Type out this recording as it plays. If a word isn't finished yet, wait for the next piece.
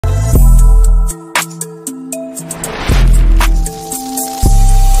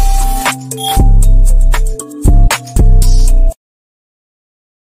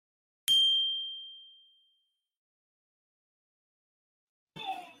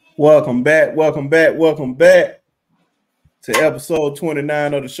Welcome back to episode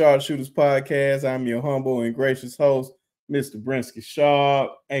 29 of the Sharpshooters Podcast. I'm your humble and gracious host, Mr. Brinsky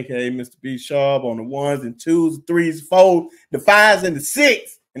Sharp, aka Mr. B Sharp, on the ones and twos, threes, fours, the fives, and the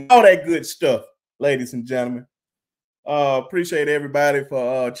six, and all that good stuff, ladies and gentlemen. Appreciate everybody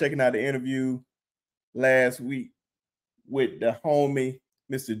for checking out the interview last week with the homie,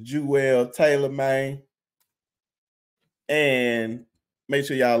 Mr. Jewel Taylor, man. And make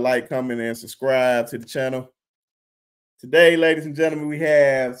sure y'all like, comment, and subscribe to the channel. Today, ladies and gentlemen, we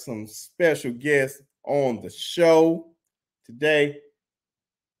have some special guests on the show. Today,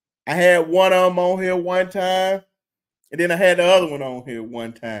 I had one of them on here one time, and then I had the other one on here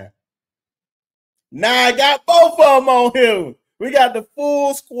one time. Now I got both of them on here. We got the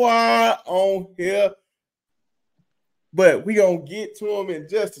full squad on here. But we're going to get to them in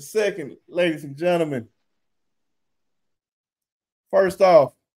just a second, ladies and gentlemen. First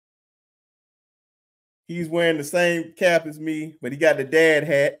off, he's wearing the same cap as me, but he got the dad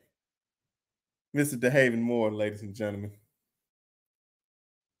hat. Mr. DeHaven Moore, ladies and gentlemen.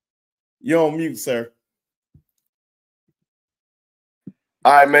 You're on mute, sir.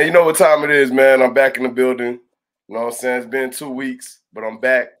 All right, man. You know what time it is, man. I'm back in the building. You know what I'm saying? It's been 2 weeks, but I'm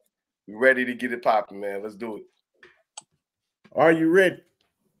back. We're ready to get it popping, man. Let's do it. Are you ready,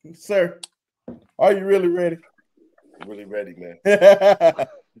 sir? Are you really ready? Really ready, man.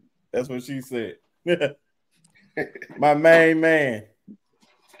 That's what she said. My main man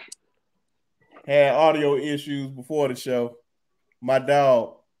had audio issues before the show. My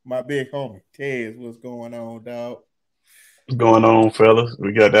dog, my big homie, Tez, what's going on, dog? What's going on, fellas?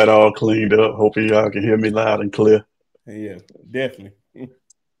 We got that all cleaned up. Hopefully y'all can hear me loud and clear. Yeah, definitely.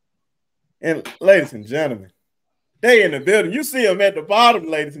 And ladies and gentlemen, they in the building. You see them at the bottom,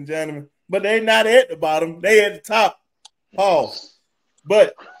 ladies and gentlemen, but they not at the bottom. They at the top. Pause.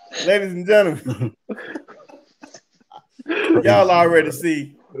 But, ladies and gentlemen, y'all already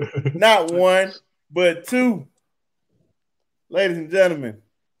see not one, but two. Ladies and gentlemen,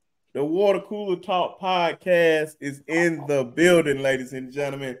 the Water Cooler Talk podcast is in the building, ladies and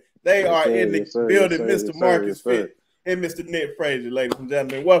gentlemen. They are in the building, Mr. Marcus Fit and Mr. Nick Frazier, ladies and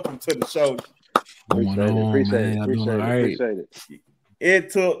gentlemen. Welcome to the show. Appreciate it. It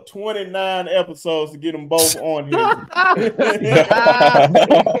took 29 episodes to get them both on here. I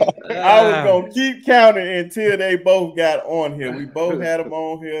was going to keep counting until they both got on here. We both had them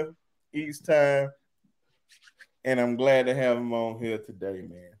on here each time. And I'm glad to have them on here today,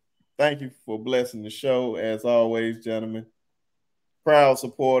 man. Thank you for blessing the show, as always, gentlemen. Proud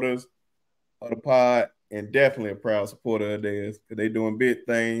supporters of the pod, and definitely a proud supporter of theirs, because they're doing big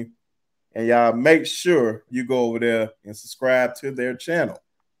things. And y'all make sure you go over there and subscribe to their channel,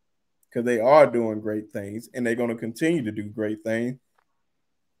 because they are doing great things and they're going to continue to do great things.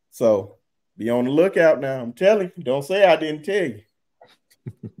 So be on the lookout now. I'm telling you, don't say I didn't tell you.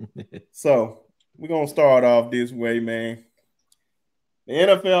 So we're going to start off this way, man. The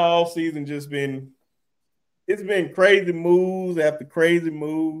NFL offseason it's been crazy moves after crazy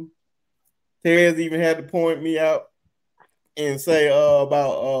moves. Tez even had to point me out and say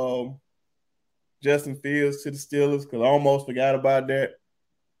about Justin Fields to the Steelers, because I almost forgot about that.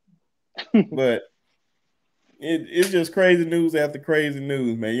 But it's just crazy news after crazy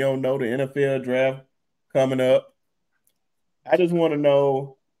news, man. You don't know the NFL draft coming up. I just want to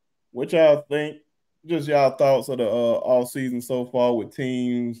know what y'all think, just y'all thoughts of the offseason so far with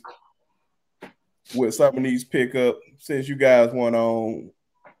teams, with some of these pickups, since you guys went on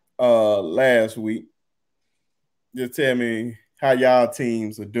last week. Just tell me how y'all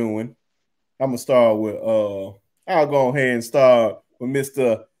teams are doing. I'm going to start with, I'll go ahead and start with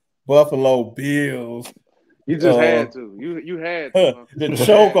Mr. Buffalo Bills. You just had to. You had to. The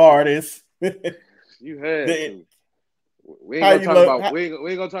choke artist. You had to. We ain't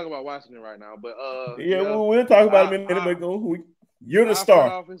gonna talk about Washington right now, but we'll talk about it in a minute. You're the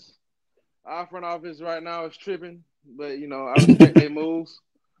star. Our front office right now is tripping, but I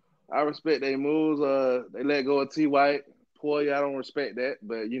respect their moves. They let go of T. White. Poyer, I don't respect that,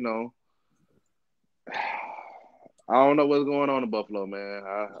 but I don't know what's going on in Buffalo, man.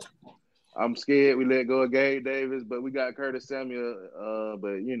 I'm scared we let go of Gabe Davis, but we got Curtis Samuel.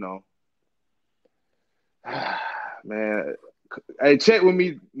 But man, hey, check with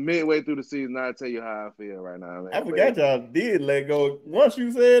me midway through the season. I'll tell you how I feel right now, man. I forgot y'all did let go. Once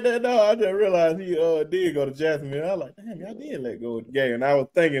you said that, dog, I just realized he did go to Jacksonville. I was like, damn, y'all did let go of the game. And I was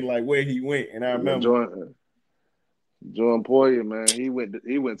thinking like where he went, and I remember Jordan Poyer, man. He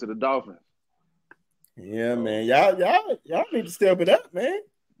went to the Dolphins. Yeah, man. Y'all need to step it up, man.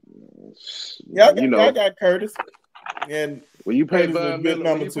 Y'all got Curtis. And When you pay Curtis is a Von good Miller,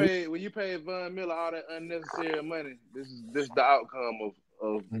 number two. when you pay Von Miller all that unnecessary money, this is the outcome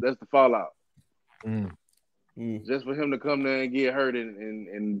of that's the fallout. Just for him to come there and get hurt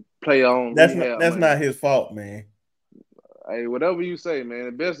and play on That's rehab not his fault, man. Hey, whatever you say,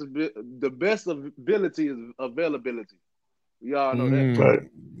 man. The best ability is availability. We all know that. Right.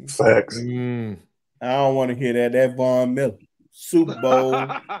 Facts. I don't want to hear that. That Von Miller, Super Bowl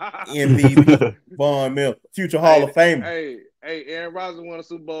MVP, Von Miller, future Hall of Famer. Hey, Aaron Rodgers won a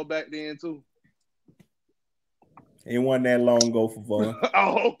Super Bowl back then too. It wasn't that long ago for Von.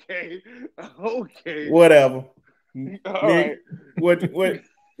 Oh, okay. Whatever. All right. What?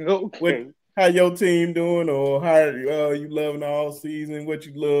 Okay. How your team doing, or how you loving all season? What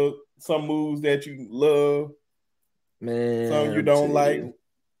you love? Some moves that you love, man. Some you don't like. I'll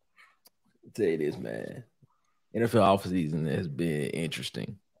tell you this, man. NFL offseason has been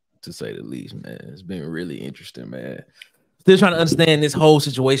interesting, to say the least, man. It's been really interesting, man. Still trying to understand this whole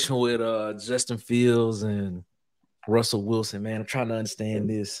situation with Justin Fields and Russell Wilson, man. I'm trying to understand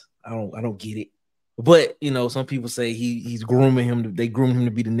this. I don't get it. But you know, some people say he's grooming him. They groom him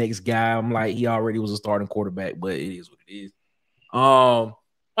to be the next guy. I'm like, he already was a starting quarterback, but it is what it is. My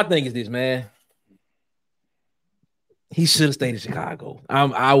thing is this, man. He should have stayed in Chicago.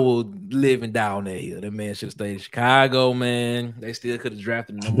 I will live and die on that hill. That man should have stayed in Chicago, man. They still could have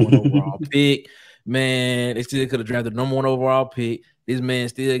drafted the number 1 overall pick. Man, they still could have drafted the number 1 overall pick. This man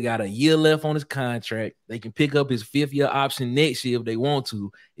still got a year left on his contract. They can pick up his 5th-year option next year if they want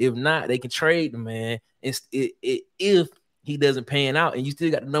to. If not, they can trade the man. If he doesn't pan out, and you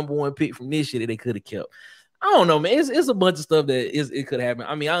still got the number 1 pick from this year that they could have kept. I don't know, man. It's a bunch of stuff that it could happen.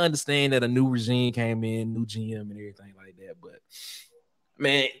 I mean, I understand that a new regime came in, new GM and everything like that, but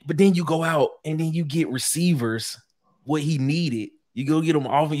man, but then you go out and then you get receivers what he needed. You go get him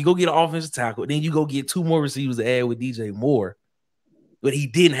off, you go get an offensive tackle, then you go get 2 more receivers to add with DJ Moore, but he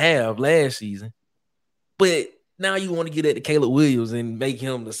didn't have last season. But now you want to get at the Caleb Williams and make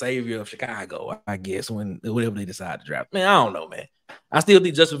him the savior of Chicago, I guess, whenever they decide to draft. Man, I don't know, man. I still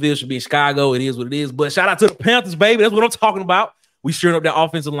think Justin Fields should be in Chicago. It is what it is. But shout out to the Panthers, baby. That's what I'm talking about. We shoring up that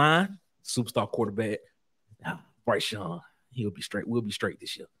offensive line. Superstar quarterback. Bryce Young. He'll be straight. We'll be straight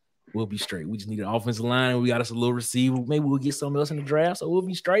this year. We'll be straight. We just need an offensive line. We got us a little receiver. Maybe we'll get something else in the draft. So we'll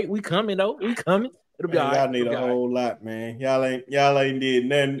be straight. We coming, though. We coming. It'll be all right. Y'all need a whole lot, man. Y'all ain't did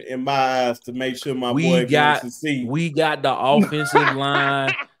nothing in my eyes to make sure my boy gets to see. We got the offensive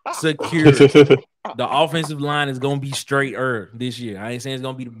line secured. The offensive line is gonna be straighter this year. I ain't saying it's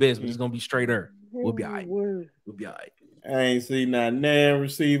gonna be the best, but it's gonna be straighter. We'll be all right. We'll be all right. I ain't seen not nan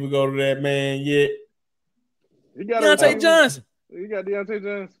receiver go to that man yet. You got Deontay Johnson. You got Deontay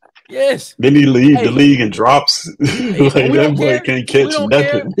Johnson. Yes. Then he leave the league and drops. Like that boy can't catch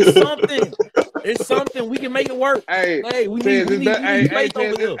nothing. It's something. We can make it work. Hey, we need faith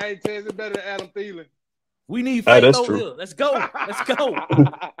over here. Hey, Tez is better than Adam Thielen. We need faith over here. Let's go.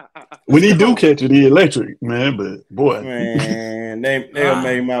 When he do catch it, he electric, man. But boy, man, they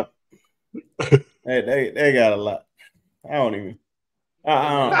made my they got a lot. I don't even.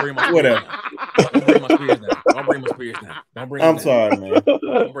 Whatever. Don't bring my spirits down. Don't bring my spirits down. I'm sorry, man.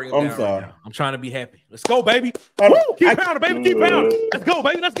 I'm sorry. Right, I'm trying to be happy. Let's go, baby. Woo! Keep pounding, baby. Keep pounding. Let's go,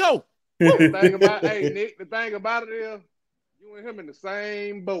 baby. Let's go. The thing about it is, you and him in the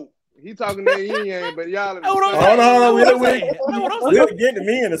same boat. He talking that yin, but y'all in the same. We'll get to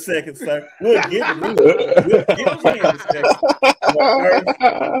me in a second, sir. We'll get to me in a second.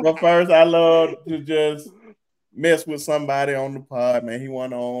 But first, I love to just mess with somebody on the pod, man. He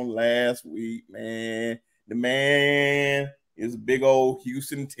went on last week, man. The man is a big old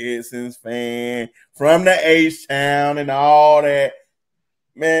Houston Texans fan from the H-Town and all that.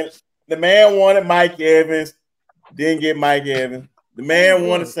 Man, the man wanted Mike Evans, didn't get Mike Evans. The man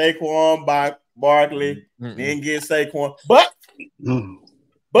wanted Saquon Barkley, didn't get Saquon. But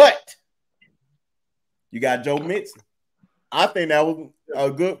you got Joe Mixon. I think that was a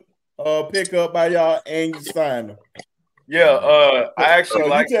good pickup by y'all, and you signed him. Yeah, I actually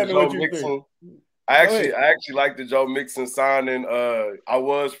like the Joe Mixon. I actually like the Joe Mixon signing. I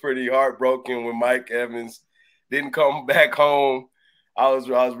was pretty heartbroken when Mike Evans didn't come back home. I was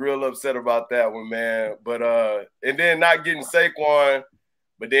real upset about that one, man. But and then not getting Saquon,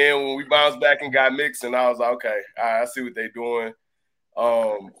 but then when we bounced back and got Mixon, I was like, okay, I see what they're doing.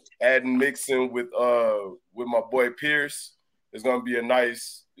 Adding Mixon with my boy Pierce is gonna be a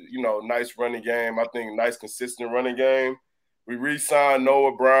nice running game. I think nice consistent running game. We re-signed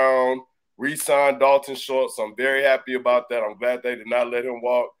Noah Brown, re-signed Dalton Schultz. I'm very happy about that. I'm glad they did not let him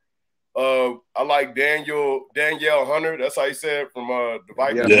walk. I like Danielle Hunter. That's how you said it, from the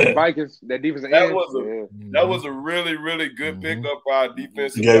Vikings. Yeah, the Vikings. That defense. That was a really, really good pickup for our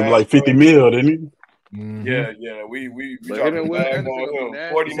defensive. Gave him like 50 mil, didn't he? Yeah. We dropped the bag on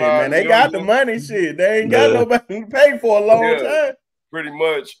him. 49 man, they got the money. Shit, they ain't got nobody to pay for a long time. Pretty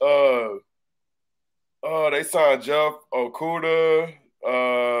much. They signed Jeff Okuda.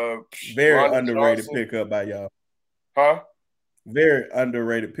 Very Ronnie underrated Johnson. pickup by y'all. Huh? Very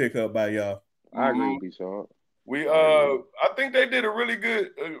underrated pickup by y'all. I agree with you, Sean. I think they did a really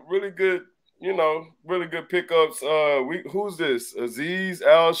good, really good pickups. Who's this? Aziz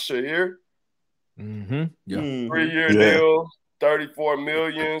Al-Shahir. Yeah. 3-year deal, $34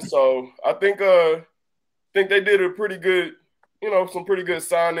 million. So I think they did a pretty good, some pretty good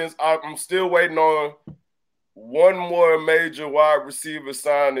signings. I'm still waiting on one more major wide receiver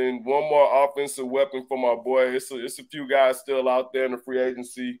signing, one more offensive weapon for my boy. It's a few guys still out there in the free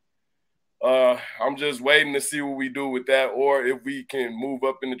agency. I'm just waiting to see what we do with that, or if we can move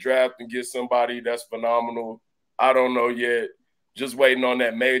up in the draft and get somebody that's phenomenal. I don't know yet. Just waiting on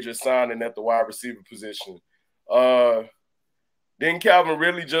that major signing at the wide receiver position. Didn't Calvin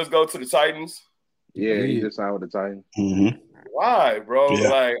really just go to the Titans? Yeah, he just signed with the Titans. Mm-hmm. Why, bro? Yeah.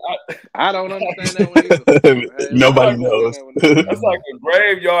 Like, I don't understand that one either. Nobody knows. That's like a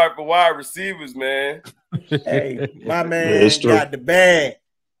graveyard for wide receivers, man. Hey, my man got the bag.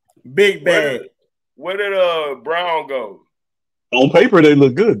 Big bag. Where did Brown go? On paper, they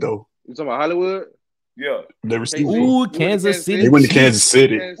look good, though. You talking about Hollywood? Yeah. They received Kansas City. They went to Kansas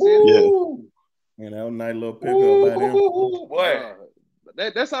City. Yeah. Man, that was a nice little pickup by them. What?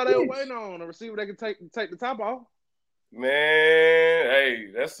 That's all they were waiting on. A receiver that can take the top off. Man, hey,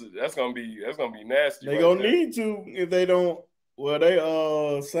 that's gonna be nasty. They gonna need to if they don't. Well,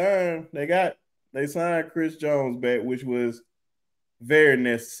 they signed Chris Jones back, which was very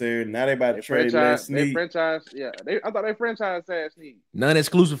necessary. Now they about to trade Les Snead. They franchise, yeah. I thought they franchise tag Snead.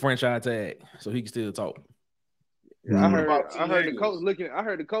 Non-exclusive franchise tag, so he can still talk. Yeah, I heard the coach looking. I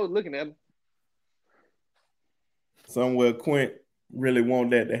heard the coach looking at him. Somewhere Quint really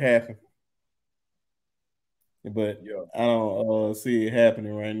want that to happen, but I don't see it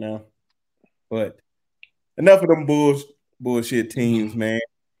happening right now. But enough of them bullshit teams, man.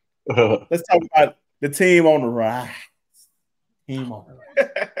 Let's talk about the team on the rise.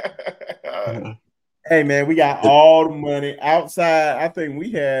 Hey, man, we got all the money outside. I think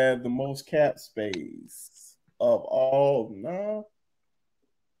we have the most cap space of all. No.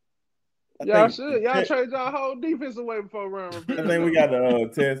 Y'all should. Y'all trade y'all whole defense away before round. I think we got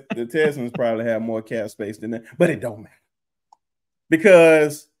the Texans probably have more cap space than that, but it don't matter.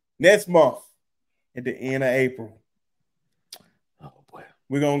 Because next month, at the end of April,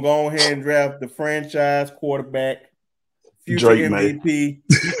 we're going to go ahead and draft the franchise quarterback, future Drake MVP.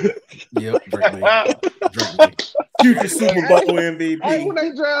 Yep, Drake May. Future Super Bowl MVP. Hey, when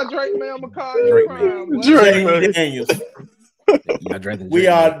they draft Drake May, I'm going to call you Jaden Daniels. We Drake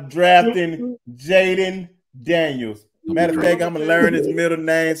are drafting Jaden Daniels. Matter of fact, I'm going to learn his middle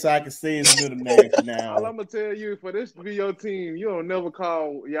name so I can say his middle name now. All I'm going to tell you, for this to be your team, you don't never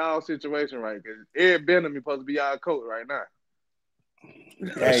call y'all situation right, because Ed Benham is supposed to be y'all coach right now.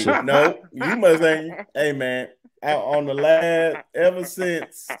 Hey, no, you must ain't. Hey, man, on the last, ever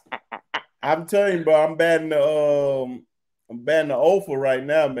since, I'm telling you, bro, I'm batting the offer right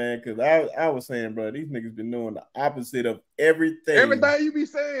now, man, because I was saying, bro, these niggas been doing the opposite of everything. Everything you be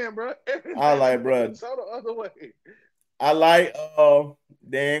saying, bro. I like, bro. So the other way. I like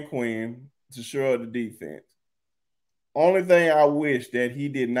Dan Quinn to shore up the defense. Only thing I wish that he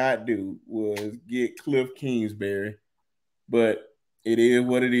did not do was get Cliff Kingsbury, but it is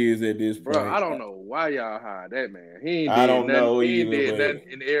what it is at this point. Bro, I don't know why y'all hired that man. He ain't I don't nothing. know He ain't either, did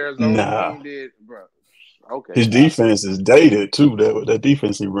nothing in Arizona. Nah. He ain't did, bro. Okay. His defense is dated too. That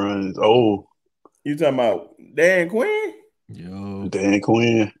defense he runs is old. You talking about Dan Quinn? Yo. Dan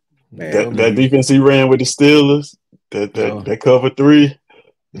Quinn. Man, that defense he ran with the Steelers, that cover 3,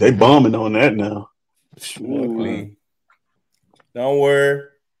 they bombing on that now. Don't worry.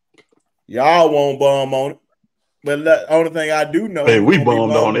 Y'all won't bomb on it. But the only thing I do know, hey, we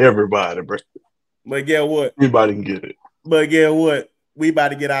bombed on everybody, bro. But guess what? Everybody can get it. But guess what? We about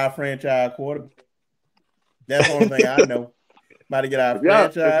to get our franchise quarterback. That's the only thing I know. About to get our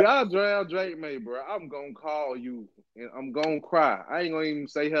franchise. If y'all draft Drake May, bro, I'm gonna call you and I'm gonna cry. I ain't gonna even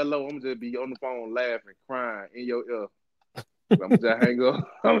say hello. I'm just be on the phone laughing, crying in your ear. I'm just hang up.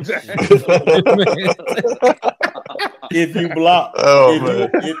 If you block,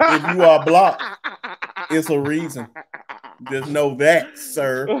 if you are blocked, it's a reason. Just know that,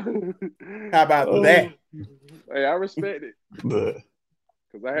 sir. How about that? Hey, I respect it. But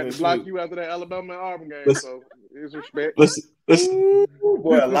Because I had to block you after that Alabama and Auburn game, so it's respect.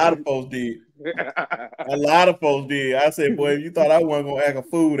 Boy, a lot of folks did. A lot of folks did. I said, boy, if you thought I wasn't gonna act a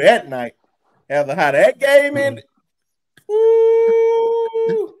fool that night, after how that game ended,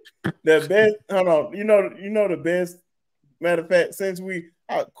 the best. Hold on, you know the best. Matter of fact, since we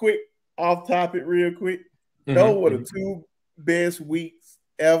quick off topic, real quick, those were the 2 best weeks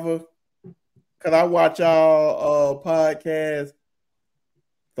ever. Cause I watch y'all podcast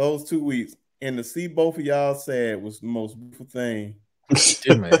those 2 weeks, and to see both of y'all sad was the most beautiful thing.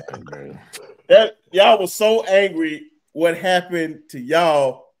 Man. That y'all was so angry what happened to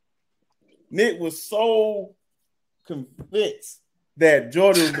y'all. Nick was so convinced that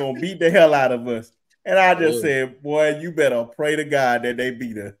Jordan was gonna beat the hell out of us. And I just said, boy, you better pray to God that they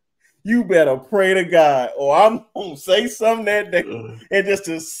beat us. You better pray to God, or I'm gonna say something that day, and just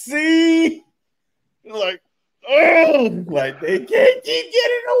to see, like, oh, like they can't keep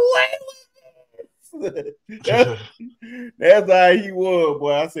getting away with it. That's how he was,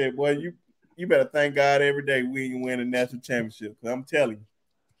 boy. I said, boy, you better thank God every day we ain't win a national championship. Cause I'm telling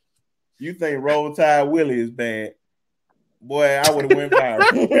you think Roll Tide Willie is bad. Boy, I would have went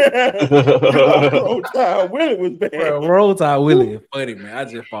viral. Roll Tide Willie was bad. Bro, Roll Tide Willie is funny, man. I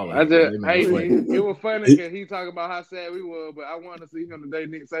just follow. It was funny because he talking about how sad we were, but I wanted to see him the day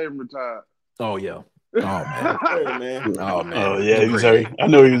Nick Saban retired. Oh yeah. Oh man. Oh man. Oh yeah, he was hurt. I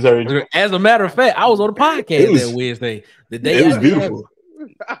know he was hurt. As a matter of fact, I was on the podcast that Wednesday. The day it was beautiful.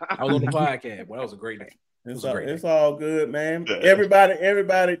 I was on the podcast. Well, that was a great day. It's all good, man.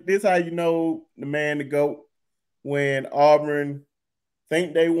 Everybody, this how you know the man to go. When Auburn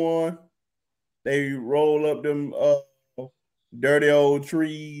think they won, they roll up them dirty old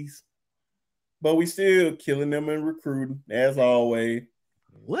trees, but we still killing them and recruiting as always.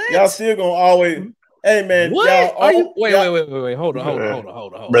 What? Y'all still gonna always? Hey man, what? Y'all, wait. Hold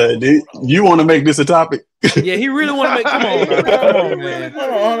on. Bro, you want to make this a topic? Yeah, he really want to make. Come on, man.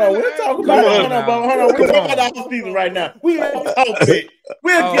 Hold on. We're talking about. Hold on. We're talking about the offseason right now. We don't talk it.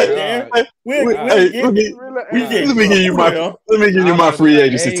 We'll get there. Let me give you my free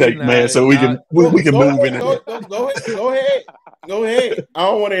agency take, man, so we can move in. Go ahead. I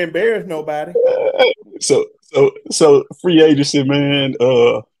don't want to embarrass nobody. So free agency, man.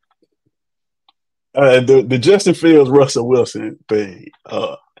 The Justin Fields Russell Wilson thing.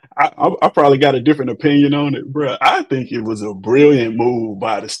 I probably got a different opinion on it, bro. I think it was a brilliant move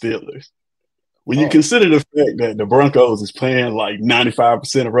by the Steelers. When you consider the fact that the Broncos is paying like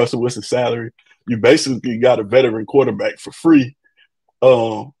 95% of Russell Wilson's salary, you basically got a veteran quarterback for free.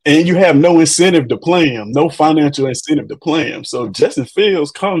 And you have no incentive to play him, no financial incentive to play him. So Justin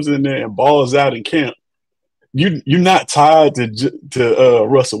Fields comes in there and balls out in camp. You're not tied to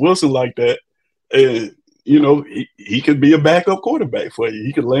Russell Wilson like that. He could be a backup quarterback for you.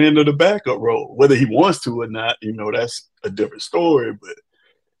 He could land in the backup role. Whether he wants to or not, that's a different story. But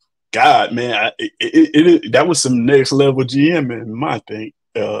God, man, that was some next level GM in my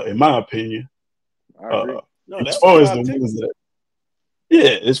opinion. As far as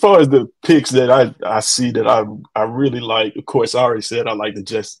the picks that I see that I really like, of course, I already said I like the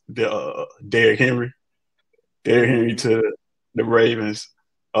Derrick Henry to the Ravens.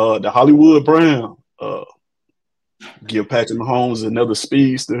 The Hollywood Brown, give Patrick Mahomes another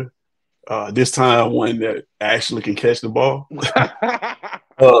speedster. This time one that actually can catch the ball.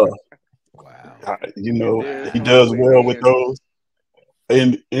 Wow. He does well with those.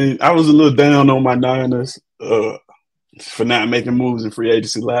 And I was a little down on my Niners for not making moves in free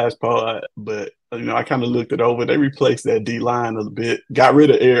agency last part, but I kind of looked it over. They replaced that D line a little bit. Got rid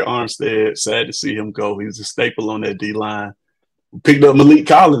of Eric Armstead. Sad to see him go. He was a staple on that D line. Picked up Malik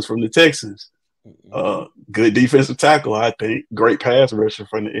Collins from the Texans. Good defensive tackle, I think. Great pass rusher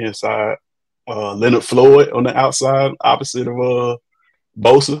from the inside. Leonard Floyd on the outside, opposite of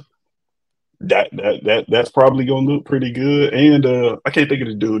Bosa. That's probably gonna look pretty good. And I can't think of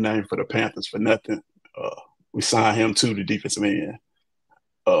the dude's name for the Panthers for nothing. We signed him to the defensive end.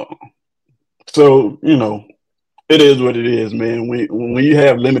 So it is what it is, man. When you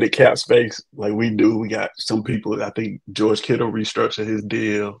have limited cap space like we do, we got some people. I think George Kittle restructured his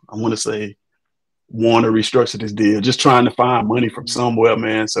deal. I want to say Warner restructured his deal. Just trying to find money from somewhere,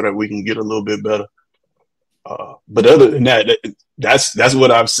 man, so that we can get a little bit better. But other than that, that's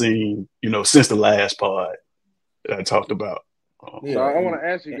what I've seen, since the last pod that I talked about. So I want to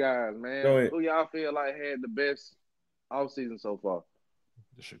ask you guys, man, who y'all feel like had the best offseason so far?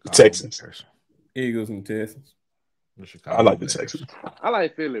 The Texans. Eagles and Texans. I like the Texans. I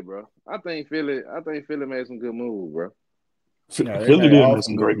like Philly, bro. I think Philly made some good moves, bro. Philly did make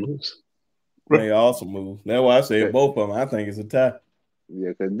some great moves. They awesome moves. That's why I say both of them. I think it's a tie.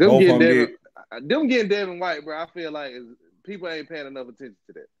 Yeah, because them getting Devin White, bro, I feel like people ain't paying enough attention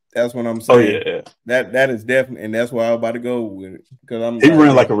to that. That's what I'm saying. Oh, yeah. That is definitely, and that's why I'm about to go with it. Because he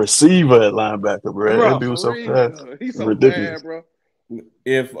ran like a receiver at linebacker, bro. That dude was so fast. He's so ridiculous, bad, bro.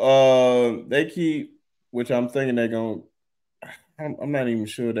 If they keep, which I'm thinking they're gonna, I'm not even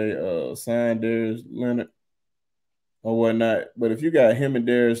sure they signed Darius Leonard or whatnot. But if you got him and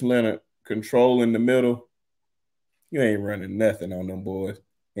Darius Leonard controlling the middle, you ain't running nothing on them boys,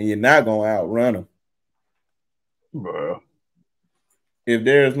 and you're not gonna outrun them, bro. If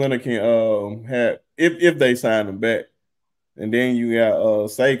Darius Leonard can have, if they sign him back, and then you got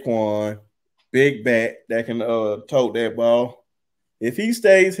Saquon, big back that can tote that ball. If he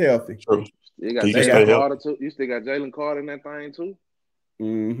stays healthy, true. You got Jalen Carter too. You still got Jalen Carter in that thing too.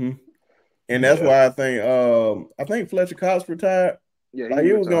 Mm-hmm. And that's why I think Fletcher Cox retired. Yeah, like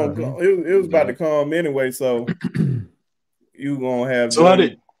he was gonna go, it was about to come anyway. So you gonna have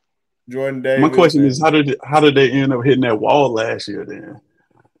Jordan Davis. My question is, how did they end up hitting that wall last year then?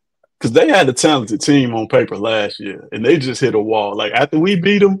 Because they had a talented team on paper last year, and they just hit a wall. Like after we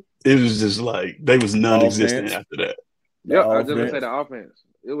beat them, it was just like they was non-existent after that. Yeah, I was just gonna say the offense.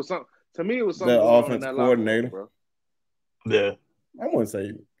 It was something to me. It was something. The going offense on in that coordinator, bro. Yeah, I wouldn't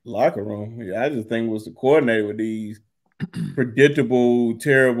say locker room. I just think it was the coordinator with these predictable,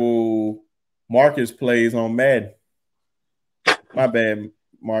 terrible Marcus plays on Madden. My bad,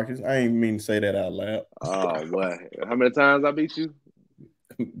 Marcus. I ain't mean to say that out loud. Oh, what? How many times I beat you?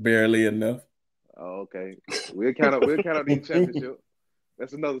 Barely enough. Oh, okay. We'll count up the championship.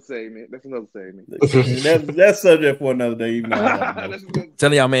 That's another segment. That's subject for another day. Even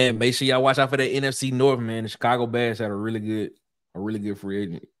telling y'all, man, make sure y'all watch out for that NFC North, man. The Chicago Bears had a really good free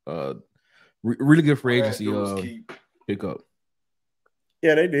agent, really good free agency pickup.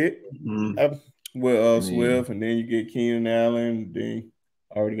 Yeah, they did. With Swift, and then you get Keenan Allen, then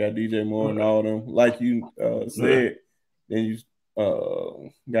already got DJ Moore and all them. Like you said, then you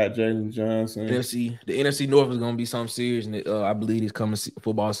got Jalen Johnson. The NFC North is going to be something serious, and I believe it's coming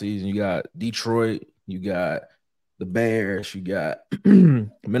football season. You got Detroit, you got the Bears, you got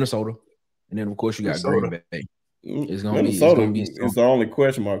Minnesota, and then of course you got Green Bay. It's gonna be. It's the only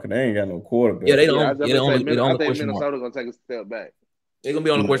question mark because they ain't got no quarterback. Yeah, they don't. I think Minnesota gonna take a step back. They're gonna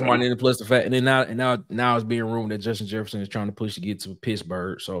be on the question mark, and then plus the fact, and then now it's being rumored that Justin Jefferson is trying to push to get to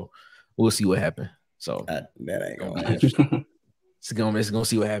Pittsburgh. So we'll see what happens. So that ain't gonna happen. It's gonna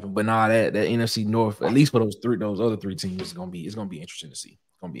see what happens. But nah, that NFC North, at least for those other three teams, it's gonna be interesting to see.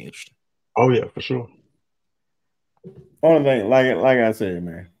 It's gonna be interesting. Oh yeah, for sure. Only thing, like I said,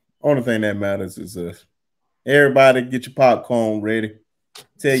 man. Only thing that matters is us. Everybody, get your popcorn ready.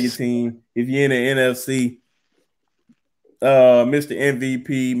 Tell your team if you're in the NFC, Mr.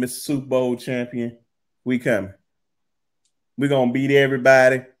 MVP, Mr. Super Bowl champion, we coming. We're gonna beat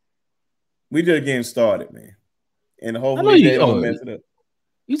everybody. We just getting started, man. And hopefully they don't mess it up.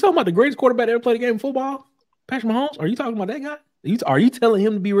 You talking about the greatest quarterback that ever played a game of football? Patrick Mahomes? Are you talking about that guy? Are you telling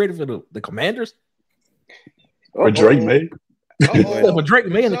him to be ready for the Commanders? Or Drake May? For Drake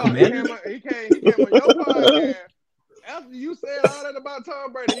May and the Commanders? He came on your podcast. After you said all that about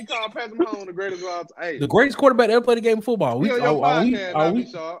Tom Brady, he called Patrick Mahomes the greatest of all time. Hey, the greatest quarterback that ever played a game of football. Are we?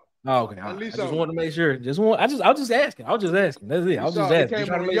 Oh, okay. I just wanted to make sure. I was just asking. That's it. I was just asking. He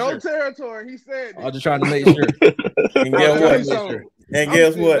came on your territory. He said. I was just trying to make sure. And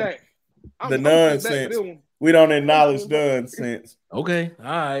guess what? The nonsense. We don't acknowledge nonsense. Okay. All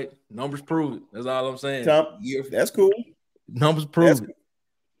right. Numbers prove it. That's all I'm saying. That's cool. Numbers prove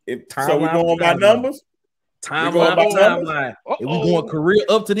it. So we're going by numbers? Timeline by timeline. If we going career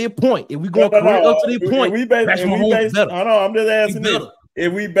up to their point. Hold on, I'm just asking this.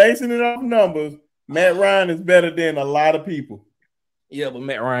 If we basing it off numbers, Matt Ryan is better than a lot of people. Yeah, but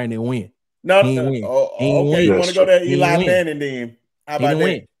Matt Ryan didn't win. No, okay, you want to go there, Eli Manning then. How about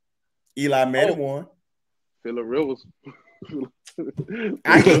that? Eli Manning won. Phillip Rivers. If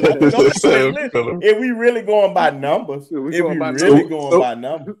we really going by numbers, So what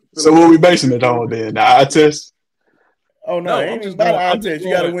are we basing it on then? The eye test? Oh no, it ain't just about eye test.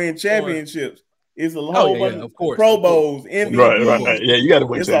 You got to win championships. It's a whole bunch of Pro Bowls, MVP. Right. Yeah, you got to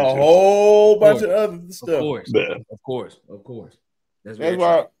win. It's a whole bunch of other stuff. Of course.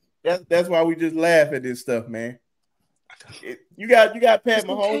 That's why we just laugh at this stuff, man. You got Pat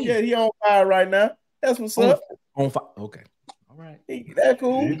Mahomes. Yeah, he on fire right now. That's what's up. On fire. Okay. All right. That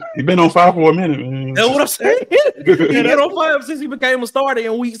cool. He been on fire for a minute, man. That's what I'm saying. He been on fire since he became a starter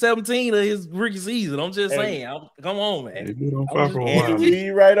in week 17 of his rookie season. I'm just saying. Come on, man. He been on fire for a while.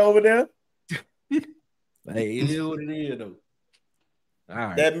 He right over there. Hey, it is what it is, though. All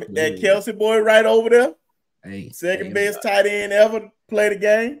right. That Kelsey boy right over there. Second best tight end ever play the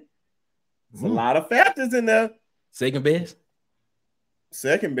game. It's a lot of factors in there. Second best?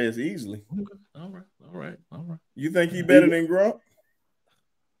 Second best, easily. All right. You think he better than Gronk?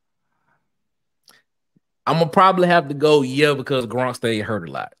 I'm gonna probably have to go, because Gronk stayed hurt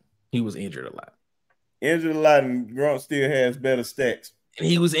a lot. He was injured a lot. And Gronk still has better stats. And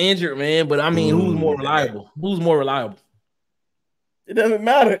he was injured, man. But I mean, who's more reliable? Who's more reliable? It doesn't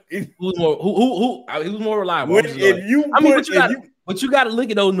matter. Who's more who's more reliable? But you got to look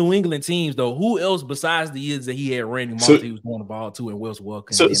at those New England teams, though. Who else besides the years that he had Randy Moss, he was throwing the ball to, and Wes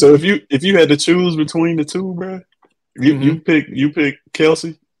Welker? So if you had to choose between the two, bro, you pick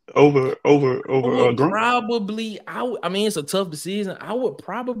Kelsey over Gronk? Probably. I mean, it's a tough decision. I would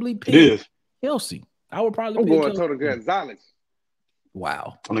probably pick Kelsey. I'm going Tony Gonzalez.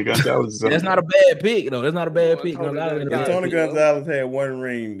 Wow. Tony Gonzalez. That's not a bad pick, though. That's not a bad pick. Tony Gonzalez had one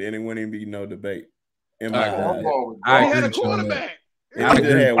ring, then it wouldn't even be no debate. In my I had a quarterback.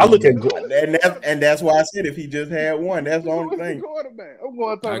 I look at and that's why I said if he just had one, that's the only thing. I'm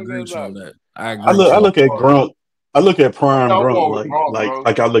going Tony Gonzalez. I look at Gronk. I look at prime Gronk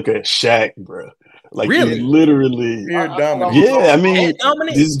like I look at Shaq, bro. Like really? He's literally dominant. Yeah, I mean,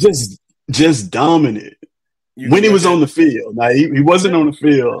 he's just dominant. When he was on the field. Now he wasn't on the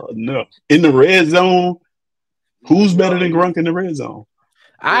field. No. In the red zone, who's better than Gronk in the red zone?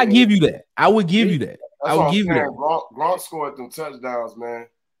 I give you that. I would give you that. I would give you that. Gronk scored them touchdowns, man.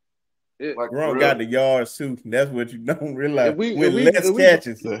 Gronk got the yards too. That's what you don't realize. With less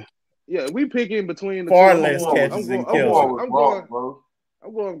catches. We pick in between the far less catches than Kelsey. I'm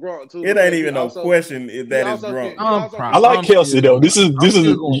going Gronk too. It ain't even no question if that is Gronk. I like Kelsey though. This is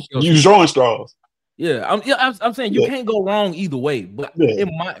you drawing straws. Yeah, I'm saying you can't go wrong either way. But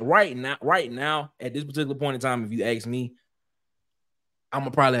right now, at this particular point in time, if you ask me, I'm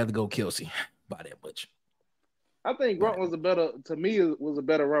gonna probably have to go Kelsey by that much. I think Gronk was a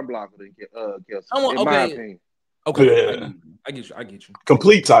better run blocker than Kelsey. In my opinion. Okay, yeah. I get you.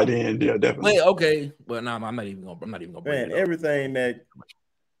 Complete tight end, yeah, definitely. But no, I'm not even gonna bring it up. Everything that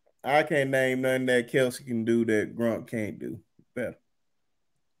I can't name nothing that Kelsey can do that Gronk can't do better.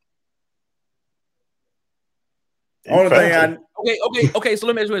 Only thing okay. So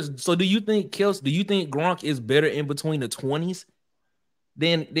let me ask you this. So do you think Gronk is better in between the 20s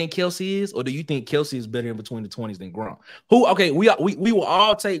than Kelsey is, or do you think Kelsey is better in between the 20s than Gronk? We will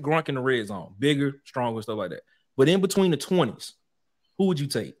all take Gronk in the red zone, bigger, stronger, stuff like that. But in between the 20s, who would you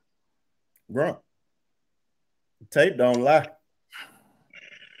take? Gronk. Tape don't lie.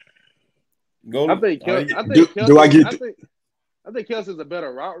 I think Kelsey's a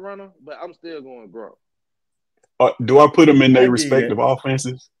better route runner, but I'm still going Gronk. Do I put them in their respective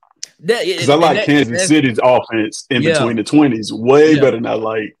offenses? Because I like Kansas City's offense in between the 20s way better than I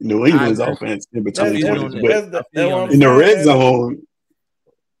like New England's offense in between the 20s. But in the red zone,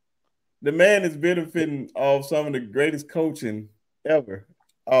 the man is benefiting off some of the greatest coaching ever,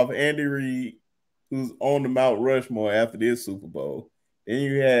 off Andy Reid, who's on the Mount Rushmore after this Super Bowl. Then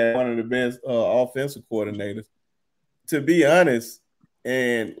you had one of the best offensive coordinators. To be honest,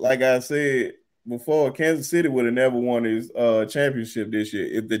 and like I said before, Kansas City would have never won his championship this year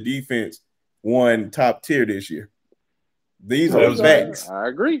if the defense won top tier this year. These are facts. I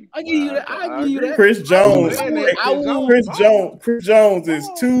agree. I give you that. Chris Jones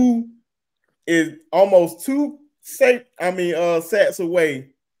is almost two sacks away,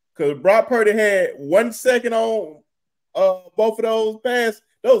 because Brock Purdy had 1 second on both of those passes.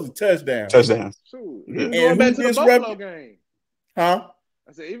 Those are touchdowns. And going back to the Buffalo game. Huh?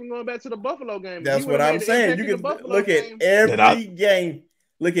 I said, even going back to the Buffalo game. That's what I'm saying. You can look at every game.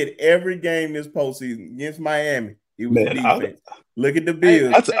 Look at every game this postseason against Miami. It was the defense. Look at the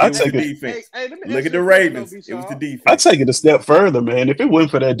Bills. It was the defense. Look at the Ravens. It was the defense. I take it a step further, man. If it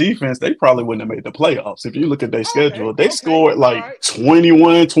wasn't for that defense, they probably wouldn't have made the playoffs. If you look at their schedule, they scored like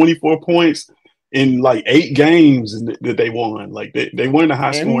 21, 24 points in like 8 games that they won. Like they weren't a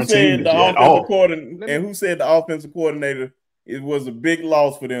high scoring team at all. And who said the offensive coordinator? It was a big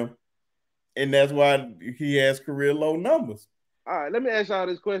loss for them, and that's why he has career low numbers. All right, let me ask y'all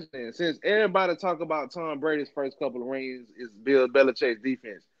this question. Since everybody talk about Tom Brady's first couple of rings is Bill Belichick's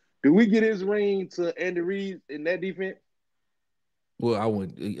defense, do we get his ring to Andy Reid in that defense? Well, I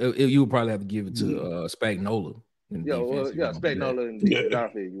would. You would probably have to give it to Spagnuolo. Spagnuolo and defense.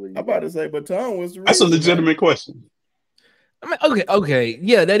 I'm about to say, but Tom was the That's a legitimate question. I mean, okay,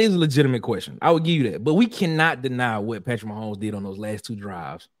 yeah, that is a legitimate question. I would give you that, but we cannot deny what Patrick Mahomes did on those last 2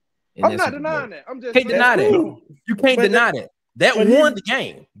 drives. I'm not denying that. I'm just can't deny that. You can't deny that. That won the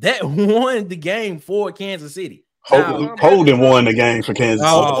game. That won the game for Kansas City. Holden won the game for Kansas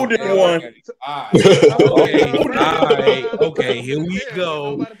City. Holden won. Okay. Here we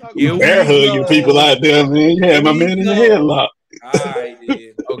go. You bear hugging people out there, man. You had my man in the headlock. All right,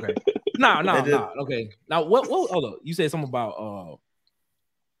 yeah. Okay. No. Okay. Now, what? Hold up. You said something about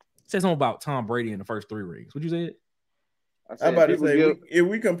Tom Brady in the first 3 rings. What you said? I'm about to say if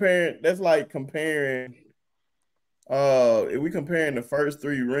we comparing, that's like comparing. If we comparing the first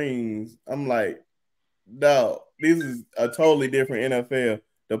 3 rings, I'm like, no, this is a totally different NFL.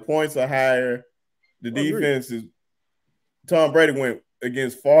 The points are higher. The defense is. Tom Brady went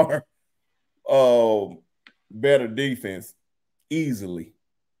against far better defense easily.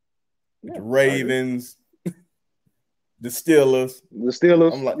 Yeah, the Ravens, the Steelers.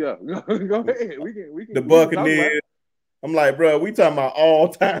 I'm like, yeah, go ahead. We can. The Buccaneers. I'm like, bro, we talking about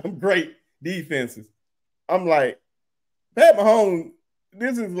all-time great defenses. I'm like, Pat Mahomes,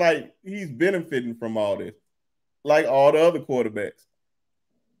 this is like he's benefiting from all this, like all the other quarterbacks.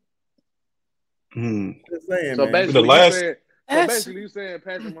 Just saying, so man. basically, you saying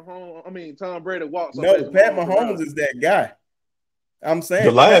Patrick Mahomes? Tom Brady walks. No, Pat Mahomes is that guy. I'm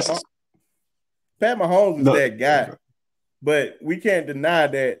saying Pat Mahomes is that guy, but we can't deny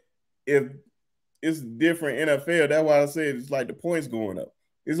that if it's different NFL. That's why I said it's like the points going up.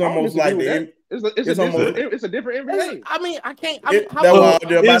 It's almost like it's a different NBA. I can't. That's what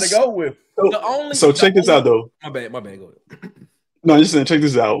they're about to go with. So check this out, though. My bad. Go ahead. No, just saying, check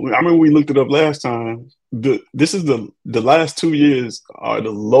this out. I remember we looked it up last time. This is the last 2 years are the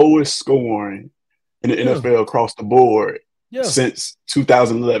lowest scoring in the NFL across the board since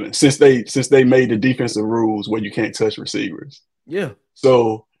 2011. Since they made the defensive rules where you can't touch receivers. Yeah.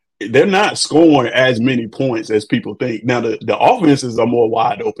 So they're not scoring as many points as people think. Now the offenses are more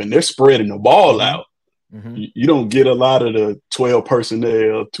wide open. They're spreading the ball out. Mm-hmm. You don't get a lot of the 12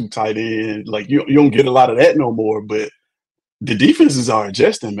 personnel, 2 tight end. Like you don't get a lot of that no more. But the defenses are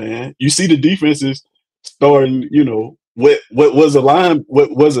adjusting, man. You see the defenses starting. What was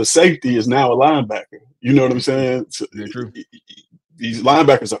a safety is now a linebacker. You know what I'm saying? So, true. These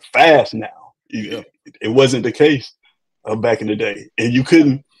linebackers are fast now. It wasn't the case back in the day, and you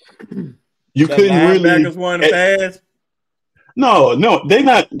couldn't really. Linebackers weren't fast. No, they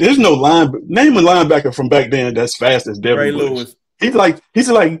not. There's no line. Name a linebacker from back then that's fast as Devin Bush. Lewis. He's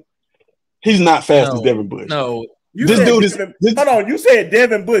not fast as Devin Bush. No, You said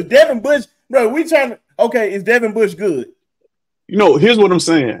Devin Bush. Devin Bush, bro. We trying to. Okay, is Devin Bush good? Here's what I'm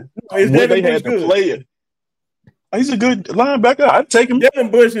saying. Is Devin Bush good? Player. He's a good linebacker. I'd take him.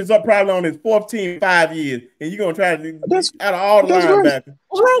 Devin Bush is probably on his 4th team in 5 years, and you're gonna try to out of all the linebackers.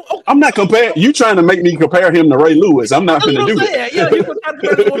 Right. I'm not comparing. You trying to make me compare him to Ray Lewis? I'm not finna do that. Yeah, you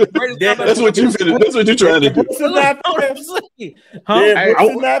that's what you finna. That's what you trying to do.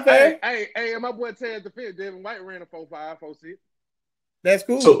 Hey, my boy Ted's defense. Devin White ran a 4.5, 4.6. That's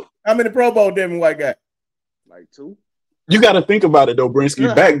cool. So, how many Pro Bowl Devin White got? Like 2. You got to think about it though,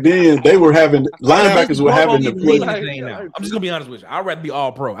 Brinsky. Back then, they were having linebackers were having to play. I'm just gonna be honest with you. I'd rather be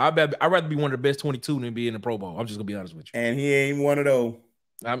all pro. I'd rather be one of the best 22 than be in the Pro Bowl. I'm just gonna be honest with you. And he ain't one of those.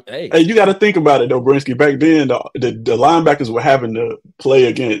 Hey, you got to think about it though, Brinsky. Back then, the linebackers were having to play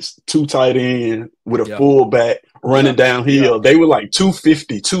against 2 tight end with a fullback running downhill. They were like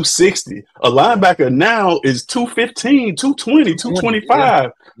 250, 260. A linebacker now is 215, 220,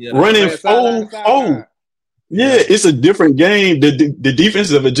 225, running 4. Yeah, it's a different game. The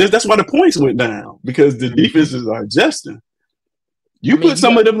defenses have adjusted. That's why the points went down, because the defenses are adjusting. You put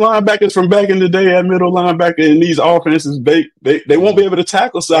some of them linebackers from back in the day at middle linebacker in these offenses, they won't be able to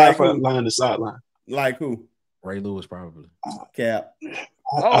tackle sideline to sideline. Like who? Ray Lewis, probably. Cap.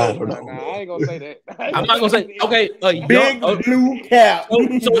 I don't know. I ain't gonna say that. I'm not gonna say. Okay, big blue cap. So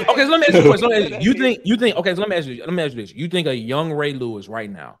let me ask you a question. You think? Okay, so let me ask you this. You think a young Ray Lewis right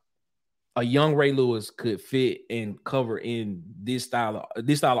now? A young Ray Lewis could fit and cover in this style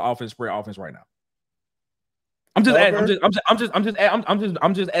of offense, spread offense right now. I'm just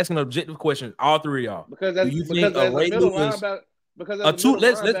asking an objective question. All 3 of y'all. Because that's, do you think a Ray Lewis? Let's put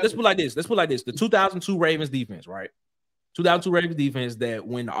it like this. The 2002 Ravens defense, right? 2002 Ravens defense that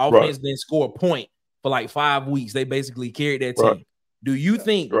when the offense didn't score a point for like 5 weeks, they basically carried that team. Right. Do you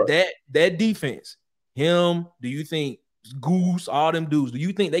think that defense, do you think Goose, all them dudes, do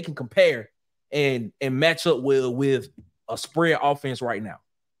you think they can compare and match up well with a spread offense right now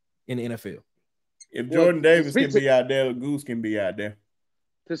in the NFL? If Jordan Davis can be out there, Goose can be out there.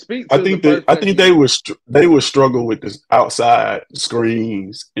 To speak to I think they would struggle with the outside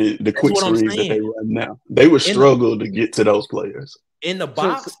screens and the quick screens that they run now. They would struggle to get to those players. In the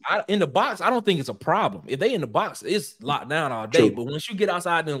box, I don't think it's a problem. If they in the box, it's locked down all day. But once you get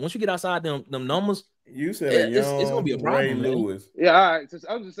outside them numbers, you said it's gonna be a problem. Ray Lewis. Yeah, all right.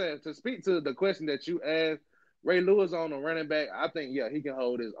 I was just saying to speak to the question that you asked, Ray Lewis on a running back. I think he can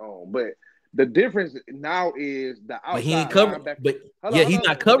hold his own. But the difference now is the outside. But he ain't covering. He's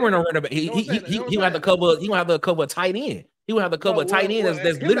not covering a running back. He will have to cover. He will have to cover a tight end. He will have to cover a tight end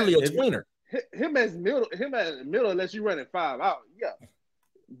that's literally a tweener. Him as middle, unless you running 5 out, yeah.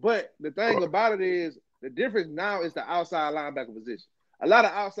 But the thing about it is the difference now is the outside linebacker position. A lot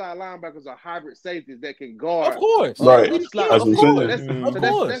of outside linebackers are hybrid safeties that can guard. Of course, right? That's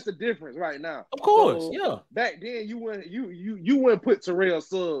the difference right now. Of course, so back then you wouldn't put Terrell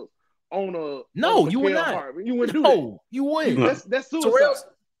Suggs on a you would not. You wouldn't do that. You wouldn't. That's suicide.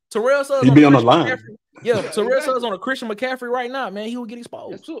 Terrell Suggs. He'd be on the line. Yeah, Terrell Suggs on a Christian McCaffrey right now, man. He would get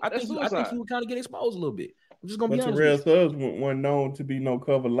exposed. I think he would kind of get exposed a little bit. I'm just gonna be honest. Terrell Suggs wasn't known to be no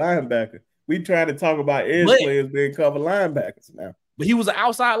cover linebacker. We try to talk about edge players being cover linebackers now. But he was an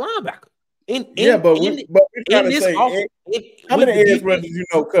outside linebacker. How many edge rushers you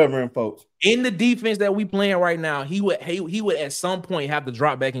know covering folks? In the defense that we playing right now, he would at some point have to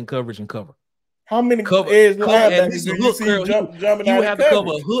drop back in coverage and cover. How many edge linebackers do you see jumping he out would have of to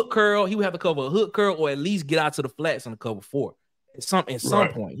cover a hook curl. He would have to cover a hook curl or at least get out to the flats and cover 4. At some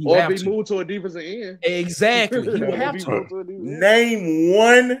point, he or be moved to a defensive end. Exactly, he would have to. Name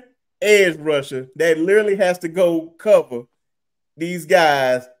one edge rusher that literally has to go cover these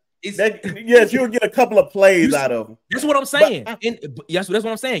guys. Yes, you'll get a couple of plays out of them. That's what I'm saying. That's what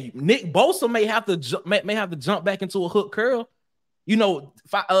I'm saying. Nick Bosa may have to jump back into a hook curl.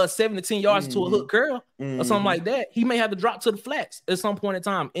 7 to 10 yards to a hook curl or something like that. He may have to drop to the flats at some point in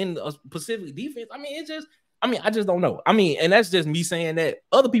time in a specific defense. I just don't know. And that's just me saying that.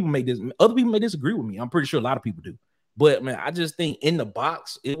 Other people may disagree with me. I'm pretty sure a lot of people do. But man, I just think in the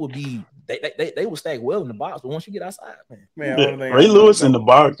box it would be they would stack well in the box. But once you get outside, man, Ray Lewis in the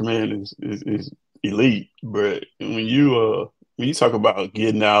box, man, is elite. But when you talk about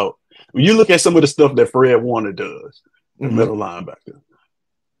getting out, when you look at some of the stuff that Fred Warner does, the middle linebacker,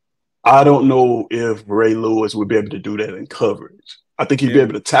 I don't know if Ray Lewis would be able to do that in coverage. I think he'd be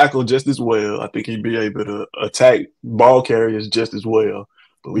able to tackle just as well. I think he'd be able to attack ball carriers just as well.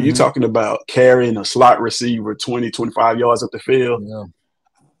 But when you're talking about carrying a slot receiver 20, 25 yards up the field,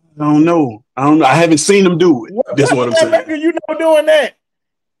 I don't know. I haven't seen him do it. That's what I'm saying. You know doing that.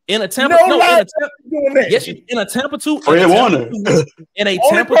 In a Tampa, doing that. Yes, in a Tampa 2. Fred Warner. In a Only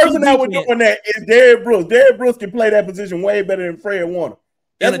Tampa person 2 that was doing that is Derrick Brooks. Derrick Brooks can play that position way better than Fred Warner.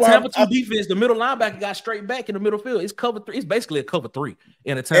 In a Tampa 2 defense, the middle linebacker got straight back in the middle field. It's cover 3. It's basically a cover 3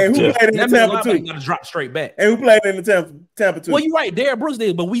 in a Tampa 2. And who played in the Tampa 2? Got to drop straight back. And who played in the Tampa 2? Well, you're right. Derrick Brooks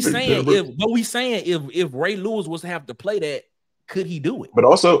did, but we saying if Ray Lewis was to have to play that, could he do it? But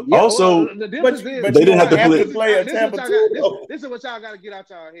also, the difference is they didn't have to play a Tampa 2. This is what y'all got to get out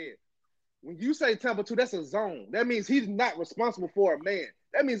y'all head. When you say Tampa 2, that's a zone. That means he's not responsible for a man.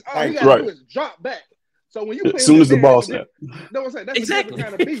 That means all he got to do is drop back. So when you put as soon as the ball snaps, no, I'm saying that's exactly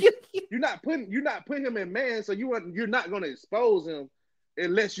kind of beat. You're not putting him in man, so you're not going to expose him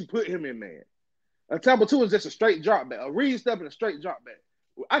unless you put him in man. A Tampa 2 is just a straight drop back, a read step and a straight drop back.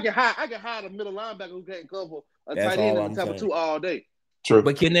 I can hide a middle linebacker who can't cover a tight end in the Tampa 2 all day. True.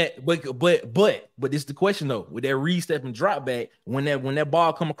 But can that? But this is the question though. With that read step and drop back, when that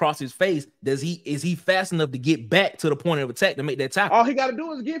ball come across his face, is he fast enough to get back to the point of attack to make that tackle? All he got to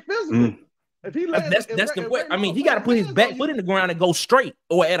do is get physical. If he that's the way. I mean, he got to put his back foot in the ground and go straight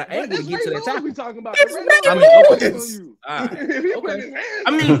or at an angle to get to that tackle. We talking about.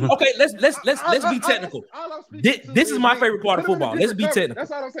 Okay. Let's be technical. This is my favorite part of football. Let's be technical. That's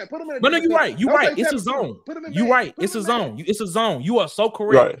all I'm saying. Put him in. But no, you're right. You're right. It's a zone. You're right. It's a zone. It's a zone. You are so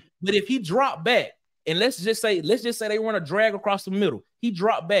correct. Right. But if he drop back, and let's just say they run a drag across the middle. He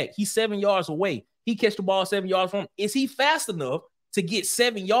dropped back. He's 7 yards away. He catch the ball 7 yards from him. Is he fast enough to get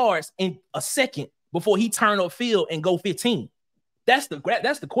 7 yards in a second before he turn upfield and go 15? That's the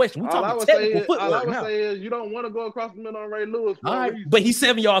question. We talking technical footwork now. All I would say is you don't want to go across the middle on Ray Lewis. All right, but he's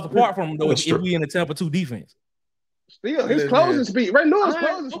 7 yards apart from him though. If we in the Tampa 2 defense, still his closing speed. Ray Lewis'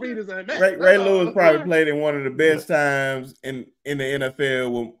 closing speed is unmatched. Ray Lewis probably played in one of the best times in the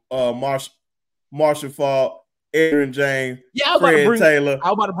NFL with Marshall Faulk, Aaron James, Fred Taylor.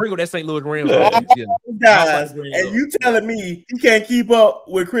 I was about to bring up that St. Louis Rams. Guys, and you telling me he can't keep up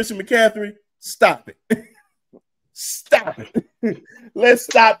with Christian McCaffrey? Stop it. Stop it. Let's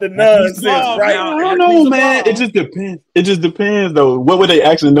stop the nonsense right now. I don't know, man. It just depends. It just depends, though. What were they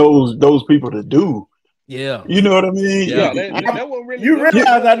asking those people to do? Yeah. You know what I mean? Yeah, that wasn't really. You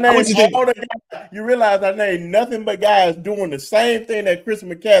realize I named all the guys. You realize I named nothing but guys doing the same thing that Chris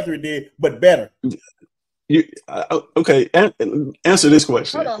McCaffrey did, but better. Okay, answer this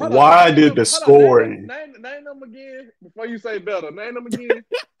question. Hold on, Why did the scoring? Name them again before you say better. Name them again.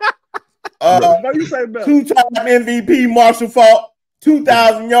 Before you say better. 2-time MVP Marshall Faulk,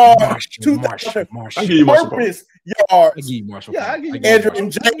 2,000 yards, 2,000 purpose yards. Yeah, I give you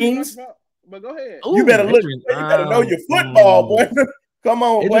Edgerrin James. But go ahead. You better look. You better know your football, boy. Come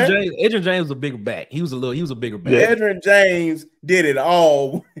on, boy. Edgerrin James was a bigger back. He was a bigger back. Yeah. Edgerrin James did it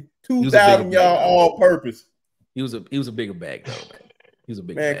all. 2,000 yard all purpose. He was a bigger back though, man. He was a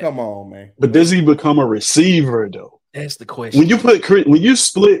bigger man. back. Come on, man. But does he become a receiver though? That's the question. When you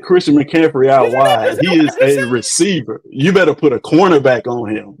split Christian McCaffrey out wide, he is a receiver. You better put a cornerback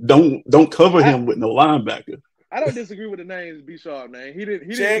on him. Don't cover him with no linebacker. I don't disagree with the names, B Sharp, man. He didn't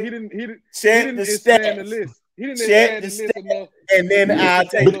expand the list. He didn't expand the list enough. And then but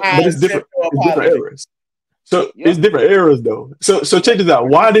it's different. It's different eras. So it's different eras though. So check this out.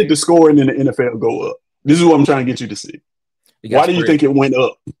 Why did the scoring in the NFL go up? This is what I'm trying to get you to see. Why do you think it went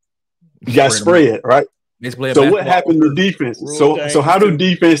up? You got spread, right? So what happened to defenses? So how do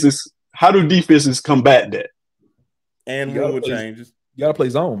defenses combat that? And rule changes. You gotta play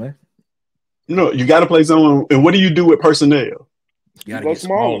zone, man. No, you gotta play zone. And what do you do with personnel? You gotta get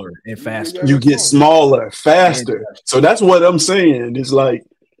smaller and faster. You get smaller, faster. So that's what I'm saying. It's like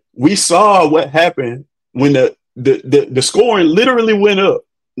we saw what happened when the scoring literally went up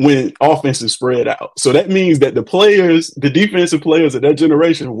when offenses spread out. So that means that the defensive players of that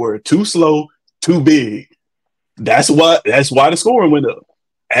generation were too slow, too big. That's why the scoring went up.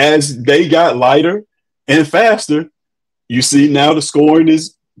 As they got lighter and faster, you see now the scoring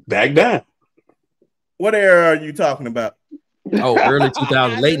is back down. What era are you talking about? Oh, early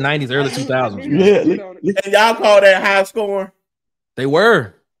 2000s, late 90s, early 2000s. Yeah. And y'all call that high scoring? They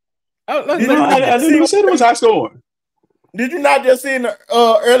were. I didn't say it was high scoring. Did you not just see in the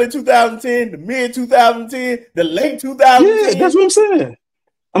early 2010, the mid 2010, the late 2010? Yeah, that's what I'm saying.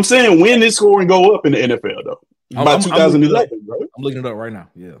 I'm saying when did scoring go up in the NFL though? By 2011, bro. I'm looking it up right now.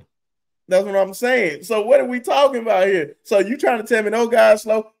 Yeah. That's what I'm saying. So what are we talking about here? So you trying to tell me those guys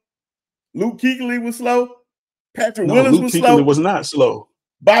slow? Luke Kuechly was slow. Patrick Willis was slow. Luke Kuechly was not slow.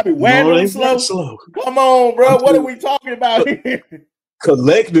 Bobby Wagner was slow. Come on, bro. What are we talking about here?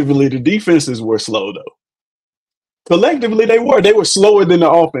 Collectively, the defenses were slow though. Collectively, they were slower than the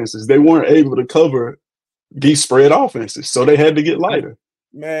offenses. They weren't able to cover these spread offenses, so they had to get lighter.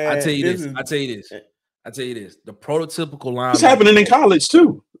 Man, I tell you this. The prototypical linebacker. It's happening in college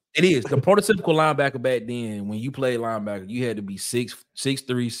too. It is. The prototypical linebacker back then, when you played linebacker, you had to be 6'3",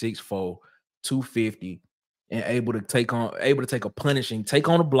 6'4", 250, and able to take a punishing, take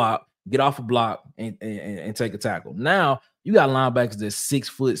on a block, get off a block, and take a tackle. Now you got linebackers that's 6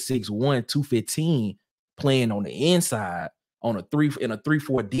 foot 6'1", 215, playing on the inside on a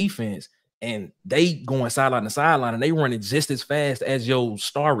 3-4 defense, and they going sideline to sideline, and they running just as fast as your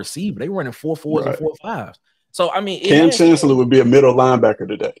star receiver. They running 4.4s and 4.5s. So I mean, Cam Chancellor would be a middle linebacker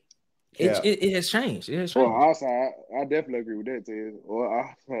today. It has changed. It has changed. Well, outside, I definitely agree with that, Ted.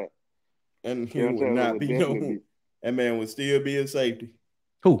 Well, and he would not be that man would still be a safety.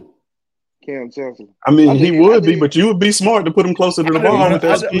 Who? Cam Chancellor. I mean, he would be, but you would be smart to put him closer to the ball with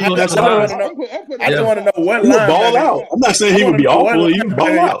that speed. I just want to know what line. He would ball out. I'm not saying he would be awful. He would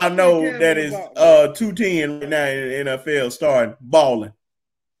ball out. I know that is 210 right now in the NFL starting balling.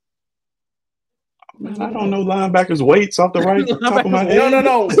 Man, I don't know linebackers' weights off the right top of my head.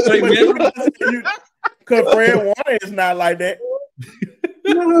 No. Because Fred Warner is not like that.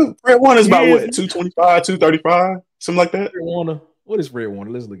 No, Fred Warner's about what, 225, 235, something like that. Fred Warner. What is Fred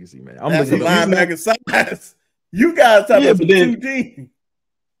Warner? Let's look and see, man. That's a linebacker size. You guys talking about 2G.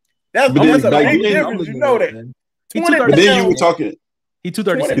 That's a big difference. You know that. But then you were talking. He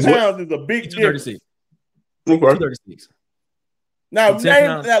 236. 20 pounds is a big difference. 236. Now,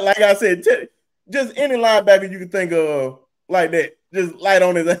 name that, like I said, just any linebacker you can think of like that, just light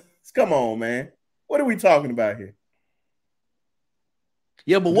on his ass. Come on, man. What are we talking about here?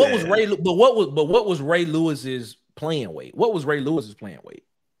 Yeah, but what was Ray Lewis's playing weight? What was Ray Lewis's playing weight?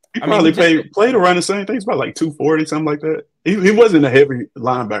 He probably played around the same thing. It's about like 240, something like that. He wasn't a heavy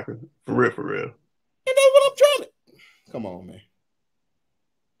linebacker, for real. And that's what I'm trying to. Come on, man.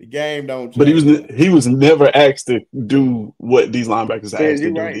 The game don't change. But he was never asked to do what these linebackers are asked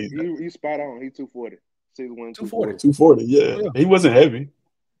to do. Right. You spot on. He 240. 6'1", 240, yeah. He wasn't heavy.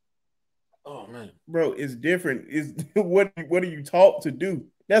 Oh man. Bro, it's different. It's what are you taught to do?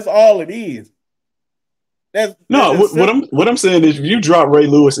 That's all it is. What I'm saying is, if you drop Ray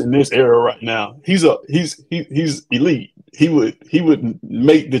Lewis in this era right now, he's elite. He would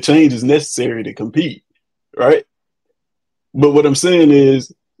make the changes necessary to compete, right? But what I'm saying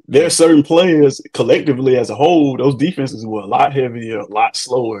is, there are certain players collectively as a whole, those defenses were a lot heavier, a lot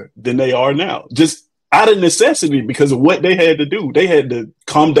slower than they are now. Just out of necessity because of what they had to do. They had to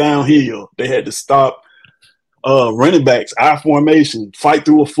come downhill. They had to stop running backs, I formation, fight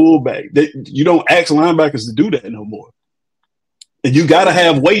through a fullback. You don't ask linebackers to do that no more. And you got to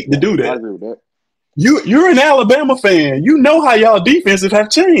have weight to do that. I agree with that. You're an Alabama fan. You know how y'all defenses have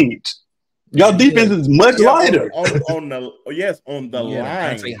changed. Y'all defense is much lighter. On the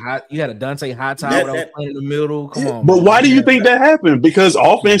line. You had a Dante Hightower that was playing in the middle. Come on. But why do you think that happened? Because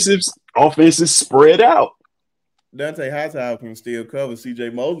offenses spread out. Dante Hightower can still cover.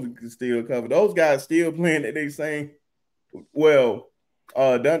 CJ Mosley can still cover. Those guys still playing at they same. Well,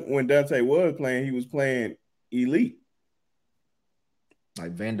 when Dante was playing, he was playing elite.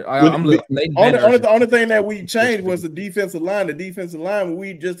 Like the only thing that we changed was the defensive line. The defensive line,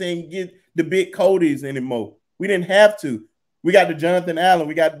 we just didn't get the big Codys anymore. We didn't have to. We got the Jonathan Allen.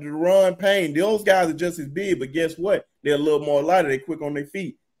 We got the Deron Payne. Those guys are just as big, but guess what? They're a little more lighter. They're quick on their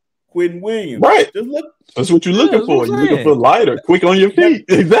feet. Quentin Williams. Right. Just look. That's what you're looking for. You're looking for lighter, quick on your feet.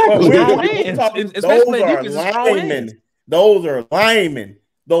 Exactly. Those are linemen.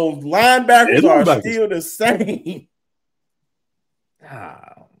 Those linebackers are still the same.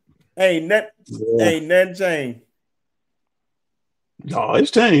 Ain't nothing changed. No,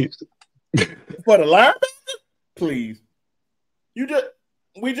 it's changed. For the linebacker, please. We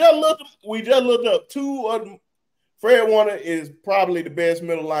just looked up two of them. Fred Warner is probably the best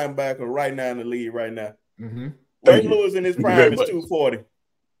middle linebacker right now in the league right now. Mm-hmm. Ray Lewis in his prime is 240.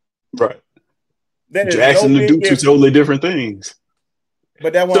 Right. Jackson to do two totally different things.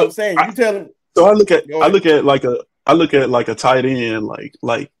 But that's what I'm saying. You tell him. So I look at like a tight end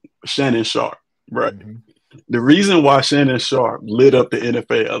like Shannon Sharp, right? Mm-hmm. The reason why Shannon Sharp lit up the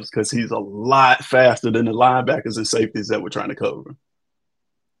NFL is because he's a lot faster than the linebackers and safeties that we're trying to cover.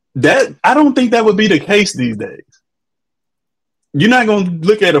 That I don't think that would be the case these days. You're not going to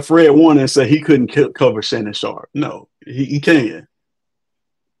look at a Fred Warner and say he couldn't cover Shannon Sharp. No, he can.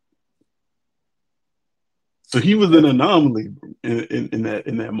 So he was an anomaly in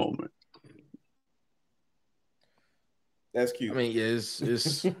that moment. That's cute. I mean,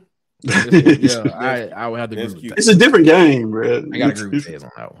 I would have to agree with that. It's a different game, bro. I got to agree with Tez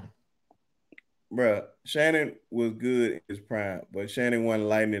on that one. Bro, Shannon was good in his prime, but Shannon wasn't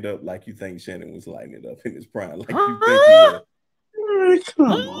lighting it up like you think Shannon was lighting it up in his prime. Like you think he was.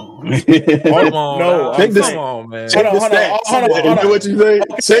 Come on. Come on, man. Check the stats. Hold on. You know what you think?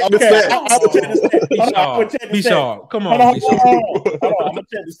 Check the stats. Be sharp. Come on. Hold on. I'm gonna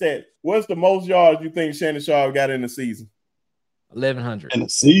check the stats. What's the most yards you think Shannon Sharp got in the season? 1,100. In the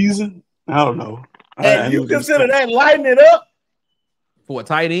season? I don't know. And you consider that lighting it up? For a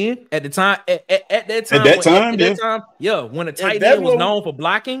tight end at the time, at that time, yeah, when a tight end was known for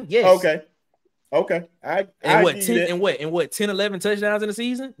blocking, yes. Okay. And what 10, 11 touchdowns in the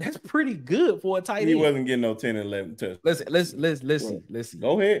season? That's pretty good for a tight end. He wasn't getting no 10, 11 touchdowns. Listen.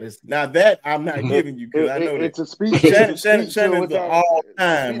 Go ahead. Listen. Now that I'm not giving you because I know it's that. A speech. Shannon's the all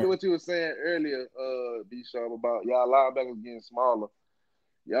time. Speaking what you were saying earlier, B. Sharp, about y'all linebackers getting smaller.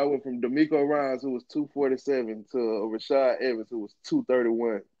 Y'all went from D'Amico Ryans, who was 247, to Rashad Evans, who was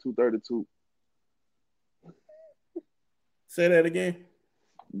 231, 232. Say that again.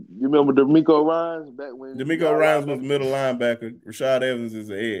 You remember D'Amico Ryans back when D'Amico Ryans was middle linebacker. Rashad Evans is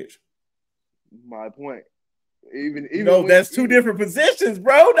the edge. My point. Even that's two different positions,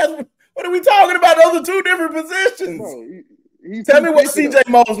 bro. That's what are we talking about? Those are two different positions. Bro, tell me what CJ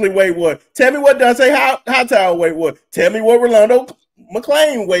Mosley weight was. Tell me what Dante Hightower weight was. Tell me what Rolando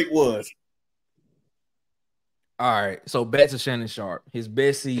McClain weight was. All right, so back to Shannon Sharp. His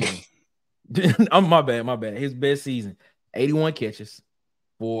best season. My bad. His best season: 81 catches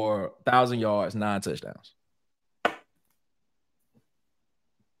for 1,000 yards, 9 touchdowns.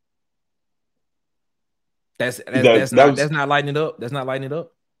 That's not lighting it up. That's not lighting it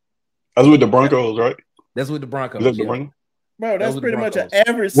up. That's with the Broncos, right? That's with the Broncos. Bro, that's pretty much an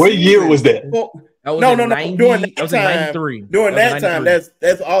average. What year was that? No. During that time, 93. During that time,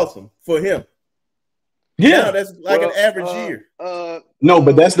 that's awesome for him. Yeah, now, that's like an average year. No,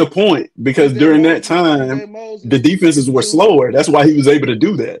 but that's the point because during that time, the defenses were slower. That's why he was able to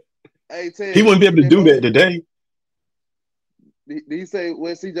do that. Hey, Ted, he wouldn't be able to do that today. Did he say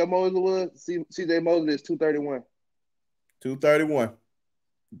what CJ Mosley was? CJ Mosley is 231. 231.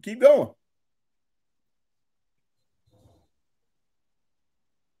 Keep going.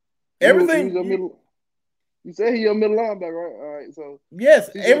 Everything. You said he your middle linebacker, right? All right, so yes,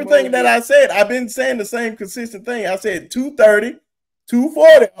 everything that I said, I've been saying the same consistent thing. I said 230,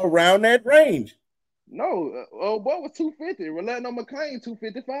 240 around that range. No, old boy was 250. Rolando McClain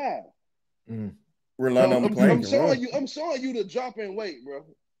 255. Rolando McClain. I'm showing you the drop in weight, bro.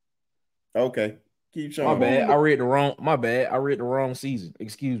 Okay, keep showing. My bad. I read the wrong season.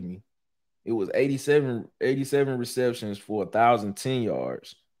 Excuse me. It was 87 receptions for 1,010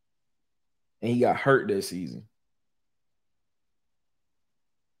 yards. And he got hurt that season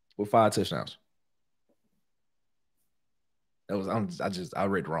with 5 touchdowns. I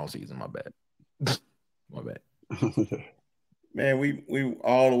read the wrong season. My bad. My bad. Man, we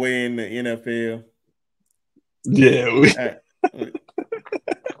all the way in the NFL. Yeah, we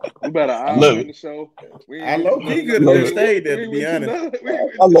better I love it. The show. I love he could have stayed there, to be honest.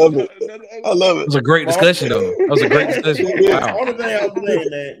 I love it. I love it. It was a great discussion, though. That was a great discussion. Wow. Only thing I was saying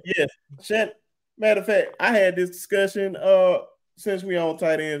that, yes. Matter of fact, I had this discussion since we on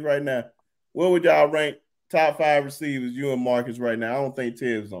tight ends right now. What would y'all rank top 5 receivers, you and Marcus, right now? I don't think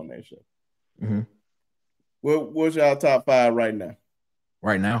Ted's on that show. Mm-hmm. What's y'all top 5 right now?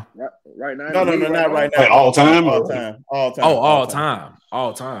 Right now? Right now? No, not right now. Like all time? All time. Oh, all time.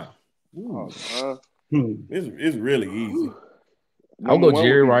 All time. It's really easy. I'll go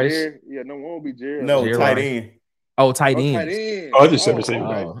Jerry Rice. Yeah, no one will be Jerry. No, Jerry tight Rice. end. Oh, tight end. I just said receiver.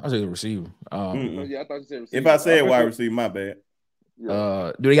 I said receiver. Yeah, I thought you said receiver. If I said wide receiver, my bad.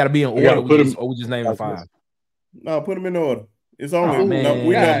 Do they got to be in order, or we just name the 5? No, put them in order. It's only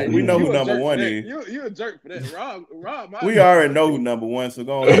we know who number 1 is. You a jerk for that, Rob. We already know who number 1, so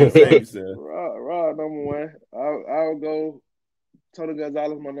go ahead and say yourself. Rob number 1. I'll go. Tony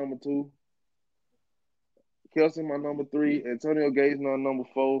Gonzalez my number 2. Kelce my number 3. Antonio Gates my number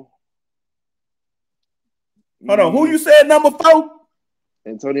 4. Hold on, who you said number 4?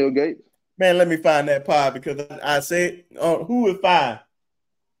 Antonio Gates. Man, let me find that pod because I said who is 5?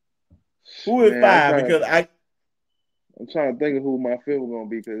 Who is 5? Because I'm trying to think of who my 5th was gonna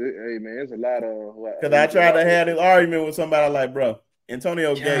be because hey man, it's a lot of. Because I tried to have this argument with somebody like, bro,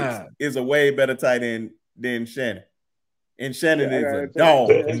 Antonio Gates is a way better tight end than Shannon, and Shannon is a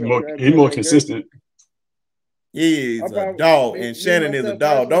dog. He's more consistent. He is a dog, and Shannon is a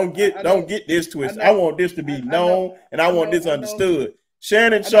dog. Don't get this twisted. I want this to be known, and I want this understood.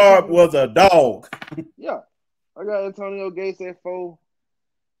 Shannon Sharp was a dog. Yeah, I got Antonio Gates at 4.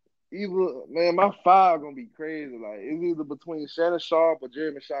 My 5 gonna be crazy. Like it's either between Shannon Sharp or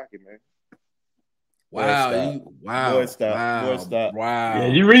Jeremy Shockey, man. Wow! Boy, stop! Wow! Yeah,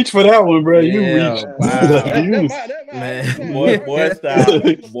 you reach for that one, bro. You reach. Man. Boy, stop!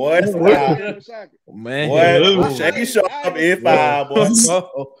 Boy, stop! Man, boy, Shannon Sharp is 5, boy.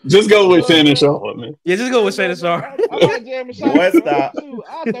 Just go with Shannon Sharp, man. Yeah, just go with Shannon Sharp. I like Jeremy Shockey. Boy, stop!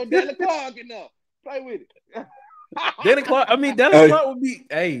 I throw Danny Clark in there. Play with it. Danny Clark would be.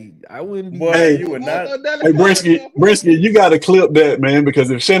 Hey, I wouldn't be. Boy, you would not. Hey, Brisky, you got to clip that, man, because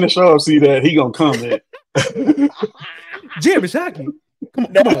if Shannon Sharp see that, he gonna comment. Jeremy Shockey. Come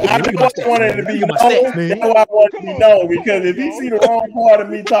on. I wanted to be known. That's why I wanted to be known because if he see the wrong part of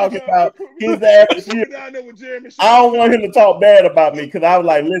me talking about his average year, I don't want him to talk bad about me because I was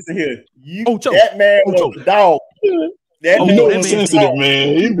like, listen here, that man was a dog. That man was sensitive,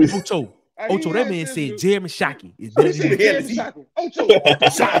 man. Ocho, that man said Jeremy Shockey is better than Jeremy Shockey. Ocho,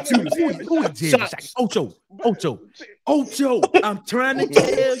 who is Jeremy Shockey? Ocho, I'm trying to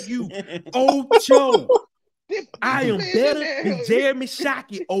tell you, Ocho, I am better than Jeremy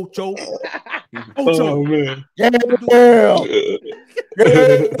Shockey, Ocho. Oh, man. Hey,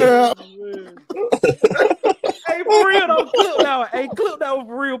 for real, though. Clip that one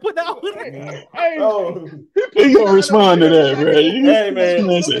for real. Put that one. He gonna respond to that, bro. Hey, man.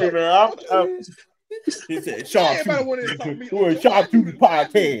 He said, Sharp Shooter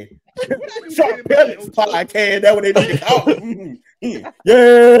Podcast. Sharp Pellets Podcast. That's what they need to call it.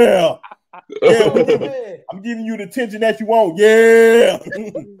 Yeah. I'm giving you the attention that you want. Yeah.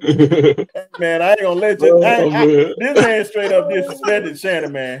 Man, I ain't gonna let you. This man straight up disrespected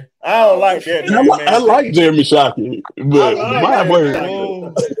Shannon, man. I don't like that. Man. I like Jeremy Shockey, but my word.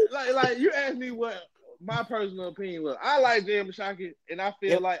 Like you asked me what my personal opinion was. I like Jeremy Shockey, and I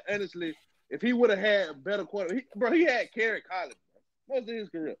feel like honestly, if he would have had a better quarter, he had Kerry Collins most of his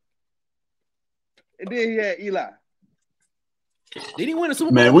career, and then he had Eli. Did he win a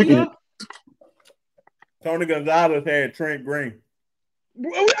Super Bowl? Man, we can. Tony Gonzalez had Trent Green.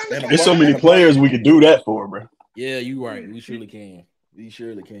 There's so many players we could do that for, bro. Yeah, you right. We surely can.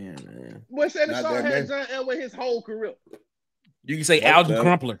 Man. Boy, Shannon Sharp had John Elway his whole career. You can say Alvin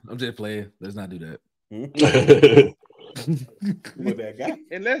Crumpler. I'm just playing. Let's not do that. What that guy?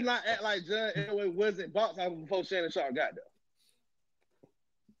 And let's not act like John Elway wasn't box office before Shannon Sharp got there.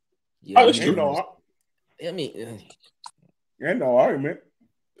 Yeah, that's true. I mean, Ain't no argument.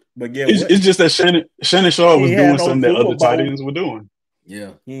 But yeah, it's just that Shannon Sharp was doing something that other tight ends were doing.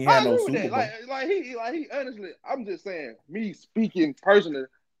 Yeah, he ain't had no Super Bowl. Like he honestly, I'm just saying, me speaking personally,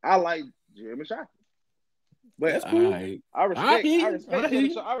 I like Jeremy Shockey. But that's cool. I respect Shannon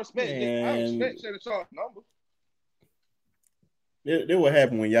Sharp's number. This what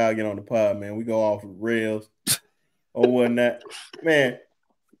happen when y'all get on the pod, man. We go off the rails or whatnot. Man,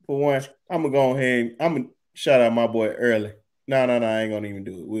 for one, I'm gonna go ahead. I'm gonna shout out my boy early. No, I ain't gonna even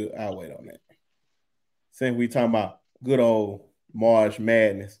do it. I'll wait on that. Since we talking about good old March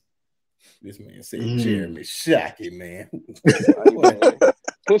Madness, this man said Jeremy Shockey, man.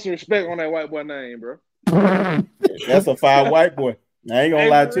 Put some respect on that white boy name, bro. That's a 5 white boy. I ain't gonna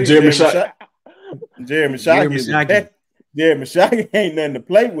lie to you. Jeremy Shockey. Jeremy Shockey ain't nothing to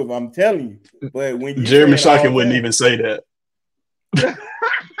play with. I'm telling you. But when you Jeremy Shockey wouldn't even say that.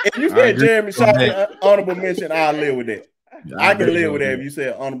 If you said Jeremy Shockey honorable mention, I'll live with that. I can live with that if you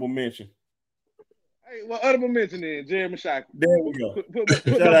said honorable mention. Hey, well, honorable mention then, Jeremy Shockey. There we go.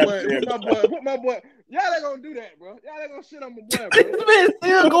 Put my boy. Y'all ain't gonna do that, bro. Y'all ain't gonna shit on my boy, bro. This man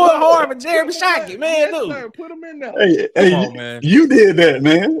still going hard for Jeremy Shockey, man. Dude. Put him in there. Hey, on, man. You did that,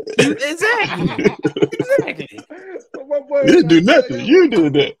 man. Exactly. You didn't do nothing. You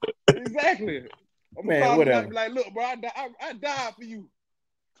did that. Exactly. Man, whatever. Like, look, bro, I died for you.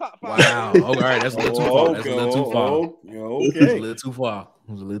 Top 5. Wow. All right, that's a little too far. That's a little too far. Okay. That's a little too far.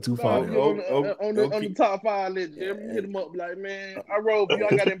 It was a little too far. On the top 5 list, Jeremy, hit him up like, man, I rolled for you.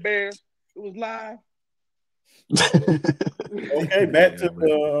 I got embarrassed. It was live. Okay, back to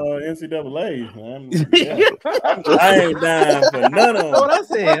the NCAA. I ain't dying for none of them. What I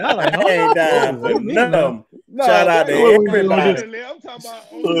said, I ain't dying for none of them. Shout out to everybody. I'm talking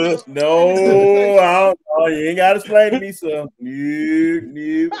about. No, I don't know. You ain't got to explain to me, sir.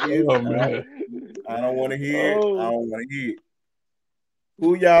 I don't want to hear it. I don't want to hear it.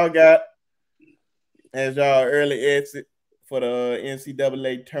 Who y'all got as y'all early exit for the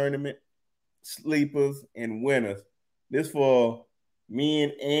NCAA tournament? Sleepers and winners. This for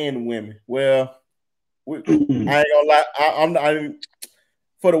men and women. Well, I ain't gonna lie. I'm not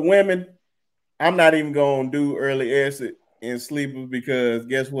for the women. I'm not even gonna do early exit and sleepers because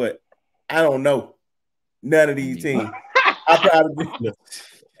guess what? I don't know none of these teams. I probably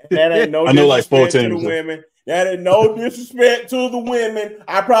that ain't no disrespect to the women. That ain't no disrespect to the women.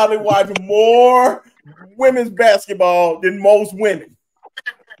 I probably watch more women's basketball than most women.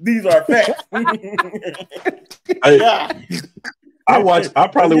 These are facts. I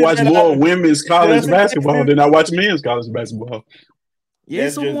probably watch more women's college basketball than I watch men's college basketball. Yeah,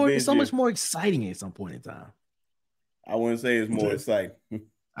 it's so much more exciting at some point in time. I wouldn't say it's more exciting.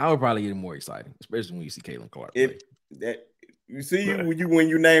 I would probably get more exciting, especially when you see Caitlin Clark play. When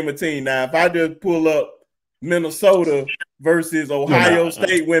you name a team. Now, if I just pull up Minnesota versus Ohio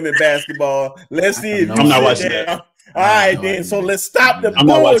State women basketball, let's see if I'm not watching that. All right, then. So let's stop the. I'm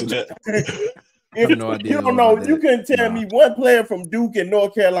not watching that. If you don't know, you couldn't tell me one player from Duke and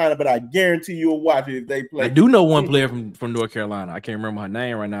North Carolina, but I guarantee you'll watch it if they play. I do know one player from North Carolina. I can't remember her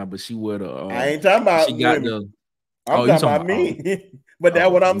name right now, but she would. I ain't talking about. She got women. I'm talking about me. But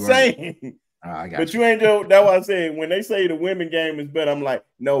that's what I'm saying. But you ain't do. That's what I said. When they say the women game is better, I'm like,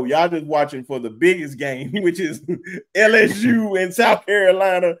 no, y'all just watching for the biggest game, which is LSU and South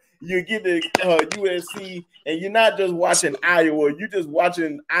Carolina. You get the USC, and you're not just watching Iowa. You're just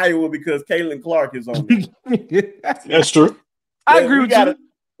watching Iowa because Caitlin Clark is on there. That's true. I agree with you.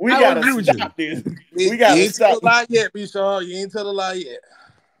 We gotta stop this. We gotta stop. You ain't tell a lie yet, B-Shaw. You ain't tell a lie yet.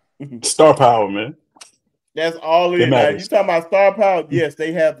 Star power, man. That's all it is. Now, you talking about star power? Yes,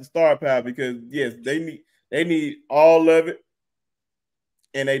 they have the star power because yes, they need all of it,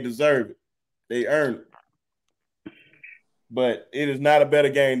 and they deserve it. They earn it. But it is not a better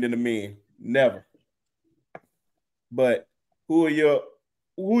game than the men. Never. But who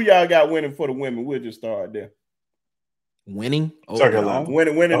y'all got winning for the women? We'll just start there. Winning?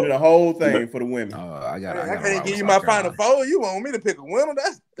 Winning the whole thing for the women. I can't give you my Final Four. You want me to pick a winner?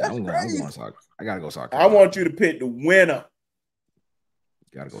 That's crazy. I gotta go South Carolina. I want you to pick the winner.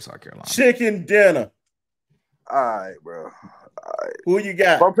 Gotta go South Carolina. Chicken dinner. All right, bro. All right. Who you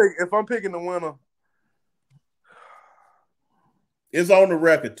got? If I'm picking the winner, it's on the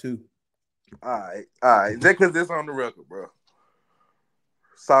record too. All right. Just because it's on the record, bro.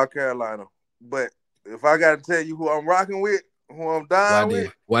 South Carolina. But if I got to tell you who I'm rocking with, who I'm dying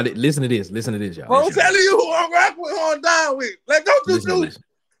with. Listen to this, y'all. I'm telling you who I'm rocking with, who I'm dying with. Let go, Juju.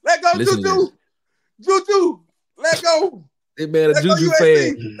 Let go, Juju. Juju. Let go. This man a Juju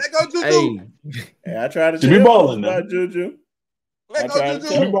fan. Let go Juju. Hey, I tried to be balling about Juju. Let go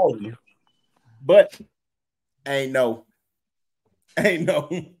Juju. Be balling. But ain't no. And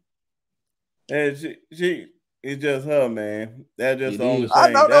she it's just her, man. That's just the only thing. I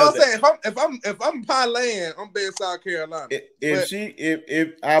know what I'm saying. If I'm parlaying, I'm betting South Carolina.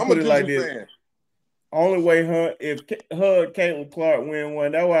 If I put it like this, fan. Only way if Caitlin Clark win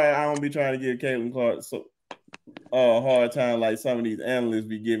one, that's why I don't be trying to give Caitlin Clark so hard time like some of these analysts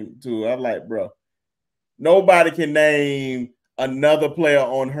be giving to. I'm like, bro, nobody can name another player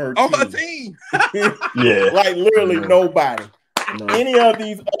on her team. Yeah, like literally nobody. No. Any of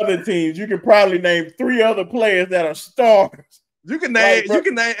these other teams, you can probably name 3 other players that are stars. You can name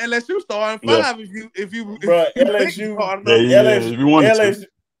LSU starting 5 if you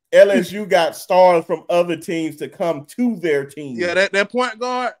LSU got stars from other teams to come to their team. Yeah, that point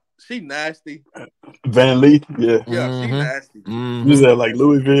guard, she nasty. Van Lee, she nasty. Who's that, like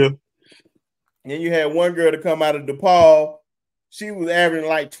Louisville? And you had one girl to come out of DePaul. She was averaging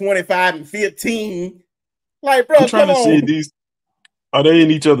like 25 and 15. Like, bro, I'm trying to see these. Are they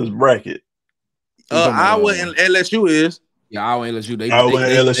in each other's bracket? Iowa and LSU is. Yeah, Iowa and LSU. Iowa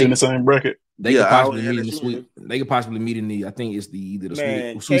and LSU in the same bracket. They could possibly meet in the sweet. They could possibly meet in the. I think it's either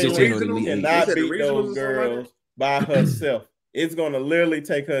the Sweet 16 or the Elite Eight. Cannot beat those girls by herself. It's going to literally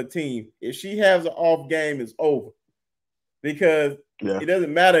take her team. If she has an off game, it's over. Because it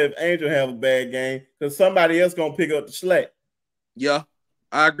doesn't matter if Angel have a bad game, because somebody else going to pick up the slack. Yeah.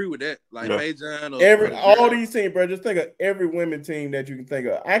 I agree with that. Like Majon all these teams, bro. Just think of every women team that you can think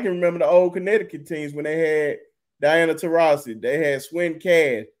of. I can remember the old Connecticut teams when they had Diana Taurasi, they had Swin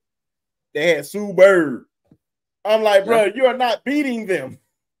Cash, they had Sue Bird. I'm like, bro, you are not beating them.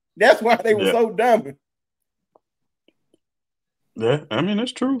 That's why they were so dumb. Yeah, I mean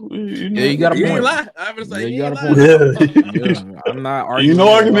that's true. You got a point. You ain't lie. I was like, you got a point. I'm not arguing. No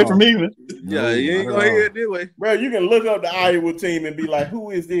argument from me, man. Yeah, you ain't gonna hear it this way, bro. You can look up the Iowa team and be like,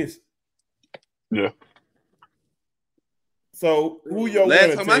 "Who is this?" Yeah. So who your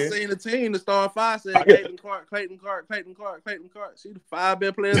last time I seen the team, the star 5 said Clayton Clark. She the 5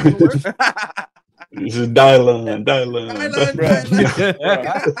 best players in the world. This is Dylan.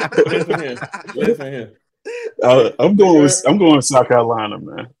 Listen here. I'm going with South Carolina,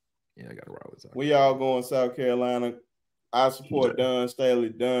 man. Yeah, I got to roll with South. We all going South Carolina. I support Dunn Staley.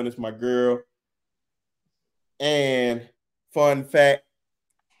 Dunn is my girl. And fun fact,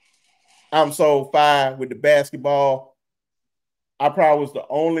 I'm so fine with the basketball. I probably was the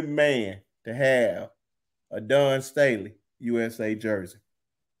only man to have a Dunn Staley USA jersey.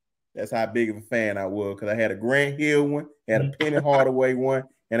 That's how big of a fan I was, because I had a Grant Hill one, had a Penny Hardaway one,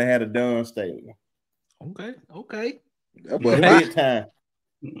 and I had a Dunn Staley one. Okay. That boy big time.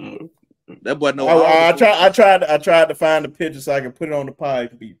 That boy no. I tried to find the picture so I can put it on the pod. It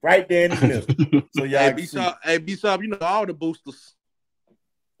could be right there in the middle. So y'all B-Sub, you know all the boosters.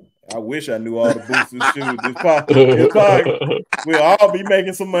 I wish I knew all the boosters. Shoot, we'll all be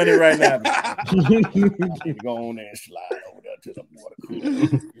making some money right now. Go on there and slide over there to the water cooler.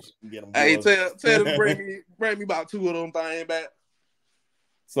 Hey, tell them to bring me about 2 of them things back.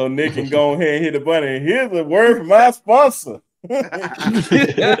 So Nick can go ahead and hit the button. And here's a word from my sponsor.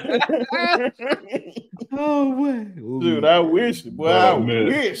 Oh boy. Dude, I wish. Boy, I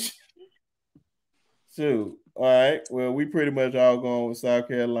wish. Shoot. All right. Well, we pretty much all going with South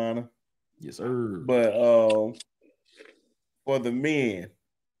Carolina. Yes, sir. But for the men,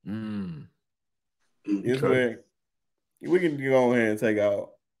 is where we can go ahead and take out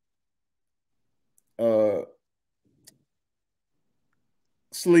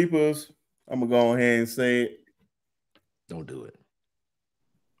sleepers. I'm gonna go ahead and say it. Don't do it.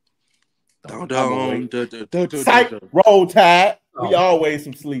 Don't. Roll Tide. We always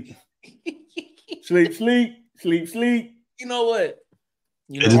some sleepers. Sleep. You know what?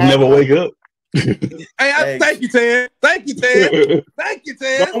 You just never wake up. Thank you, Ted.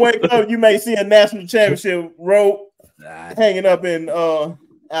 Don't wake up. You may see a national championship rope hanging up in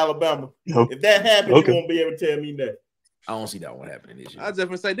Alabama. Okay. If that happens, you won't be able to tell me that. I don't see that one happening this year. I was just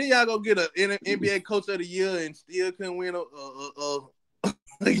gonna say, then y'all go get an NBA Coach of the Year and still couldn't win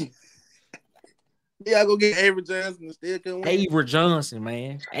y'all go get Avery Johnson and still couldn't win. Avery Johnson,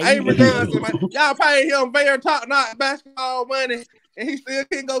 man. Avery Johnson, man. Y'all paying him very top-notch basketball money, and he still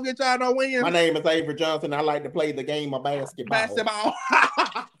can't go get y'all no wins. My name is Avery Johnson. I like to play the game of basketball.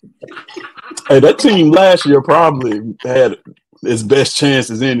 Hey, that team last year probably had its best chance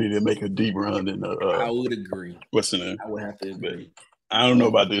as any to make a deep run in the. I would agree. What's the name? I would have to agree. I don't know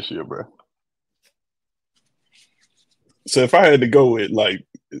about this year, bro. So if I had to go with like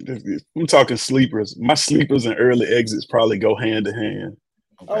I'm talking sleepers. My sleepers and early exits probably go hand to hand.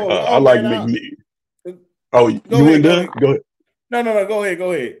 Okay. I like McNeese. Oh, you went done? Go ahead. No. Go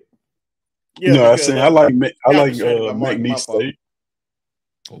ahead. Yeah, no, I was saying I like McNeese State.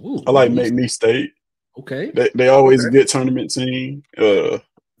 Ooh, I like McNeese State. Okay. They always a good tournament team.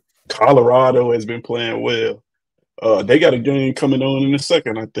 Colorado has been playing well. They got a game coming on in a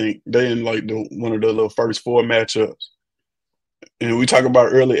second, I think. They in like one of the little first 4 matchups. And we talk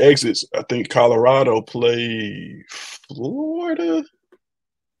about early exits. I think Colorado play Florida.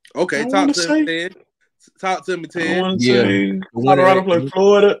 Okay, talk to me, Ted. Yeah. Colorado play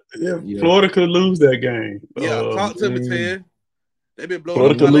Florida. Yeah, Florida could lose that game. Yeah, talk to me, Ted. They've been blowing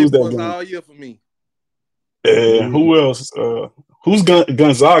Florida could lose that game all year for me. And who else? Who's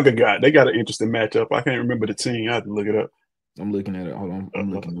Gonzaga got? They got an interesting matchup. I can't remember the team. I have to look it up. I'm looking at it. Hold on.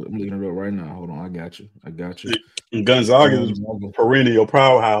 I'm looking it up right now. Hold on. I got you. Gonzaga is perennial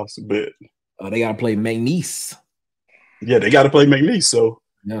powerhouse, but they got to play McNeese. Yeah, they got to play McNeese, so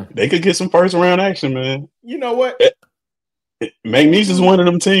yeah, they could get some first round action, man. You know what? McNeese is one of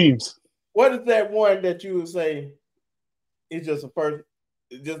them teams. What is that one that you would say is just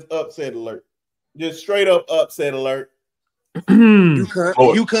just upset alert? Just straight up upset alert.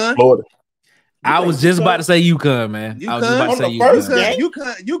 UConn. Florida. I was just about to say UConn, man. I was just about to say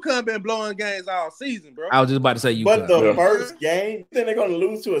UConn been blowing games all season, bro. I was just about to say UConn. But the first game, then they're gonna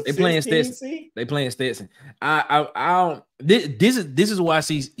lose to a 16 seed. They playing Stetson. I don't. This is why I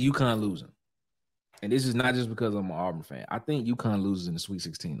see UConn losing, and this is not just because I'm an Auburn fan. I think UConn loses in the Sweet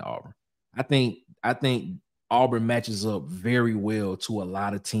 16 to Auburn. I think Auburn matches up very well to a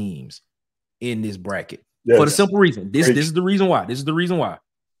lot of teams in this bracket for the simple reason. This is the reason why. This is the reason why.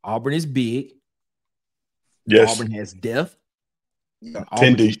 Auburn is big. Yes. Auburn has depth. Yeah.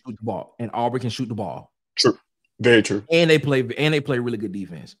 Auburn can shoot the ball, and Auburn can shoot the ball. True, very true. And they play really good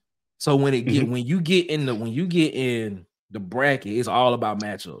defense. So when you get in the bracket, it's all about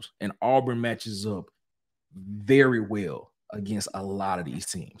matchups, and Auburn matches up very well against a lot of these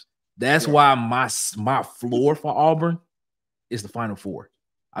teams. That's why my floor for Auburn is the Final Four.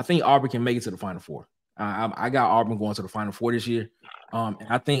 I think Auburn can make it to the Final Four. I got Auburn going to the Final Four this year. And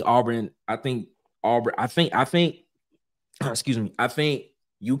I think excuse me. I think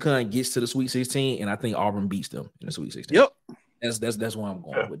UConn gets to the Sweet 16, and I think Auburn beats them in the Sweet 16. Yep. That's why I'm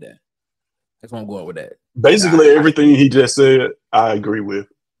going with that. That's why I'm going with that. Basically, everything he just said, I agree with.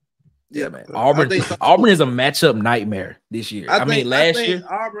 Yeah, man. Auburn is a matchup nightmare this year. I think last year.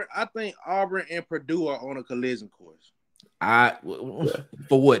 I think Auburn and Purdue are on a collision course.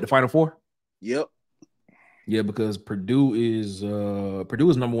 For what? The Final Four? Yep. Yeah, because Purdue is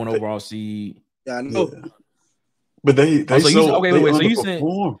number 1 overall seed. Yeah, I know. Yeah. But they so you saying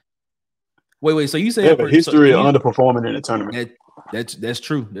so you say they have a history of underperforming in the tournament. That's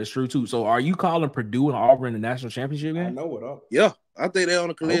true. That's true too. So are you calling Purdue and Auburn in the national championship game? I know what up. Yeah, I think they're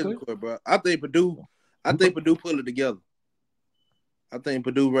on a collision court, bro. I think Purdue pull it together. I think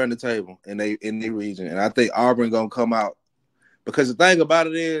Purdue run the table in the region, and I think Auburn gonna come out because the thing about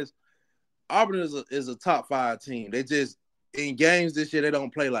it is Auburn is a top 5 team. They just in games this year they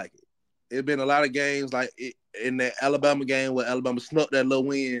don't play like it. It's been a lot of games like in the Alabama game where Alabama snuck that little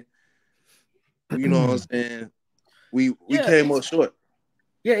win. You know what I'm saying? We came up short.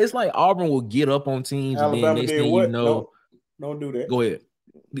 Yeah, it's like Auburn will get up on teams Alabama and then next thing you know. Don't do that. Go ahead.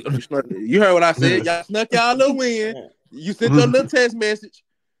 You heard what I said. Y'all snuck y'all little win. You sent your little text message.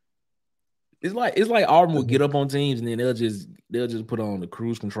 It's like Auburn will get up on teams and then they'll just put on the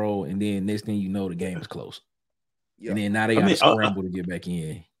cruise control and then next thing you know the game is close. Yeah. And then now they got to scramble to get back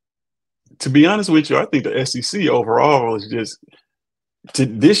in. To be honest with you, I think the SEC overall is just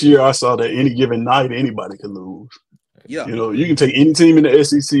this year. I saw that any given night anybody could lose. Yeah, you know, you can take any team in the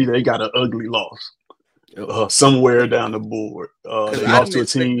SEC. They got an ugly loss somewhere down the board. They lost to a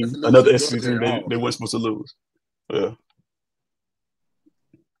team, another SEC team they weren't supposed to lose. Yeah,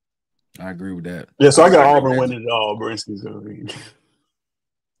 I agree with that. Yeah, so I got Auburn winning it all. Brinsky's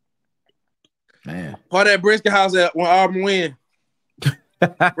man. Part of that Brinsky house at when Auburn win.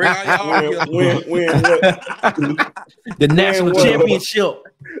 Bring out your the national championship.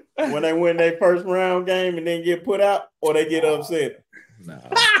 When they win their first round game and then get put out, or they get upset. Nah.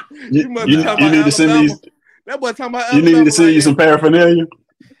 you need to send these. That boy talking about. You need to send you some paraphernalia.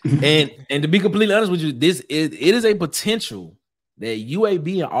 And to be completely honest with you, it is a potential that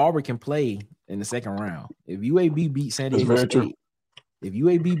UAB and Auburn can play in the second round. If UAB beat San Diego State, if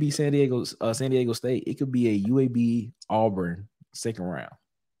UAB beat San Diego State, it could be a UAB Auburn second round.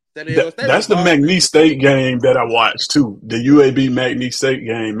 That's the McNeese State game that I watched too. The UAB McNeese State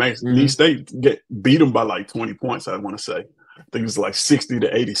game. McNeese State beat them by like 20 points. I want to say. I think it's like 60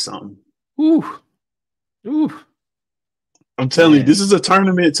 to 80 something. Ooh. I'm telling you, this is a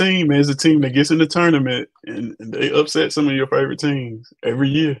tournament team, man. It's a team that gets in the tournament and they upset some of your favorite teams every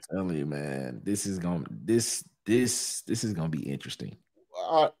year. I'm telling you, man, this is gonna be interesting.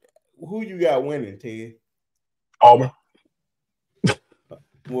 Who you got winning, Ted? Auburn.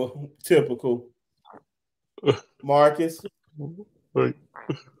 Well, typical. Marcus.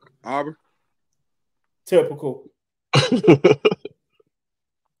 Auburn. Typical.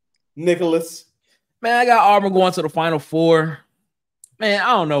 Nicholas. Man, I got Auburn going to the Final Four. Man,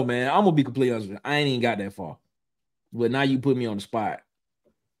 I don't know, man. I'm gonna be completely honest with you. I ain't even got that far. But now you put me on the spot.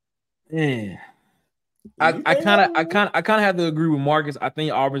 Man. I kind of have to agree with Marcus. I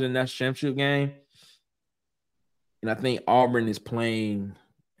think Auburn's in that championship game. And I think Auburn is playing.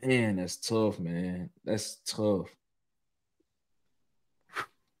 Man, that's tough, man. That's tough.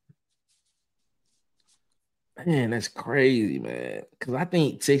 Man, that's crazy, man. Because I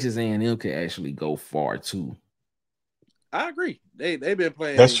think Texas A&M could actually go far too. I agree. They've been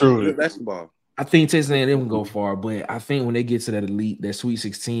playing. That's true. Good basketball. I think Texas A&M can go far, but I think when they get to that elite, that Sweet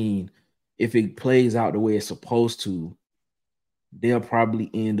 16, if it plays out the way it's supposed to, they'll probably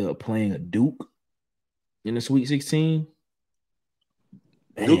end up playing a Duke in the Sweet 16.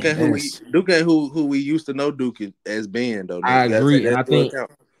 Man, Duke ain't who we used to know Duke as being though. I agree, and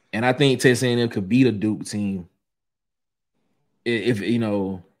I think Texas A&M could beat a Duke team if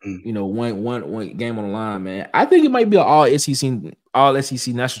one game on the line, man. I think it might be an all SEC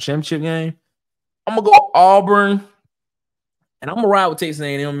national championship game. I'm gonna go Auburn, and I'm gonna ride with Texas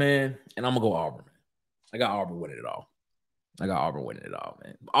A&M, man, and I'm gonna go Auburn. I got Auburn winning it all.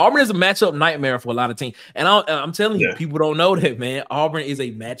 Man. Auburn is a matchup nightmare for a lot of teams, and I'm telling you, people don't know that, man. Auburn is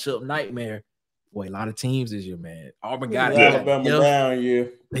a matchup nightmare for a lot of teams this year, man. Auburn got Alabama down, yeah.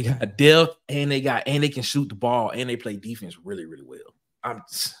 They got depth, and they can shoot the ball, and they play defense really, really well.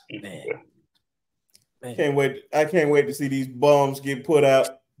 Man. I can't wait to see these bums get put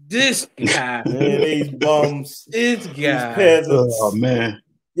out. This guy, man, these bums, this guy, these peasants. Oh man,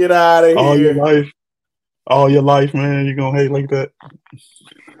 get out of here! All your life, man. You gonna hate like that?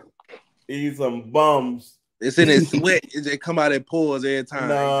 These some bums. It's in his sweat. It come out in pores every time.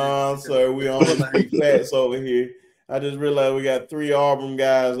 Nah, sir, we on the facts over here. I just realized we got 3 Auburn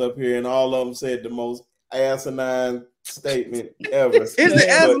guys up here, and all of them said the most asinine statement ever. It's the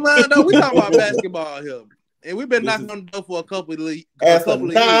asinine though. We talking about basketball here. And we've been knocking on the door for a couple of years. After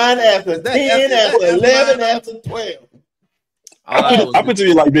 9, after 10, after 11, after 12. I put to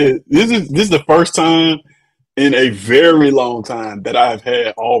you like this. This is the first time in a very long time that I've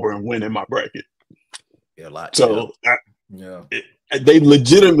had Auburn win in my bracket. Yeah, a lot. So they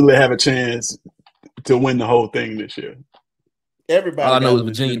legitimately have a chance to win the whole thing this year. Everybody. All I know is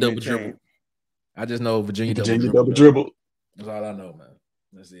Virginia double dribble. I just know Virginia double dribble. That's all I know, man.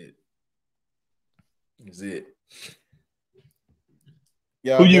 That's it.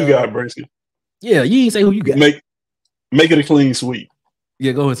 Who you got, Brisket? Yeah, you didn't say who you got. Make it a clean sweep.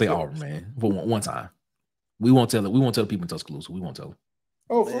 Yeah, go ahead and say Auburn, man. For one time. We won't tell it. We won't tell the people in Tuscaloosa. We won't tell them.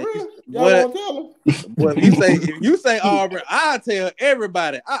 Oh, for real? Y'all won't tell them? Well, if you say Auburn, I'll tell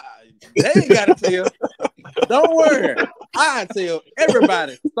everybody. They ain't got to tell. Don't worry. I'll tell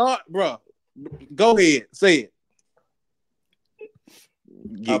everybody. Start, bro. Go ahead. Say it.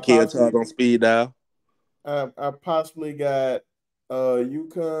 Get Keltard on speed dial. I possibly got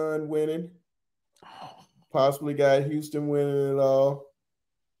UConn winning. Possibly got Houston winning it all.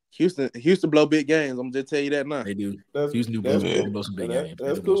 Houston blow big games. I'm just tell you that now. They do. Houston do blow some big games.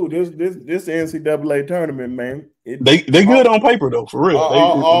 That's cool. This NCAA tournament, man. They good on paper though, for real.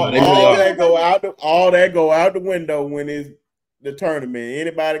 All that go out the window when it's the tournament.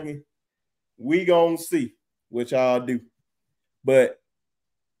 Anybody can. We gonna see what y'all do, but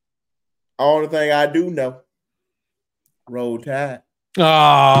only thing I do know, Roll Tide.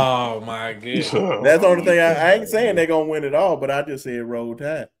 Oh my goodness. That's the only thing I ain't saying they're gonna win it all, but I just said Roll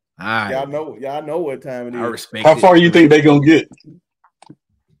Tide. Y'all know what time it is. I respect How far you think they gonna get?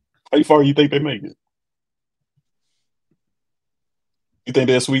 How far you think they make it? You think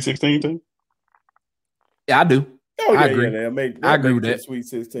they're a Sweet 16 team? Yeah, I do. Oh, yeah, I agree. I agree with that. Sweet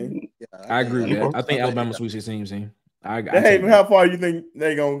 16. Yeah, I agree with that. I think Alabama's Sweet 16 team. How far you think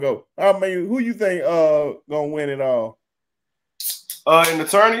they gonna go? I mean, who you think gonna win it all? In the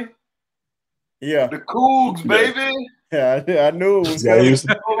tourney? Yeah. The Cougs, baby. Yeah, I knew it was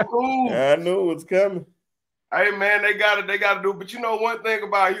coming. I knew it was coming. Hey man, they gotta do. But you know one thing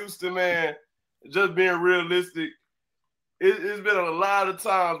about Houston, man, just being realistic, it's been a lot of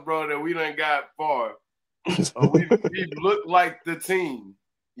times, bro, that we done got far. We look like the team.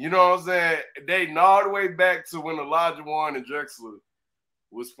 You know what I'm saying? Dating all the way back to when Elijah Warren and Drexler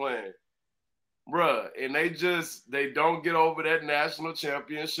was playing. Bruh, and they don't get over that national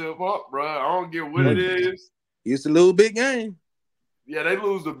championship hump, bruh. I don't get what it is. It's a little big game. Yeah, they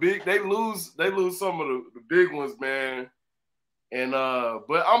lose some of the big ones, man. And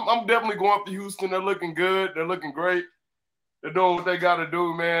but I'm definitely going for Houston. They're looking good. They're looking great. They're doing what they got to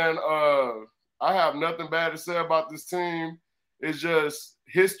do, man. I have nothing bad to say about this team. It's just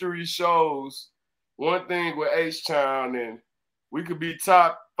history shows one thing with H-Town, and we could be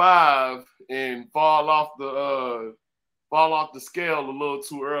top 5 and fall off the scale a little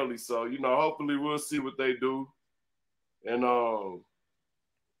too early. So, hopefully we'll see what they do and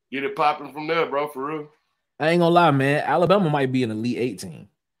get it popping from there, bro, for real. I ain't gonna lie, man. Alabama might be an Elite 8 team.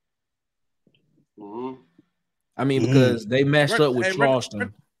 Mm-hmm. I mean, because they messed up with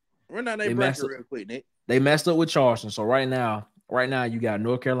Charleston. Run down their bracket real quick, Nick. They messed up with Charleston. So right now you got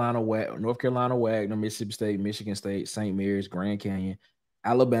North Carolina, Wagner, Mississippi State, Michigan State, St. Mary's, Grand Canyon,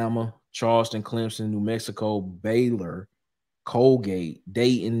 Alabama, Charleston, Clemson, New Mexico, Baylor, Colgate,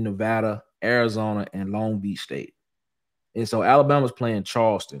 Dayton, Nevada, Arizona, and Long Beach State. And so Alabama's playing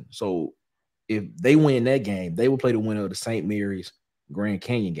Charleston. So if they win that game, they will play the winner of the St. Mary's Grand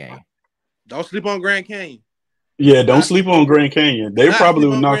Canyon game. Don't sleep on Grand Canyon. Yeah, don't sleep on Grand Canyon. They probably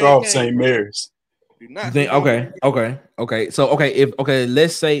would knock off St. Mary's. Okay. So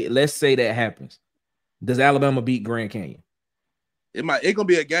let's say that happens. Does Alabama beat Grand Canyon? It's gonna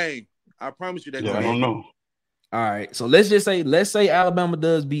be a game. I promise you that. Yeah, I don't know. All right. So let's say Alabama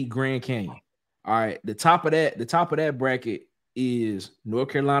does beat Grand Canyon. All right. The top of that bracket is North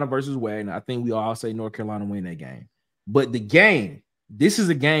Carolina versus Wagner. I think we all say North Carolina win that game. But this is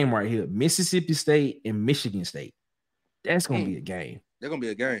a game right here. Mississippi State and Michigan State. That's gonna be a game. They're gonna be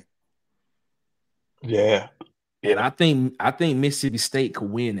a game. Yeah. And I think Mississippi State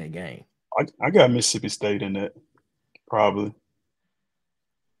could win that game. I got Mississippi State in that, probably.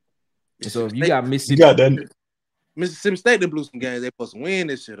 So if you got Mississippi, you got that. Mississippi State, they blew some games. They supposed to win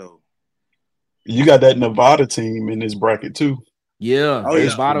this shit though. You got that Nevada team in this bracket too. Yeah,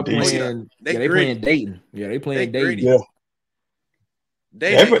 Nevada playing. They playing Dayton. Yeah, they playing Dayton. Yeah.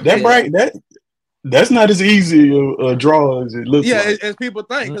 That bracket that's not as easy a draw as it looks like. Yeah, as people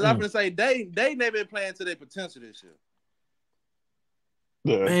think. Because I'm gonna say Dayton they've been playing to their potential this year.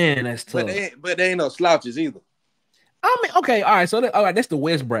 Yeah. Man, that's tough. But they ain't no slouches either. I mean, okay, all right. So that's the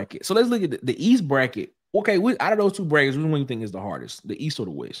West bracket. So let's look at the East bracket. Okay, out of those two brackets, which one do you think is the hardest, the East or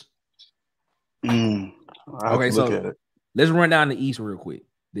the West? Okay, so let's run down the East real quick.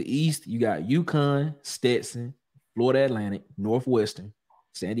 The East, you got UConn, Stetson, Florida Atlantic, Northwestern,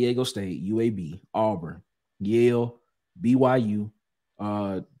 San Diego State, UAB, Auburn, Yale, BYU,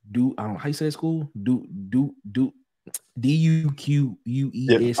 I don't know how you say that school. DUQUES.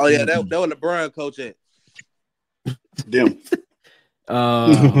 Oh yeah, that was LeBron coach at. Them.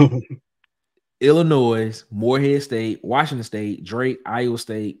 Illinois, Morehead State, Washington State, Drake, Iowa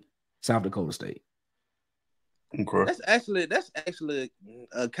State, South Dakota State. Okay. That's actually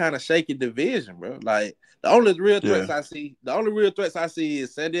a kind of shaky division, bro. Like the only real threats I see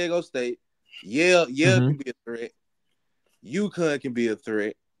is San Diego State. Yale can be a threat. UConn can be a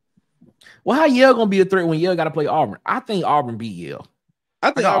threat. Well, how Yale gonna be a threat when Yale got to play Auburn? I think Auburn beat Yale.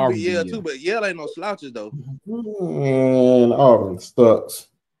 I think Auburn beat Yale too, but Yale ain't no slouches though. And Auburn sucks.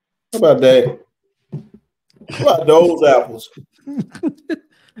 How about that? How about those apples?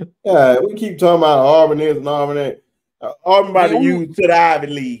 Yeah, we keep talking about Auburn this and Auburn that. Auburn about to use to the Ivy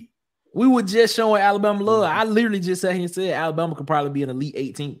League. We were just showing Alabama love. I literally just sat here and said Alabama could probably be an Elite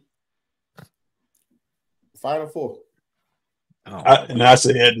 18. Final Four. I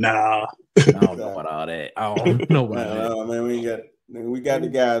said, nah. I don't know about all that. I don't know about that. Man, we got the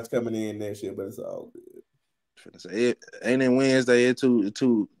guys coming in next year, but it's all good. It ain't in Wednesday. It's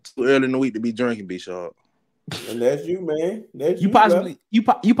too early in the week to be drinking, be sharp. And that's you, man. That's you possibly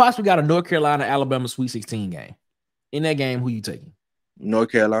got a North Carolina Alabama Sweet 16 game. In that game, who you taking? North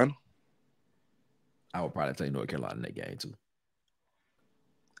Carolina. I would probably take North Carolina in that game too.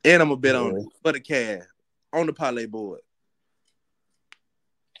 And I'm gonna bet on it for the cash on the parlay board.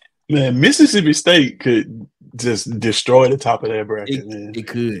 Man, Mississippi State could just destroy the top of that bracket, man. They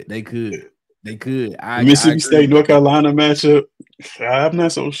could. Mississippi State, North Carolina matchup. I'm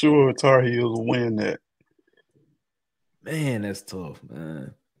not so sure Tar Heels will win that. Man, that's tough,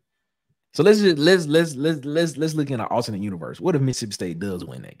 man. So let's look in an alternate universe. What if Mississippi State does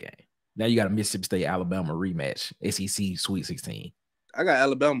win that game? Now you got a Mississippi State Alabama rematch, SEC Sweet 16. I got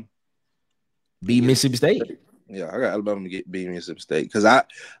Alabama beat Mississippi State. Yeah, I got Alabama to beat Mississippi State because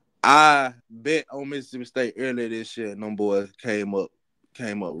I bet on Mississippi State earlier this year, and them boys came up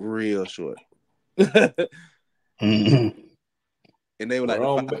came up real short. Mm-hmm. And they were like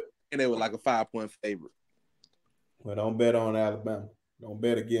a 5-point favorite. Well, don't bet on Alabama. Don't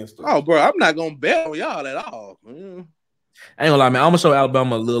bet against us. Oh, bro, I'm not gonna bet on y'all at all. I ain't gonna lie, man. I'm gonna show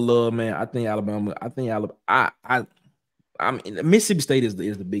Alabama a little love, man. I think Alabama. I mean, Mississippi State is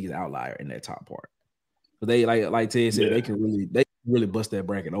the biggest outlier in that top part. But they like Ted said, they can really bust that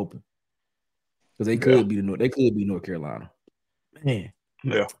bracket open because they could be North Carolina, man.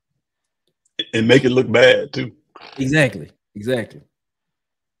 Yeah, and make it look bad too. Exactly.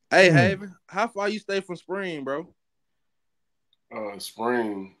 Hey, Haven, how far you stay from Spring, bro?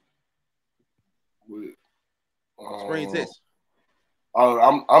 Spring. Spring, Texas.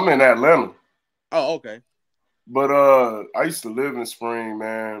 I'm in Atlanta. Oh, okay. But I used to live in Spring,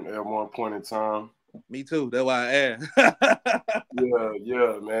 man, at one point in time. Me too. That's why I asked.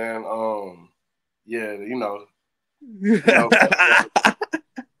 yeah, man. You know.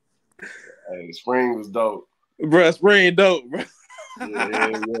 Hey, Spring was dope. Bro, Spring dope, bro.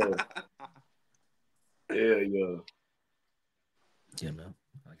 Yeah. Yeah, man.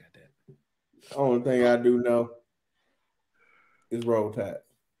 I got that. The only thing I do know is Roll Tide.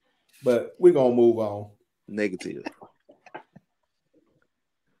 But we're going to move on. Negative.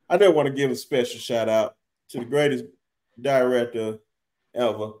 I did want to give a special shout out to the greatest director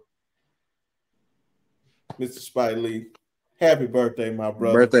ever, Mr. Spike Lee. Happy birthday, my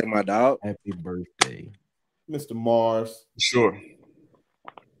brother. Birthday, my dog. Happy birthday. Mr. Mars. Sure.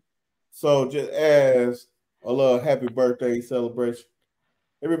 So just as a little happy birthday celebration,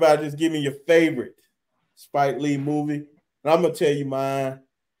 everybody just give me your favorite Spike Lee movie. And I'm going to tell you mine.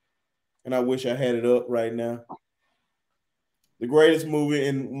 And I wish I had it up right now. The greatest movie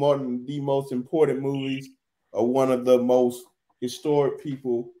and one of the most important movies of one of the most historic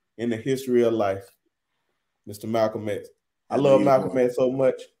people in the history of life, Mr. Malcolm X. I love Malcolm X so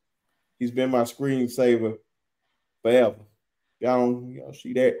much. He's been my screensaver forever. Y'all don't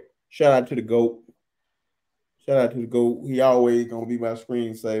see that. Shout out to the GOAT. He always gonna be my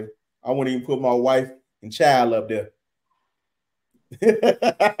screensaver. I wouldn't even put my wife and child up there. I'm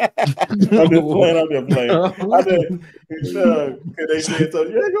just playing. Cause they said so.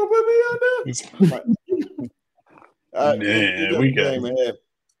 You ain't gonna put me out there. We got it.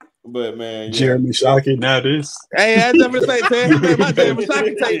 But man, Jeremy Shockey now this. Hey, I never say Ted. My Jeremy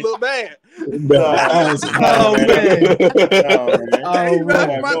Shockey take look bad. Oh man. He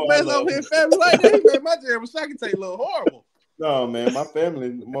rapping my best over his family like that. He made my Jeremy Shockey take look horrible. No, man, my family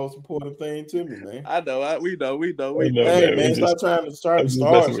is the most important thing to me, man. I know. We know. Hey, man, stop trying to start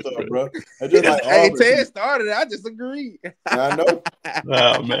stuff, bro. Just like hey, Ted started it. I just agree. I know.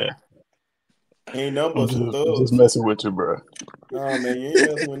 Oh, man. Ain't no but some thugs. Just messing with you, bro. No, man, you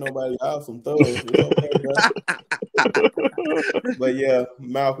ain't messing with nobody. Y'all some thugs. It's okay, bro. But yeah,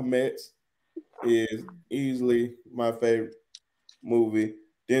 Malcolm X is easily my favorite movie.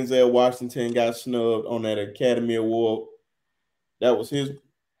 Denzel Washington got snubbed on that Academy Award. That was his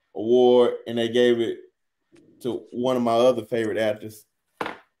award, and they gave it to one of my other favorite actors,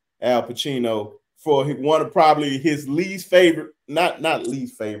 Al Pacino, for one of probably his least favorite, not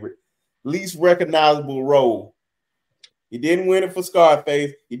least favorite, least recognizable role. He didn't win it for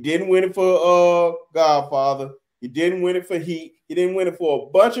Scarface. He didn't win it for Godfather. He didn't win it for Heat. He didn't win it for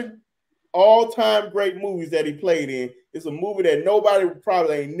a bunch of all-time great movies that he played in. It's a movie that nobody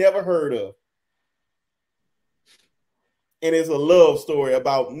probably ain't never heard of. And it's a love story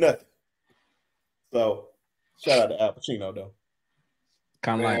about nothing. So, shout out to Al Pacino, though.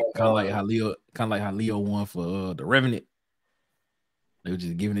 Kind of like how Leo won for The Revenant. They were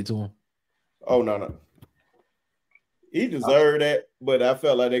just giving it to him. Oh no. He deserved that, but I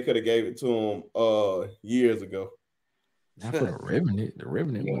felt like they could have gave it to him years ago. Not for The Revenant. The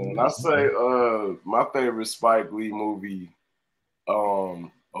Revenant. And I say my favorite Spike Lee movie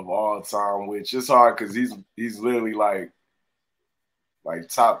of all time, which is hard because he's literally like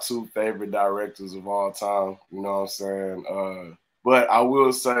top 2 favorite directors of all time. You know what I'm saying? But I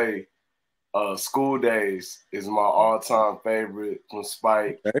will say School Days is my all-time favorite from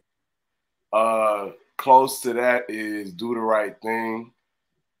Spike. Close to that is Do the Right Thing.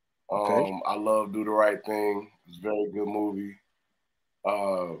 I love Do the Right Thing. It's a very good movie.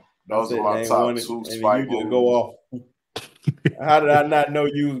 Those are my top 2 Spike movies. Go off. How did I not know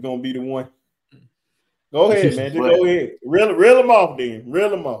you was gonna be the one? Go ahead, man. Just go ahead. Reel them off, then. Reel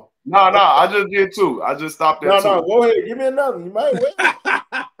them off. No, I just did 2. I just stopped at 2. No, go ahead. Give me another. You might win. I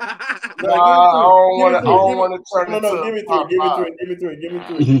don't want to turn give me 3. Give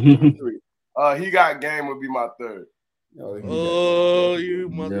me 3. He Got Game would be my 3rd. Oh, you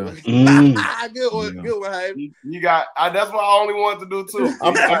mother. Yeah. Good one, good one, Hype. You got. That's what I only wanted to do too.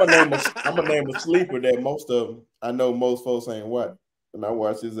 I'm gonna name a sleeper that most of them I know most folks ain't watch, and I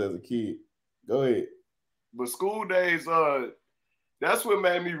watched this as a kid. Go ahead. But School Days, that's what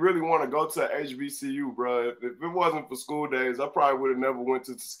made me really want to go to HBCU, bro. If it wasn't for School Days, I probably would have never went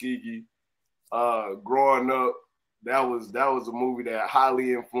to Tuskegee. Growing up, that was a movie that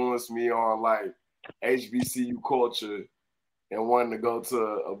highly influenced me on like HBCU culture and wanting to go to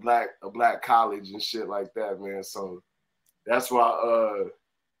a black college and shit like that, man. So that's why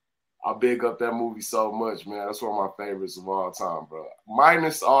I big up that movie so much, man. That's one of my favorites of all time, bro.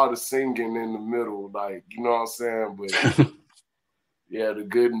 Minus all the singing in the middle, like, you know what I'm saying? But yeah, the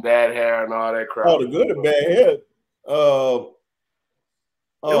good and bad hair and all that crap. Oh, the good and bad hair. It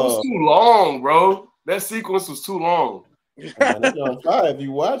was too long, bro. That sequence was too long. Man, that's on fire if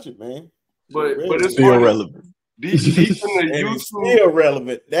you watch it, man. But it's still relevant. Deep in the YouTube, it's still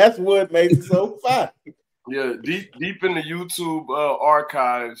relevant. That's what makes it so fire. Yeah, deep in the YouTube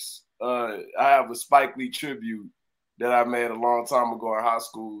archives, I have a Spike Lee tribute that I made a long time ago in high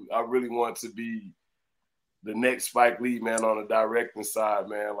school. I really want to be the next Spike Lee, man, on the directing side,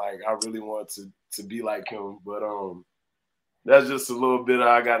 man. Like, I really want to be like him. But that's just a little bit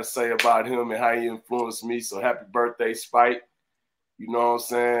I got to say about him and how he influenced me. So happy birthday, Spike. You know what I'm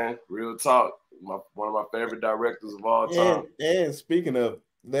saying? Real talk. One of my favorite directors of all time. And speaking of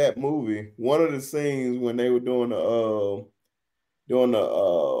that movie, one of the scenes when they were doing the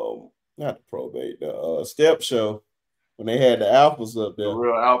not the probate, the step show, when they had the alphas up there. The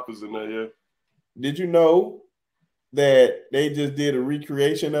real alphas in there, yeah. Did you know that they just did a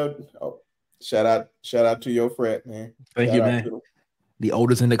recreation of shout out to your frat, man. Thank you, man. The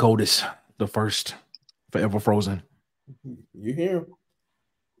oldest and the coldest, the first forever frozen. You hear him?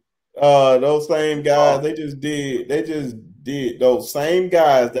 Those same guys, they just did those same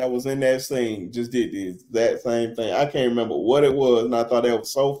guys that was in that scene just did that same thing. I can't remember what it was, and I thought that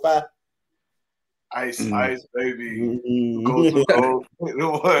was so fire. Ice, baby. It was good.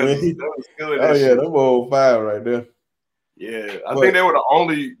 Oh yeah, them old fire right there. Yeah, I think they were the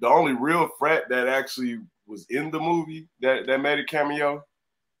only real frat that actually was in the movie that made a cameo.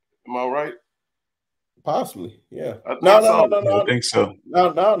 Am I right? Possibly, yeah. No. I think so.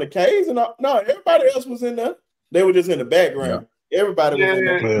 No, the K's and no, everybody else was in there. They were just in the background. Yeah. Everybody was in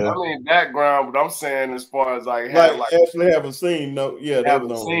there. I mean background, but I'm saying as far as like actually have a scene. No, yeah, have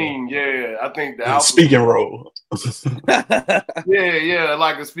a scene. Yeah, I think the speaking role. yeah,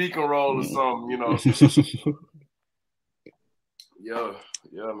 like a speaking role or something, you know. Yeah,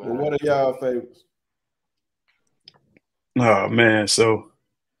 man. Well, what are y'all favorites? Oh man, so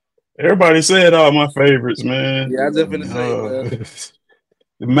everybody said all my favorites, man. Yeah, I just gonna say,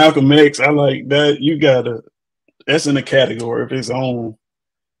 Malcolm X, I like that. That's in a category of its own.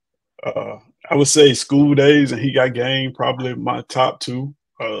 I would say School Days and He Got Game, probably my top two.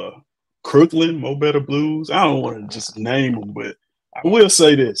 Crooklyn, Mo Better Blues. I don't want to just name them, but I will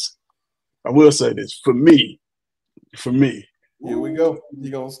say this. For me. Here we go.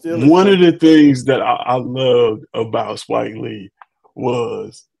 You gonna steal it? One of the things that I loved about Spike Lee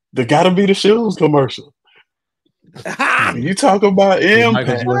was the "Gotta Be the Shoes" commercial. You talk about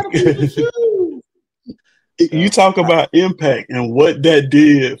impact. You talk about impact and what that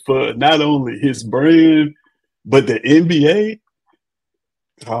did for not only his brand but the NBA.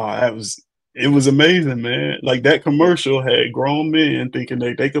 It was amazing, man. Like that commercial had grown men thinking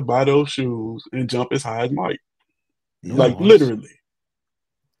that they could buy those shoes and jump as high as Mike. Like literally.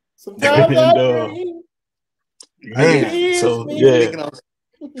 Sometimes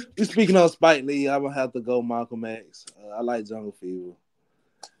Speaking of Spike Lee, I would have to go Malcolm X. I like Jungle Fever.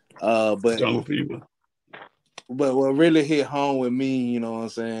 Jungle Fever. But what really hit home with me, you know what I'm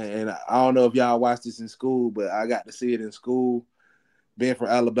saying, and I don't know if y'all watched this in school, but I got to see it in school. Being from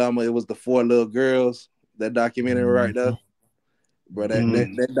Alabama, it was the 4 Little Girls, that documentary right there. Bro,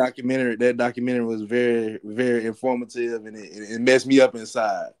 that documentary was very, very informative, and it messed me up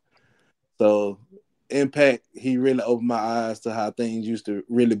inside. So, Impact, he really opened my eyes to how things used to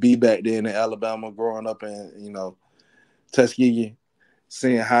really be back then in Alabama, growing up in, Tuskegee,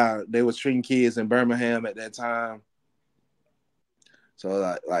 seeing how they was treating kids in Birmingham at that time.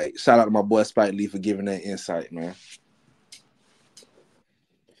 So, like shout out to my boy Spike Lee for giving that insight, man.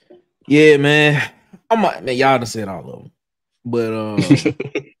 Yeah, man. Y'all done said all of them. But I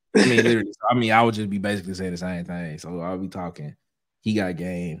would just be basically saying the same thing. So I'll be talking. He Got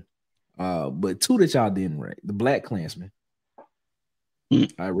Game. But two that y'all didn't rank. The Black Klansman.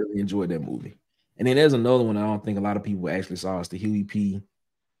 I really enjoyed that movie. And then there's another one I don't think a lot of people actually saw. It's the Huey P.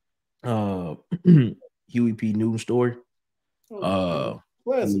 Huey P. Newton story.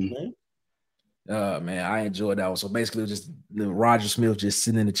 Classic, man. Man, I enjoyed that one. So basically, it was just Roger Smith just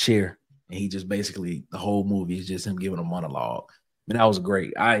sitting in a chair, and he just basically the whole movie is just him giving a monologue. Man, that was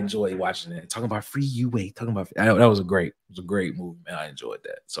great. I enjoyed watching that. Talking about free UA, that was a great movie, man. I enjoyed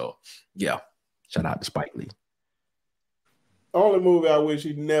that. So yeah, shout out to Spike Lee. Only movie I wish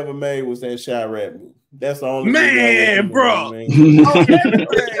he never made was that Chirac movie. That's the only man, bro. Made, bro.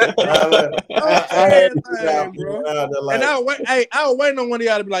 And I was waiting on one of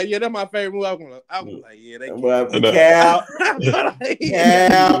y'all to be like, yeah, that's my favorite movie. I was like, yeah, they Cal.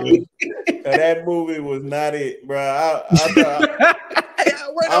 That movie was not it, bro. I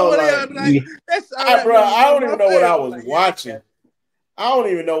don't even know what I was watching. I don't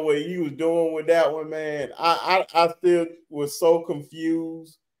even know what he was doing with that one, man. I still was so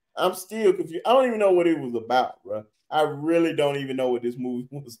confused. I'm still confused. I don't even know what it was about, bro. I really don't even know what this movie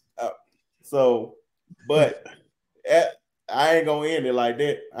was about. So, but I ain't gonna end it like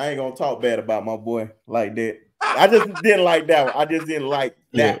that. I ain't gonna talk bad about my boy like that. I just didn't like that one. I just didn't like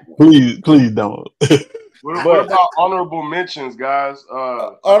that one. Please don't. What about honorable mentions, guys?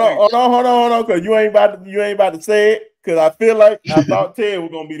 Hold on, because you ain't about to say it. Because I feel like I thought Ted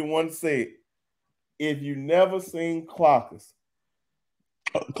was gonna be the one to say it. If you never seen Clockers,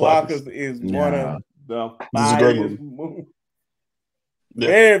 Clockers is one of the finest movies. Yeah.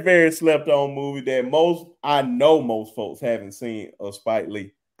 Very, very slept on movie that I know most folks haven't seen of Spike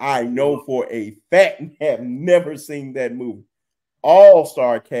Lee. I know for a fact have never seen that movie.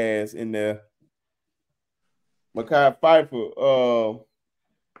 All-star cast in there. Mekhi Phifer,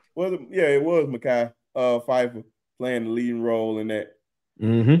 it was Mekhi Phifer playing the leading role in that.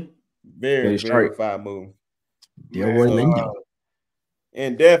 Mm-hmm. Very, very fine movie.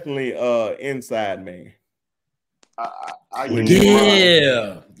 And definitely Inside Man. I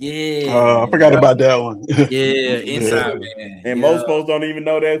forgot about that one. Inside Man. And most folks don't even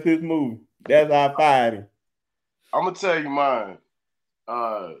know that's his movie. That's how I fired him. I'm gonna tell you mine.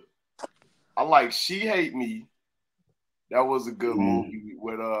 I like She Hate Me. That was a good movie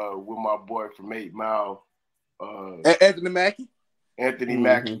with my boy from 8 Mile. Anthony Mackie. Anthony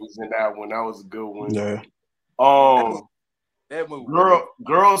Mackie was in that one. That was a good one. Yeah. That movie.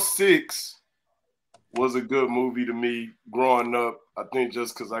 Girl 6 was a good movie to me growing up. I think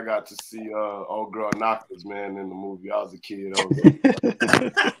just because I got to see old girl Knockers, man, in the movie. I was a kid.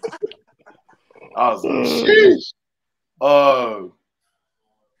 I was like,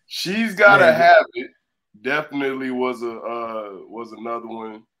 She's Gotta Have It. Definitely was another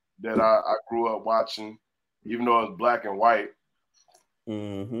one that I grew up watching, even though it was black and white.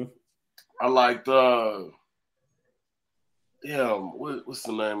 Mm-hmm. I liked what's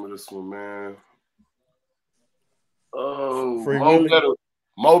the name of this one, man?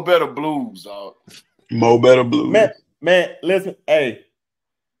 Mo Better Blues, dog. Mo Better Blues. Man, listen, hey.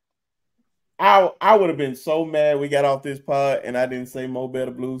 I would have been so mad we got off this pod and I didn't say Mo Better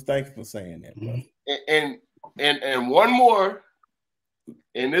Blues. Thank you for saying that, bro. And one more,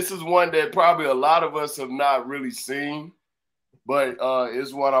 and this is one that probably a lot of us have not really seen, but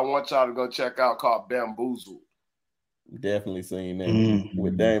it's one I want y'all to go check out called Bamboozled. Definitely seen that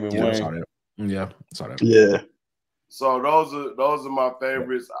with Damon Wayne. Saw that. Yeah. So those are my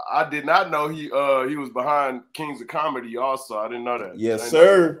favorites. I did not know he was behind Kings of Comedy also. I didn't know that. Yes,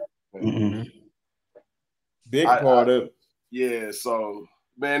 sir. Mm-hmm. Big part of it. Yeah, so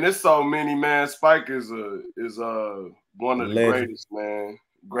man, there's so many, man. Spike is one of the greatest, man.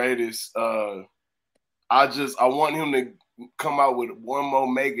 Greatest. I want him to come out with one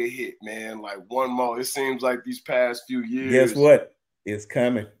more mega hit, man. Like one more. It seems like these past few years. Guess what? It's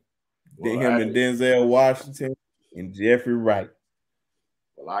coming. Well, him and Denzel Washington and Jeffrey Wright.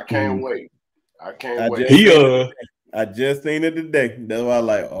 Well, I can't wait. I can't wait. I just seen it today. That's why I'm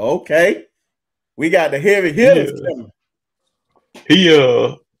like, okay, we got the heavy hitters coming. He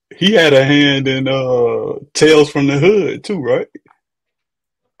had a hand in Tales from the Hood too, right?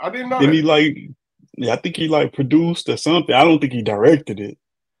 I didn't know. And I think he produced or something. I don't think he directed it.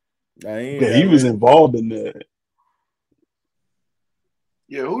 But he was involved in that.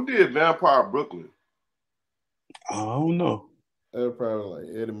 Yeah, who did Vampire Brooklyn? I don't know. That was probably like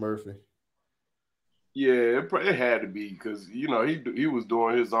Eddie Murphy. Yeah, it had to be because he was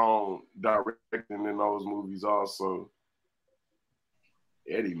doing his own directing in those movies also.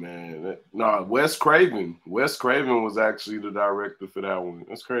 Eddie, man, Wes Craven. Wes Craven was actually the director for that one.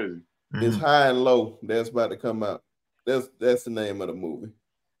 That's crazy. It's High and Low. That's about to come out. That's the name of the movie.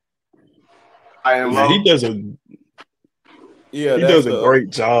 High and Low. He does a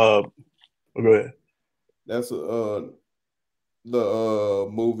great job. Oh, go ahead. That's the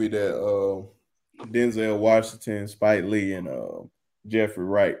movie that Denzel Washington, Spike Lee, and Jeffrey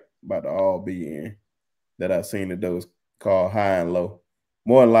Wright about to all be in. That I've seen that those called High and Low.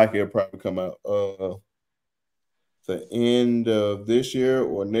 More than likely, it'll probably come out the end of this year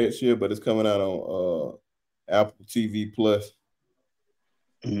or next year, but it's coming out on Apple TV Plus.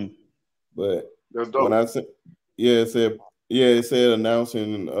 Mm-hmm. But that's dope. When I said, it said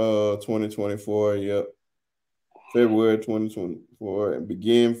announcing 2024. Yep, February 2024, and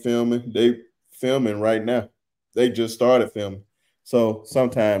begin filming. They filming right now. They just started filming, so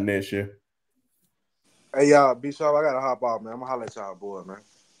sometime next year. Hey y'all, B Sharp, I gotta hop off, man. I'm gonna holler at y'all, boy, man.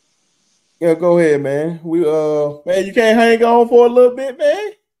 Yeah, go ahead, man. We man, you can't hang on for a little bit,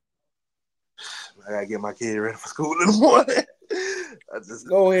 man. I gotta get my kid ready for school in the morning.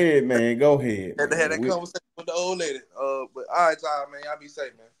 Go ahead, man. Go ahead. Had to have that conversation with the old lady. But all right, y'all, man. Y'all be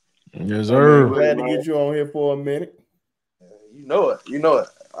safe, man. Yes, sir. Man, glad to get you on here for a minute. You know it.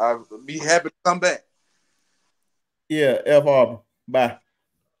 I'll be happy to come back. Yeah, F Auburn. Bye.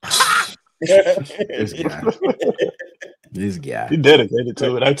 This guy. This guy. He dedicated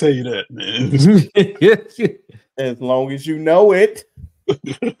to it. I tell you that, man. As long as you know it.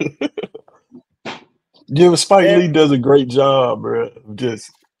 Yeah, Spike Lee does a great job, bro, of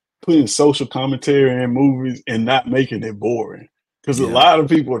just putting social commentary in movies and not making it boring. Because a lot of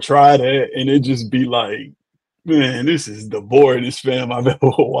people try that and it just be like, man, this is the boringest film I've ever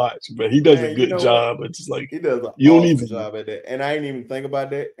watched. But he does a good job. It's just like he does an awesome job at that. And I didn't even think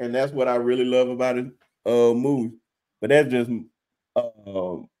about that. And that's what I really love about it movie. But that's just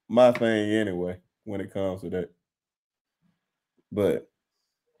my thing anyway when it comes to that. But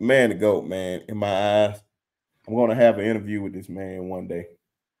man, the GOAT, man, in my eyes, I'm going to have an interview with this man one day.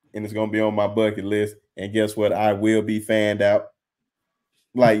 And it's going to be on my bucket list. And guess what? I will be fanned out.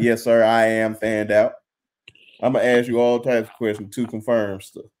 Like, yes, sir, I am fanned out. I'm going to ask you all types of questions to confirm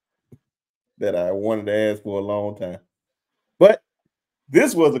stuff that I wanted to ask for a long time. But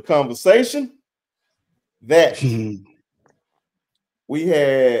this was a conversation that we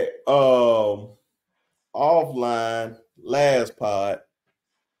had offline last pod.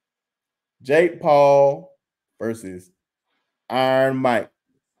 Jake Paul versus Iron Mike.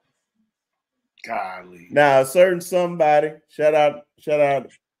 Golly. Now, a certain somebody, shout out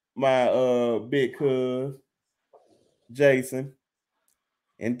my big cuz, Jason,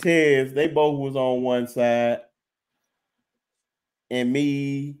 and Tez, they both was on one side. And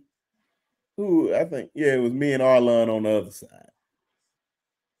me, it was me and Arlon on the other side.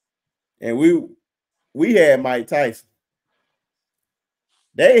 And we had Mike Tyson.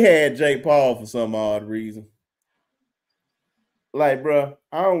 They had Jake Paul for some odd reason. Like, bro,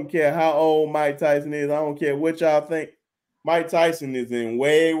 I don't care how old Mike Tyson is. I don't care what y'all think. Mike Tyson is in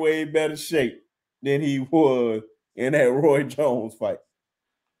way, way better shape than he was in that Roy Jones fight.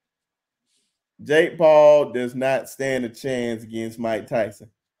 Jake Paul does not stand a chance against Mike Tyson.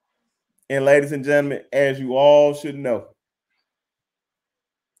 And ladies and gentlemen, as you all should know,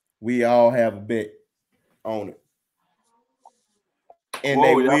 we all have a bet on it. And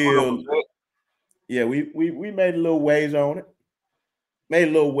they will. Yeah, we made a little wage on it.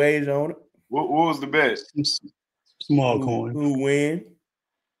 What was the bet? Small coin. Who win?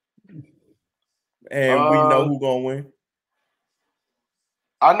 And we know who gonna win.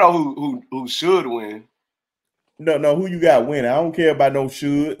 I know who should win. No, who you got winning? I don't care about no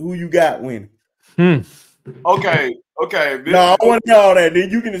should. Who you got winning? Okay. No, I want to know all that. Then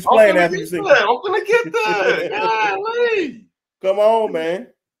you can explain after you see. I'm gonna get that. Come on, man.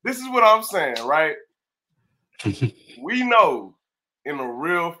 This is what I'm saying, right? We know in a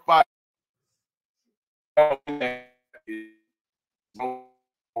real fight.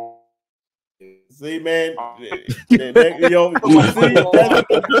 See, man, this how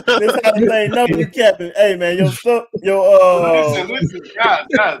the thing know you captain. Hey, man, listen, guys.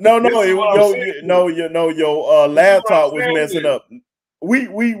 Your laptop was messing up. We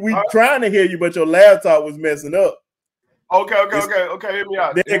trying to hear you, but your laptop was messing up. Okay. Hear me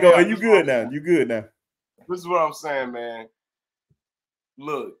out. There you go. You good now? You good now? This is what I'm saying, man.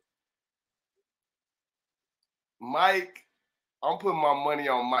 Look, Mike, I'm putting my money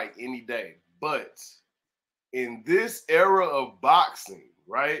on Mike any day. But in this era of boxing,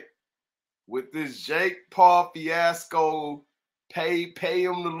 right, with this Jake Paul fiasco, pay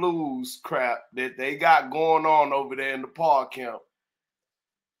him to lose crap that they got going on over there in the Paul camp,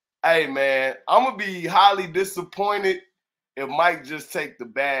 hey, man, I'm going to be highly disappointed if Mike just take the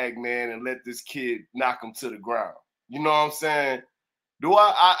bag, man, and let this kid knock him to the ground. You know what I'm saying?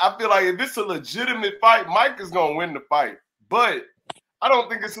 I feel like if it's a legitimate fight, Mike is going to win the fight. But I don't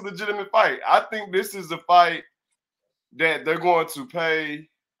think it's a legitimate fight. I think this is a fight that they're going to pay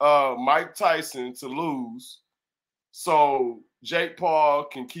Mike Tyson to lose so Jake Paul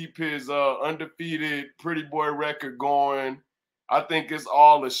can keep his undefeated pretty boy record going. I think it's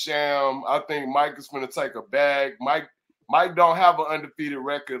all a sham. I think Mike is going to take a bag. Mike don't have an undefeated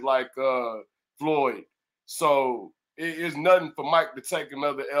record like Floyd. So it is nothing for Mike to take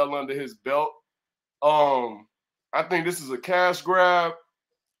another L under his belt. I think this is a cash grab.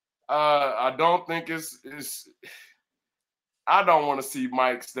 I don't think it's I don't want to see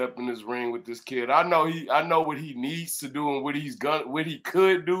Mike step in this ring with this kid. I know what he needs to do and what he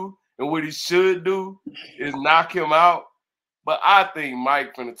could do and what he should do is knock him out. But I think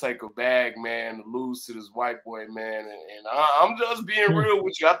Mike finna take a bag, man, to lose to this white boy, man. And I'm just being real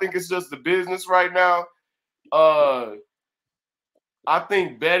with you. I think it's just the business right now. I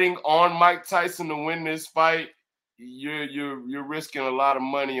think betting on Mike Tyson to win this fight, you're risking a lot of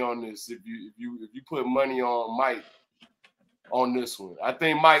money on this if you put money on Mike on this one. I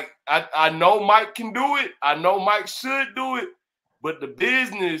think Mike, I know Mike can do it. I know Mike should do it, but the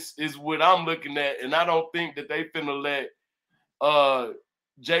business is what I'm looking at, and I don't think that they finna let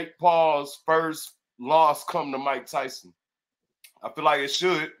Jake Paul's first loss come to Mike Tyson. I feel like it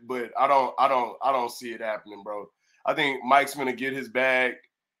should, but I don't see it happening, bro. I think Mike's gonna get his bag.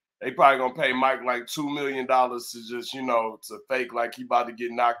 They probably gonna pay Mike like $2 million to just, to fake like he about to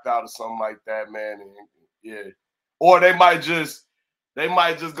get knocked out or something like that, man. And yeah. Or they might just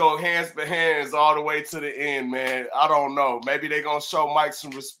go hands for hands all the way to the end, man. I don't know. Maybe they're gonna show Mike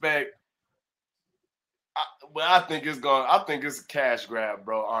some respect. But I think it's a cash grab,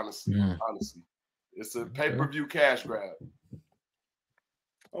 bro. Honestly, it's a pay-per-view cash grab.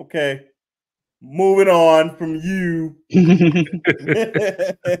 Okay, moving on from you,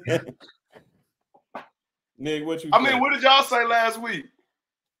 Nick. What you? I mean, what did y'all say last week?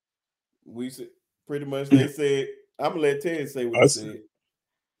 We said pretty much. They said I'm gonna let Ted say what he said.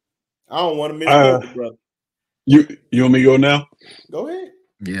 I don't want to miss it, brother. You want me to go now? Go ahead.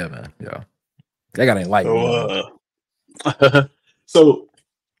 Yeah, man. Yeah. That guy ain't like me. So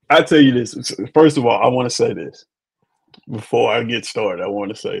I tell you this. First of all, I want to say this before I get started. I want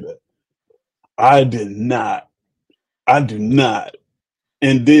to say that I do not,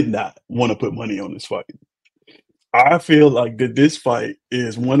 and did not want to put money on this fight. I feel like that this fight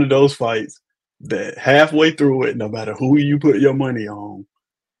is one of those fights that halfway through it, no matter who you put your money on,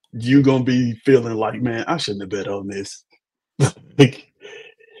 you're gonna be feeling like, man, I shouldn't have bet on this. Like,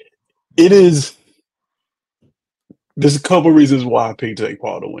 it is. There's a couple reasons why I picked Jake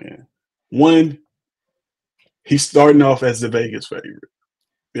Paul to win. One, he's starting off as the Vegas favorite.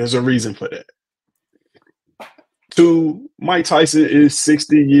 There's a reason for that. Two, Mike Tyson is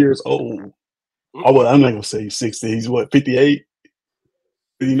 60 years old. Oh, well, I'm not going to say he's 60. He's what, 58?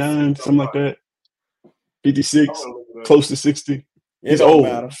 59? Something like that? 56? Close to 60? He's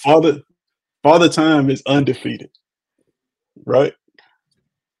old. Father Time is undefeated. Right?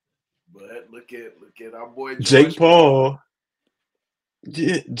 Look at our boy Jake Paul.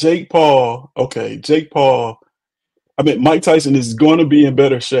 Yeah, Jake Paul. Okay, Jake Paul. I mean, Mike Tyson is going to be in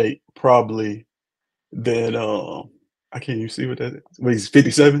better shape probably than I can't even see what that is. What, he's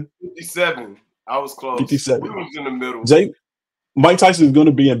 57? 57. I was close. 57. We was in the middle. Mike Tyson is going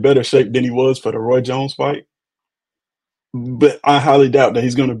to be in better shape than he was for the Roy Jones fight, but I highly doubt that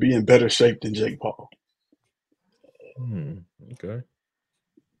he's going to be in better shape than Jake Paul. Okay.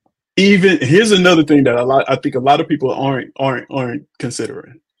 Even here's another thing that I think a lot of people aren't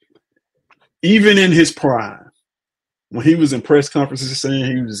considering. Even in his prime, when he was in press conferences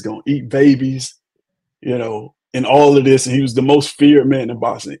saying he was going to eat babies, and all of this, and he was the most feared man in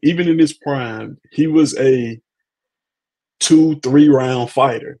boxing. Even in his prime, he was a 2-3 round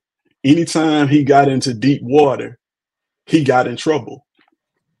fighter. Anytime he got into deep water, he got in trouble.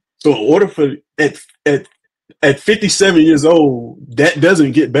 So in order for at 57 years old, that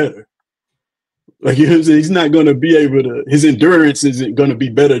doesn't get better. Like, he's not going to be able to, his endurance isn't going to be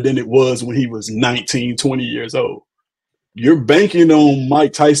better than it was when he was 19, 20 years old. You're banking on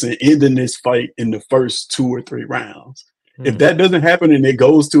Mike Tyson ending this fight in the first 2 or 3 rounds. If that doesn't happen and it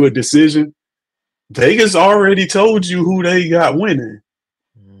goes to a decision, Vegas already told you who they got winning.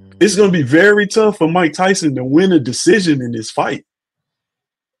 It's going to be very tough for Mike Tyson to win a decision in this fight.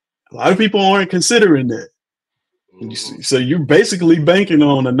 A lot of people aren't considering that. So you're basically banking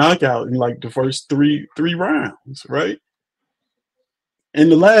on a knockout in like the first three rounds, right?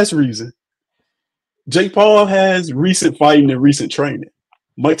 And the last reason, Jake Paul has recent fighting and recent training.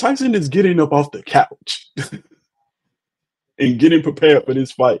 Mike Tyson is getting up off the couch and getting prepared for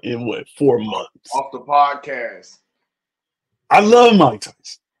this fight in 4 months? Off the podcast. I love Mike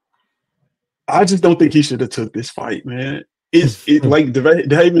Tyson. I just don't think he should have took this fight, man. It's like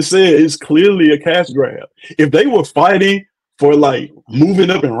David said, it's clearly a cash grab. If they were fighting for like moving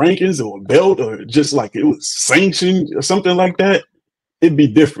up in rankings or a belt or just like it was sanctioned or something like that, it'd be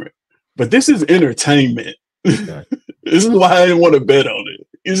different. But this is entertainment. Right. This is why I didn't want to bet on it.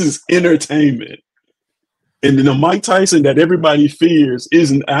 This is entertainment. And then the Mike Tyson that everybody fears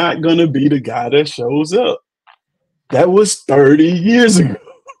is not going to be the guy that shows up. That was 30 years ago.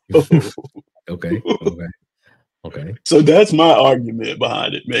 Okay. So that's my argument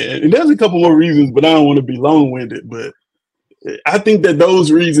behind it, man. And there's a couple more reasons, but I don't want to be long-winded. But I think that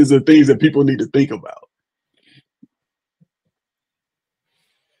those reasons are things that people need to think about.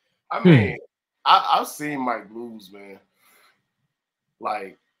 I mean, I've seen Mike lose, man.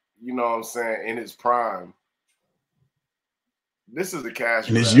 Like, you know what I'm saying, in his prime. This is a cash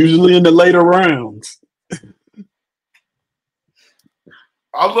grab. And it's usually in the later rounds.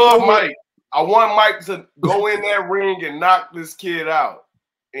 I love Mike. I want Mike to go in that ring and knock this kid out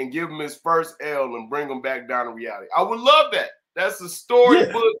and give him his first L and bring him back down to reality. I would love that. That's a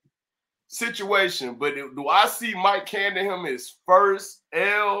storybook situation. But do I see Mike handing him his first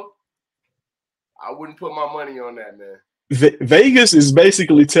L? I wouldn't put my money on that, man. Vegas is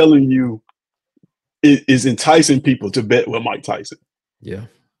basically telling you is enticing people to bet with Mike Tyson. Yeah.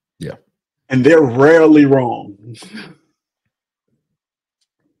 And they're rarely wrong.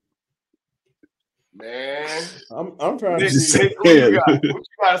 Man, I'm trying to Nick, what you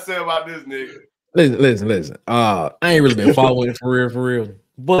got to say about this nigga? Listen. I ain't really been following it for real.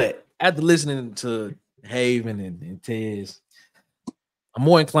 But after listening to Haven and Tez, I'm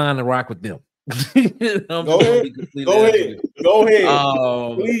more inclined to rock with them. Go ahead.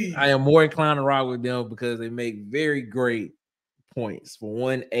 Please. I am more inclined to rock with them because they make very great points. For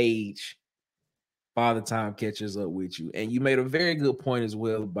one, age, Father Time catches up with you. And you made a very good point as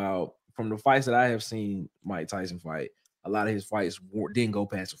well about from the fights that I have seen Mike Tyson fight, a lot of his fights didn't go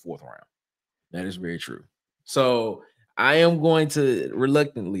past the fourth round. That is very true. So I am going to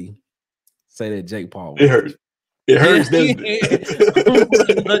reluctantly say that Jake Paul wins. It hurts. It hurts, doesn't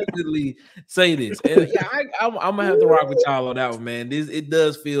it? Reluctantly say this. And I'm gonna have to rock with y'all on that one, man. This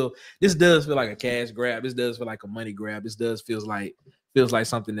does feel like a cash grab. This does feel like a money grab. This does feels like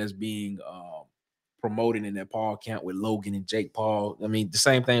something that's being promoted in that Paul camp with Logan and Jake Paul. I mean, the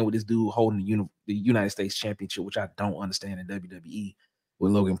same thing with this dude holding the United States Championship, which I don't understand in WWE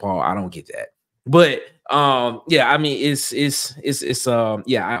with Logan Paul. I don't get that. But I mean, it's I'm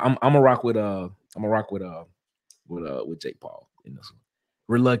gonna rock with Jake Paul in this one.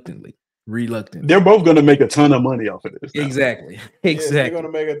 Reluctantly. They're both gonna make a ton of money off of this. Now. Exactly. They're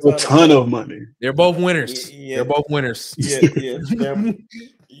gonna make a ton of money. They're both winners. They're both winners.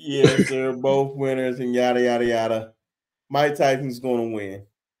 Yes, they're both winners and yada yada yada. Mike Tyson's gonna win.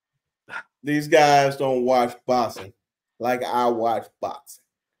 These guys don't watch boxing like I watch boxing.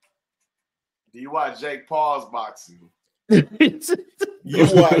 Do you watch Jake Paul's boxing? You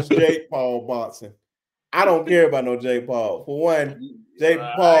watch Jake Paul boxing. I don't care about no Jake Paul. For one, Jake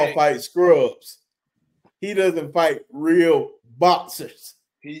Paul fights scrubs. He doesn't fight real boxers.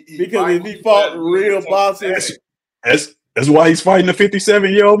 Because if he fought real boxers, that's why he's fighting a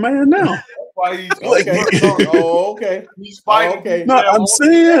 57-year-old man now. That's why he's okay. He's fighting. Okay. No, I'm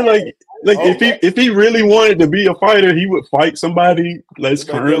saying if he really wanted to be a fighter, he would fight somebody that's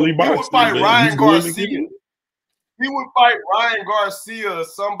currently boxing. He would fight Ryan Garcia. He would fight Ryan Garcia or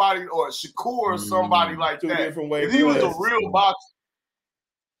somebody or Shakur or somebody like that. Different way he was a real boxer.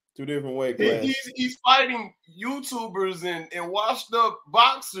 Two different way classes. He's fighting YouTubers and washed up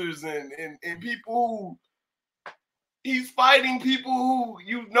boxers and people who he's fighting people who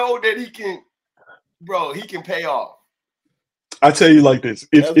you know that he can pay off. I tell you like this: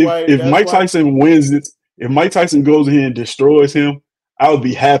 if Mike Tyson wins this, if Mike Tyson goes in and destroys him, I would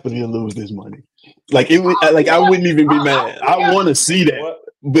be happy to lose this money. I wouldn't even be mad. I want to see that,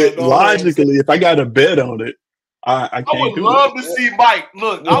 but logically, if I got to bet on it, I can't. I would love to see Mike.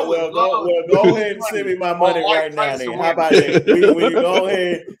 Look, I would love. Go ahead and send me my money right now. Then how about that? We can go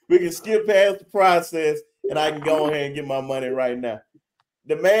ahead. We can skip past the process, and I can go ahead and get my money right now.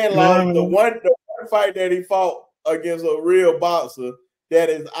 The man lost the one fight that he fought against a real boxer that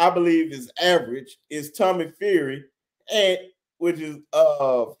is, I believe, is average. Is Tommy Fury, and which is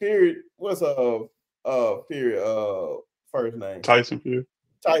Fury. What's Fury first name? Tyson Fury.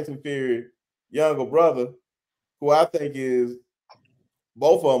 Tyson Fury, younger brother, who I think is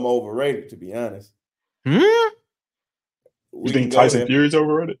both of them overrated, to be honest. You think Tyson Fury's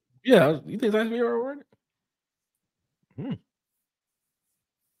overrated? Yeah, you think Tyson Fury overrated? A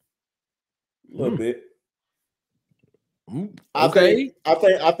little bit. Okay.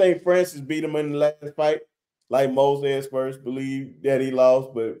 I think Francis beat him in the last fight. like most experts believe that he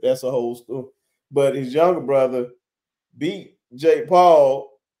lost, but that's a whole story. But his younger brother beat Jake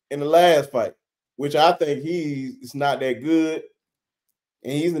Paul in the last fight, which I think he's not that good,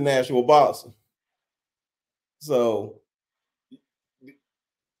 and he's a national boxer. So I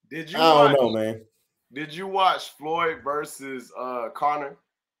don't know, man. Did you watch Floyd versus Conor?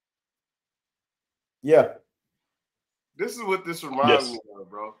 Yeah. This is what this reminds me of,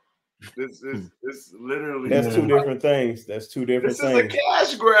 bro. This is literally that's two different things. That's two different things. This is a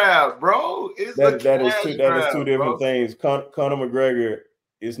cash grab, bro. That is two different things. Conor McGregor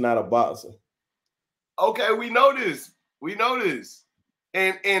is not a boxer. Okay, we know this.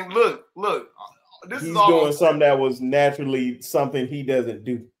 And look, this he's doing something that was naturally something he doesn't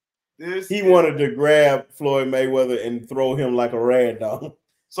do. He wanted to grab Floyd Mayweather and throw him like a rag doll.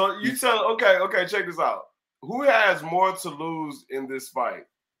 So you tell okay, check this out. Who has more to lose in this fight?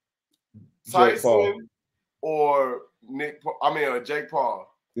 Tyson or Jake Paul?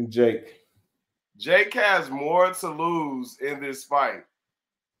 Jake has more to lose in this fight.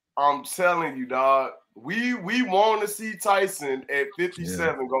 I'm telling you, dog. We want to see Tyson at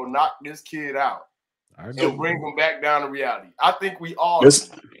 57 go knock this kid out and bring him back down to reality. I think we all do.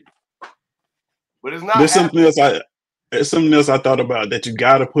 But it's not. There's something else I thought about that you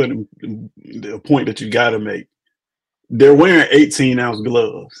got to put in the point that you got to make. They're wearing 18-ounce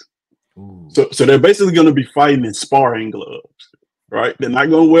gloves. Ooh. So they're basically going to be fighting in sparring gloves, right? They're not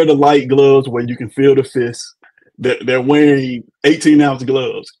going to wear the light gloves where you can feel the fist. They're wearing 18-ounce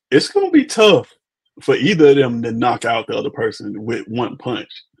gloves. It's going to be tough for either of them to knock out the other person with one punch.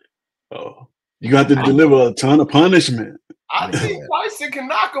 You got to deliver a ton of punishment. I think Tyson can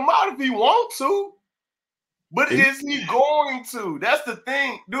knock him out if he wants to. But is he going to? That's the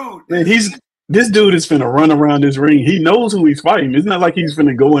thing, dude. Man, this dude is finna run around this ring. He knows who he's fighting. It's not like he's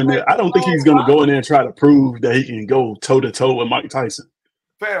finna go in there. I don't think he's gonna go in there and try to prove that he can go toe-to-toe with Mike Tyson.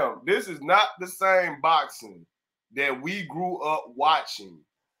 Fam, this is not the same boxing that we grew up watching.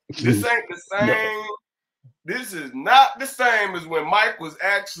 This ain't the same. No. This is not the same as when Mike was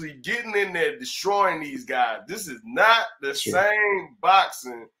actually getting in there destroying these guys. This is not the same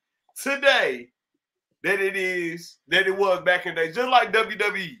boxing today that it was back in the day. Just like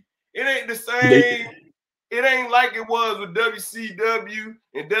WWE. It ain't the same. It ain't like it was with WCW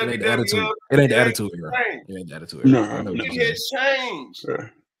and WWF. It ain't the attitude era. It ain't the attitude era. No, it has changed. Yeah.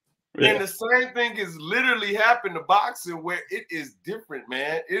 And the same thing is literally happened to boxing where it is different,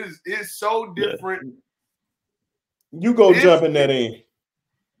 man. It's so different. You go jumping that in.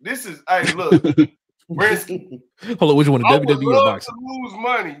 This is, hey, look, Brinsky. Hold on, which one? WWE or boxing? To lose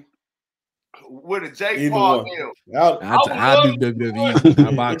money with a Jake Paul deal. I do WWE,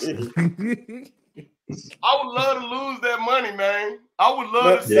 not boxing. I would love to lose that money, man. I would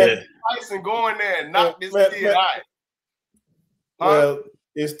love to see Tyson go in there and knock this kid out. Well,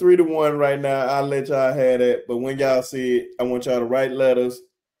 it's 3-1 right now. I'll let y'all have that. But when y'all see it, I want y'all to write letters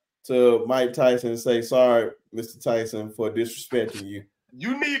to Mike Tyson and say, sorry, Mr. Tyson, for disrespecting you.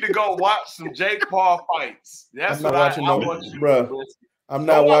 You need to go watch some Jake Paul fights. That's what I want you to do. I'm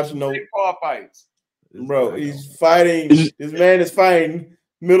not watching no Jake Paul fights. Bro, he's fighting. This man is fighting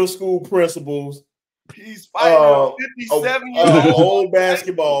middle school principals. He's fighting a 57-year-old old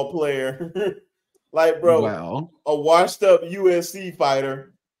basketball player. Like, bro, a washed up USC fighter.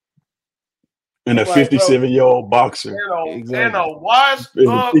 And a 57-year-old boxer. And a washed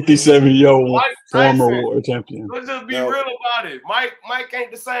up 57-year-old former world champion. Let's just be real about it. Mike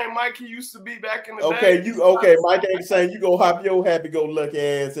ain't the same Mike he used to be back in the day. Mike ain't the same. You go hop your happy-go-lucky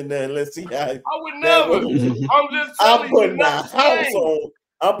ass and then let's see how. I would never. I'm just telling you.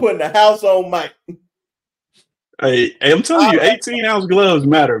 I'm putting the house on Mike. Hey, I'm telling you, 18-ounce gloves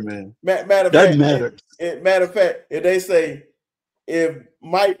matter, man. Matter of fact, if they say if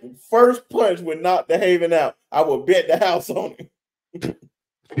Mike first punch would knock the Haven out, I would bet the house on him.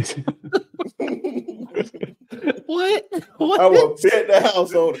 What? I will bet the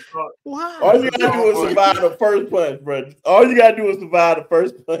house on it. Wow. All you gotta do is survive the first punch, bro. All you gotta do is survive the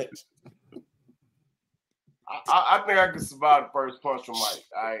first punch. I think I can survive the first punch from Mike.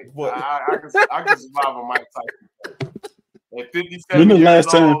 I can survive a Mike Tyson. At 57 when the last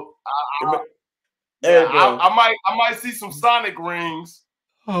time? I might see some Sonic rings,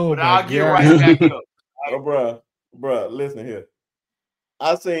 but I'll get right back up. Bro, listen here.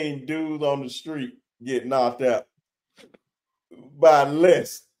 I seen dudes on the street get knocked out by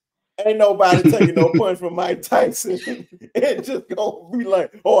less. Ain't nobody taking no punch from Mike Tyson and just gonna be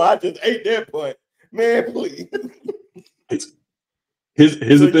like, "Oh, I just ate that punch." Man, please. Here's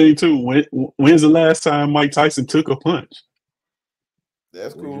the thing too. When's the last time Mike Tyson took a punch?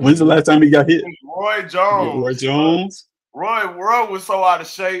 That's cool. When's the last time he got hit? Roy Jones. Roy was so out of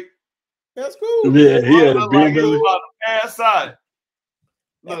shape. That's cool. Yeah, he had a big belly. about to pass out.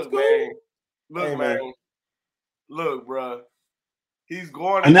 Look, cool. man. Look, Hey, man. man. Look, bro. He's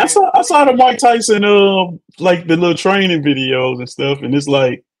going. And I saw the Mike Tyson like the little training videos and stuff, and it's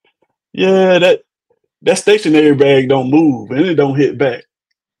like, yeah, that stationary bag don't move and it don't hit back.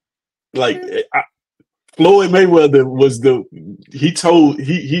 Like Floyd Mayweather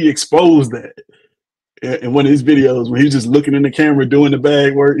he exposed that in one of his videos when he was just looking in the camera doing the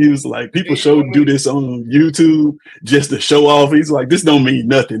bag work. He was like, people do this on YouTube just to show off. He's like, this don't mean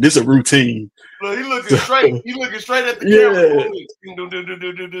nothing. This is a routine. Look, he looking straight. He looking straight at the camera.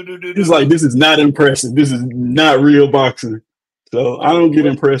 He's like, this is not impressive. This is not real boxing. So I don't get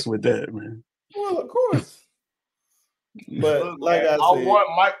impressed with that, man. Well, of course. But look, like man, I said, want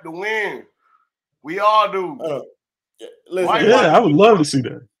Mike to win. We all do. Listen, I would love to see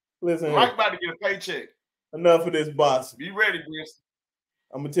that. Listen, Mike about to get a paycheck. Enough of this boxing. Be ready, Winston.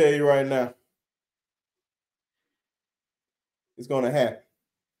 I'm gonna tell you right now. It's gonna happen.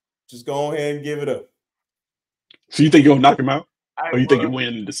 Just go ahead and give it up. So you think you're gonna knock him out? Or you think you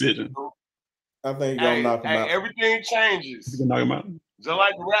win the decision? I think you're gonna knock him out. Everything changes. You can knock him out. Just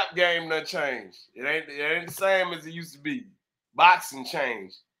like the rap game done changed. It ain't the same as it used to be. Boxing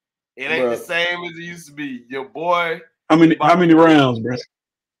changed. It ain't the same as it used to be. Your boy. How many rounds, bro?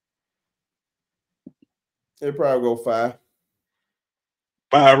 It'll probably go 5.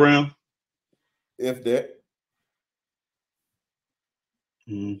 5 rounds? If that.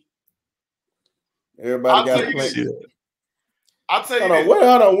 Everybody got to play. I'll tell you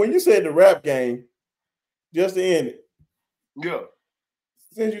hold on. When you said the rap game, just to end it. Yeah.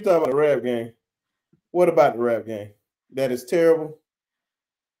 Since you talk about the rap game, what about the rap game? That is terrible.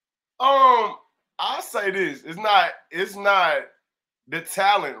 I'll say this. It's not the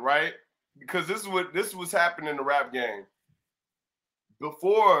talent, right? Because this is what's happening in the rap game.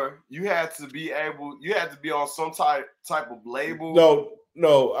 Before you had to be on some type of label.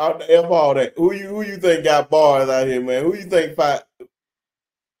 No, F all that. Who you think got bars out here, man? Who you think fight?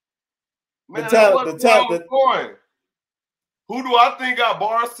 Man, the talent. Who do I think got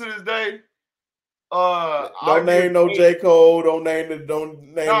bars to this day? Don't name no J. Cole. Don't name. No,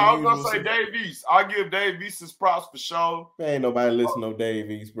 I was gonna say Dave East. I'll give Dave East his props for sure. Ain't nobody listen to Dave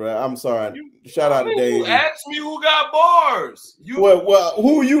East, bro. I'm sorry. Shout out to Dave. You asked me who got bars.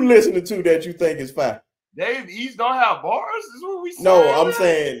 Who you listening to that you think is fine? Dave East don't have bars. Is what we saying? No, I'm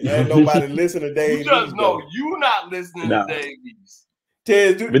saying ain't nobody listen to Dave. You just know you not listening to Dave East.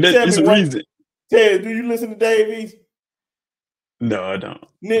 Ted, it's a reason. Ted, do you listen to Dave East? No, I don't.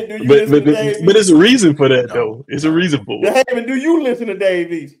 Nick, do you listen to Dave East? But it's a reason for that, though. It's a reason for it. Haven, do you listen to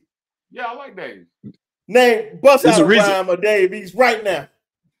Dave East? Yeah, I like Dave. Bust out a rhyme of Dave East right now.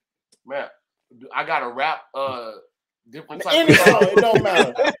 Man, I got to rap different type of song. It don't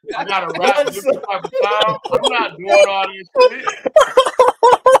matter. I got to rap different type of time. I'm not doing all this shit.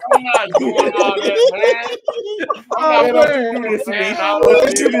 I'm not doing all that, man.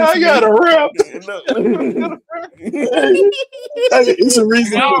 I got to rap. It's a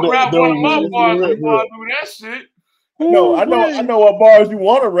reason. Y'all rap one of my bars before I do that shit. No, I know what bars you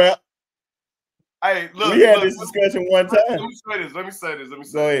want to rap. Hey, look, we had this discussion one time. Let me say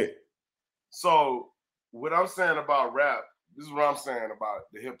this. Go ahead. So, what I'm saying about rap, this is what I'm saying about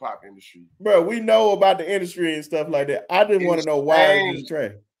the hip hop industry. Bro, we know about the industry and stuff like that. I just want to know why it's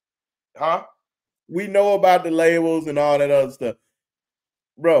trash. Huh? We know about the labels and all that other stuff.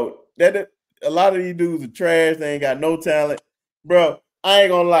 Bro, a lot of these dudes are trash. They ain't got no talent. Bro, I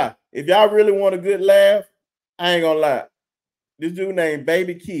ain't gonna lie. If y'all really want a good laugh, I ain't gonna lie. This dude named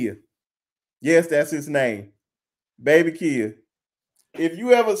Baby Kia. Yes, that's his name. Baby Kia. If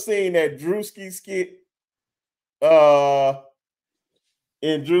you ever seen that Drewski skit, and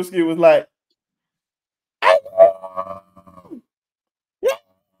Drewski was like,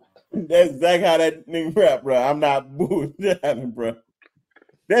 that's exactly how that nigga rap, bro. I'm not bullshitting, bro.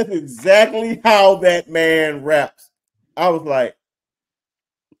 That's exactly how that man raps. I was like,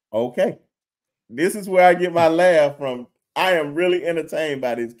 okay, this is where I get my laugh from. I am really entertained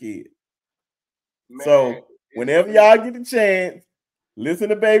by this kid. Man, so whenever y'all get the chance, listen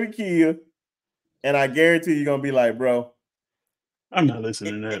to Baby Kia, and I guarantee you're gonna be like, bro, I'm not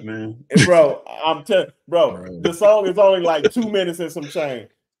listening to that, man. Bro, the song is only like 2 minutes and some change.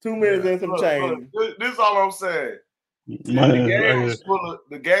 2 minutes and some change. This is all I'm saying.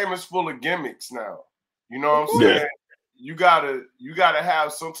 The game is full of gimmicks now. You know what I'm saying? Yeah. You gotta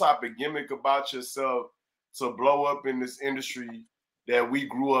have some type of gimmick about yourself to blow up in this industry that we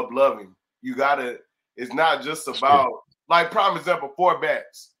grew up loving. It's not just about like prime example, 4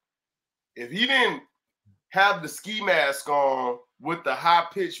 bats. If he didn't have the ski mask on with the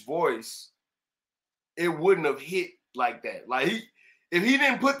high-pitched voice, it wouldn't have hit like that. Like if he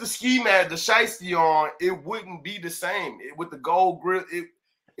didn't put the ski mask, the shiesty on, it wouldn't be the same. With the gold grill,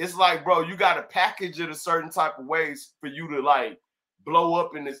 it's like, bro, you got to package it a certain type of ways for you to like blow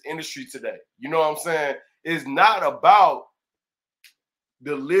up in this industry today. You know what I'm saying? It's not about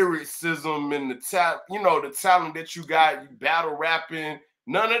the lyricism and the talent that you got, you battle rapping.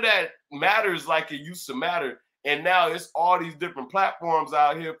 None of that matters like it used to matter. And now it's all these different platforms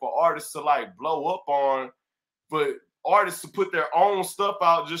out here for artists to like blow up on, but artists to put their own stuff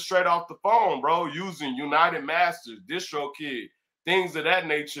out just straight off the phone, bro, using United Masters, DistroKid, things of that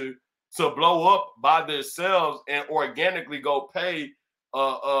nature to blow up by themselves and organically go pay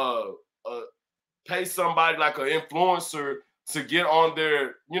somebody like an influencer to get on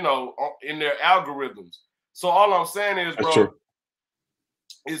their, in their algorithms. So all I'm saying is, bro,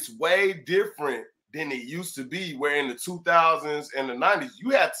 it's way different than it used to be, where in the 2000s and the 90s,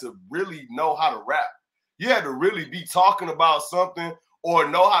 you had to really know how to rap. You had to really be talking about something or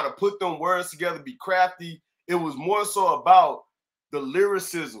know how to put them words together, be crafty. It was more so about the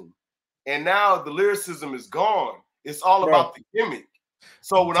lyricism. And now the lyricism is gone. It's all about the gimmick.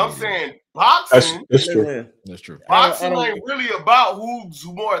 So when I'm saying boxing, that's true. That's true. Boxing ain't really about who's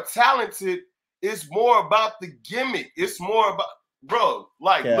more talented. It's more about the gimmick. It's more about, bro,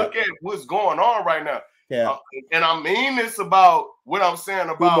 like, look at what's going on right now. Yeah. And I mean this about what I'm saying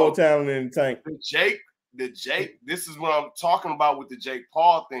about more talent in the tank. The Jake. This is what I'm talking about with the Jake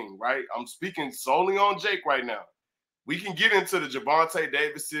Paul thing, right? I'm speaking solely on Jake right now. We can get into the Javonte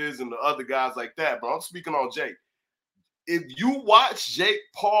Davises and the other guys like that, but I'm speaking on Jake. If you watch Jake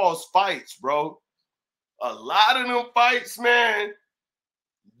Paul's fights, bro, a lot of them fights, man,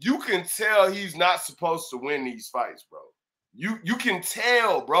 you can tell he's not supposed to win these fights, bro. You can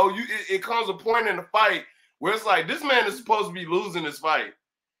tell, bro. It comes a point in the fight where it's like, this man is supposed to be losing this fight,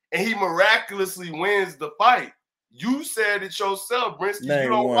 and he miraculously wins the fight. You said it yourself, Brinsky. You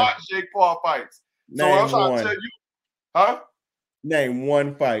don't watch Jake Paul fights. So I'm trying to tell you, huh? Name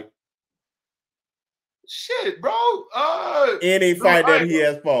one fight. Shit, bro. Any fight that he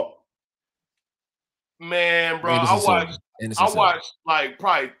has fought. Man, bro, I watched like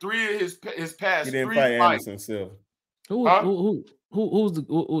probably 3 of his past. He didn't 3 fight fights. Anderson Silva. Who's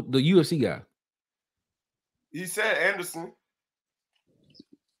the UFC guy? He said Anderson.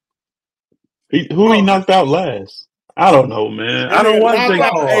 Who he knocked out last? I don't know, man. I don't watch Jake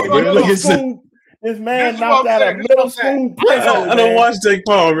Paul. This man knocked out a middle school principal. I don't watch Jake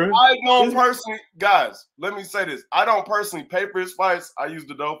Paul, man. I don't personally, guys, let me say this. I don't personally pay for his fights. I use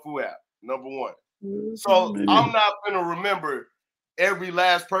the Dofu app, number one. So I'm not going to remember every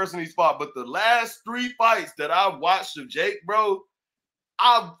last person he's fought, but the last 3 fights that I've watched of Jake, bro,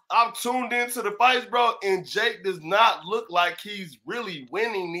 I've tuned into the fights, bro, and Jake does not look like he's really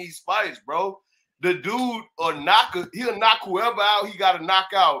winning these fights, bro. The dude he'll knock whoever out he got to knock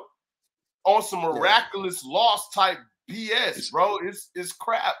out on some miraculous loss type BS, bro. It's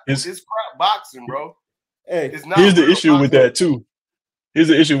crap. It's crap boxing, bro. Hey, here's the issue with that too. Here's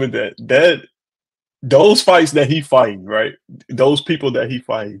the issue with that. Those fights that he fighting, right? Those people that he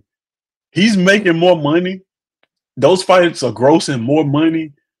fighting, he's making more money. Those fights are grossing more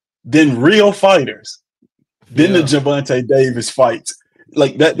money than real fighters, than the Javonte Davis fights.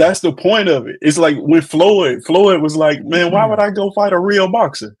 Like that's the point of it. It's like when Floyd was like, man, why would I go fight a real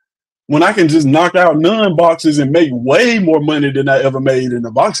boxer when I can just knock out non-boxers and make way more money than I ever made in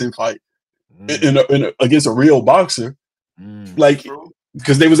a boxing fight against a real boxer? Like,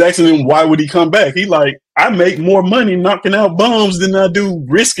 because they was asking him, why would he come back? He like, I make more money knocking out bums than I do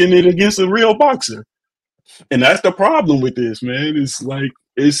risking it against a real boxer. And that's the problem with this, man. It's like,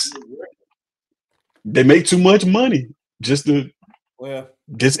 they make too much money just to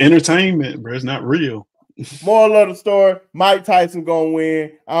this entertainment, bro. It's not real. Moral of the story, Mike Tyson gonna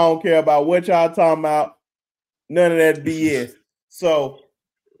win. I don't care about what y'all talking about. None of that BS. So,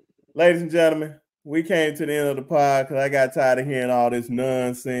 ladies and gentlemen, we came to the end of the pod because I got tired of hearing all this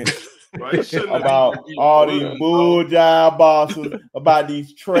nonsense about all these bull job bosses, about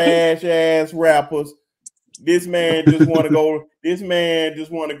these trash ass rappers. This man just want to go. This man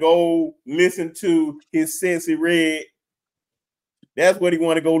just want to go listen to his Cincy Red. That's what he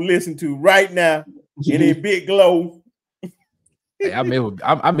want to go listen to right now. And in Big Glow. Hey, I met with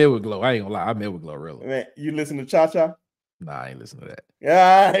Glow. I ain't gonna lie. I met with Glow, really. Man, you listen to Cha Cha? Nah, I ain't listen to that.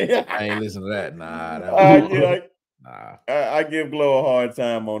 Yeah, I ain't listen to that. Nah. I give Glow a hard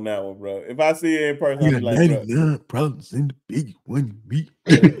time on that one, bro. If I see it in person, I'll be like, bro, problems in the big one beat.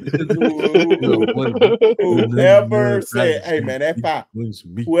 Whoever said, hey man, that fire.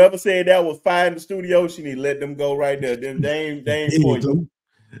 Whoever said that was fire in the studio, she need to let them go right there. Them they ain't for you.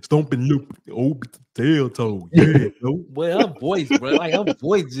 Stomping loop over the tail toe. Yeah, no. Well, her voice, bro. Like her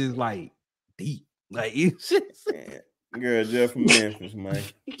voice is like deep. Like it's just girl, Jeff from Memphis, man.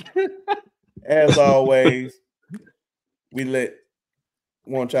 As always, we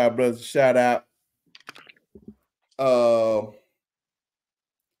want y'all brothers to shout out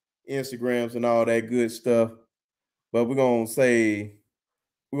Instagrams and all that good stuff. But we're gonna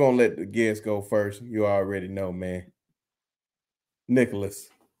let the guests go first. You already know, man. Nicholas.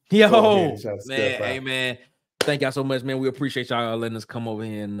 Yo, man, hey man. Thank y'all so much, man. We appreciate y'all letting us come over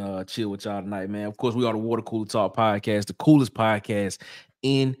here and chill with y'all tonight, man. Of course, we are the Water Cooler Talk podcast, the coolest podcast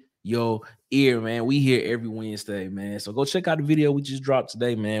in your ear, man. We here every Wednesday, man. So go check out the video we just dropped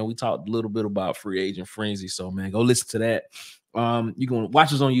today, man. We talked a little bit about free agent frenzy. So, man, go listen to that. You can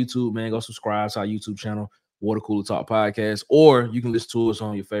watch us on YouTube, man. Go subscribe to our YouTube channel, Water Cooler Talk Podcast, or you can listen to us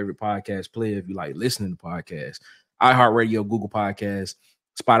on your favorite podcast player if you like listening to podcasts. iHeartRadio, Google Podcasts,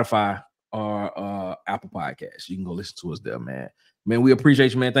 Spotify, or Apple Podcasts. You can go listen to us there, man. Man, we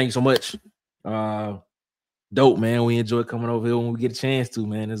appreciate you, man. Thank you so much. Dope, man. We enjoy coming over here when we get a chance to,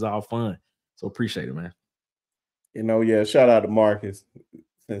 man. It's all fun. So appreciate it, man. You know, yeah, shout out to Marcus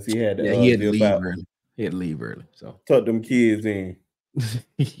since he had to, he had to leave early. He had to leave early. So tuck them kids in,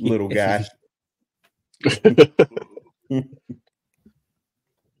 little guy.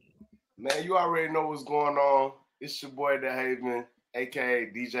 Man, you already know what's going on. It's your boy, The Haven,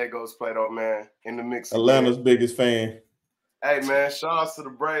 a.k.a. DJ Ghost Plato, man, in the mix. Atlanta's biggest fan. Hey, man, shout out to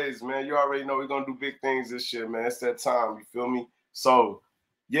the Braves, man. You already know we're going to do big things this year, man. It's that time, you feel me? So,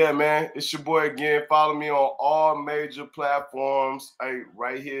 yeah, man, it's your boy again. Follow me on all major platforms. Hey,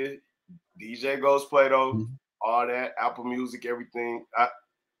 right here, DJ Ghost Plato, all that, Apple Music, everything.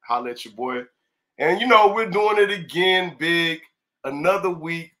 Holla at your boy. And, you know, we're doing it again big. Another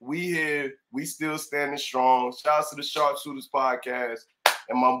week, we here. We still standing strong. Shout out to the Sharpshooters podcast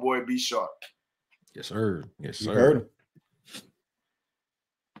and my boy B Sharp. Yes, sir. Yes, sir. You heard him.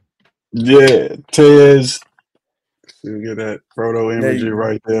 Yeah, Tez. You get that proto imagery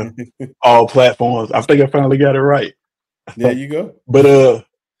right there. All platforms. I think I finally got it right. There you go. But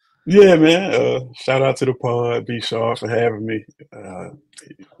yeah, man. Shout out to the pod, B Sharp, for having me.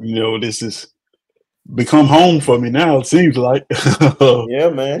 You know, this is become home for me now, it seems like. Yeah,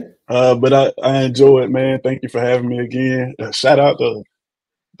 man. But I enjoy it, man. Thank you for having me again. Shout out to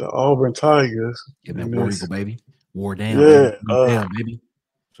the Auburn Tigers. Get that War Eagle, baby. War down. Yeah. Down, baby.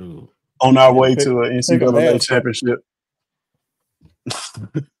 So, on our way to an NCAA championship.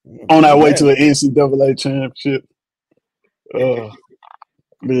 On our way to an NCAA championship. Yeah,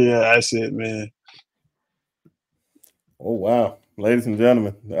 that's it, man. Oh, wow. Ladies and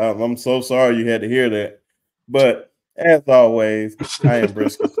gentlemen, I'm so sorry you had to hear that. But as always, I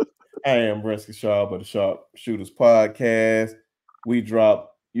am Brisket Sharp of the Sharpshooters podcast. We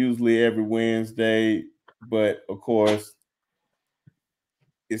drop usually every Wednesday, but of course,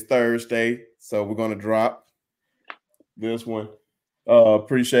 it's Thursday, so we're going to drop this one.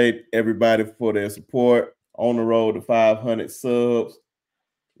 Appreciate everybody for their support. On the road to 500 subs.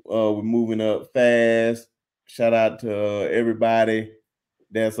 We're moving up fast. Shout out to everybody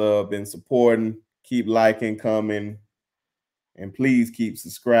that's been supporting. Keep liking, coming, and please keep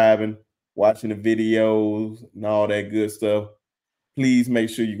subscribing, watching the videos, and all that good stuff. Please make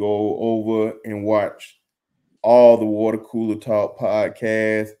sure you go over and watch all the Water Cooler Talk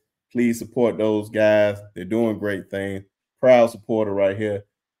podcasts. Please support those guys. They're doing great things. Proud supporter right here.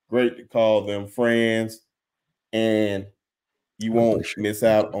 Great to call them friends. And you won't miss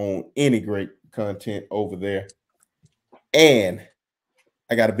out on any great content over there. And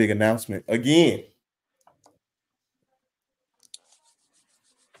I got a big announcement again.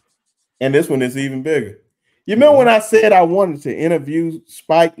 And this one is even bigger. You remember when I said I wanted to interview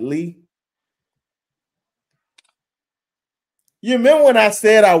Spike Lee? You remember when I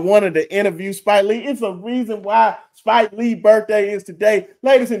said I wanted to interview Spike Lee? It's a reason why Spike Lee's birthday is today.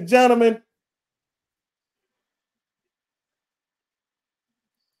 Ladies and gentlemen,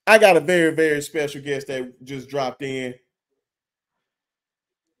 I got a very, very special guest that just dropped in.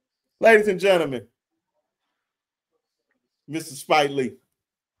 Ladies and gentlemen, Mr. Spike Lee.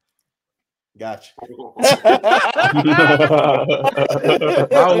 Gotcha. I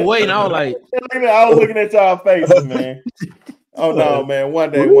was waiting. I was like, I was looking at y'all faces, man. Oh no, man.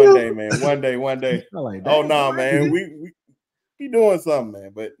 One day, man. One day. Like, oh no, man. We doing something,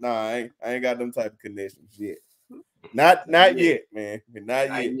 man. But nah, I ain't got them type of connections yet. Not yet, man.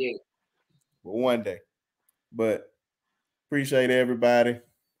 Not yet. But one day. But appreciate everybody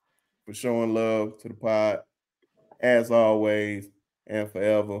for showing love to the pod, as always and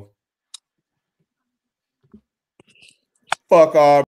forever. Fuck all.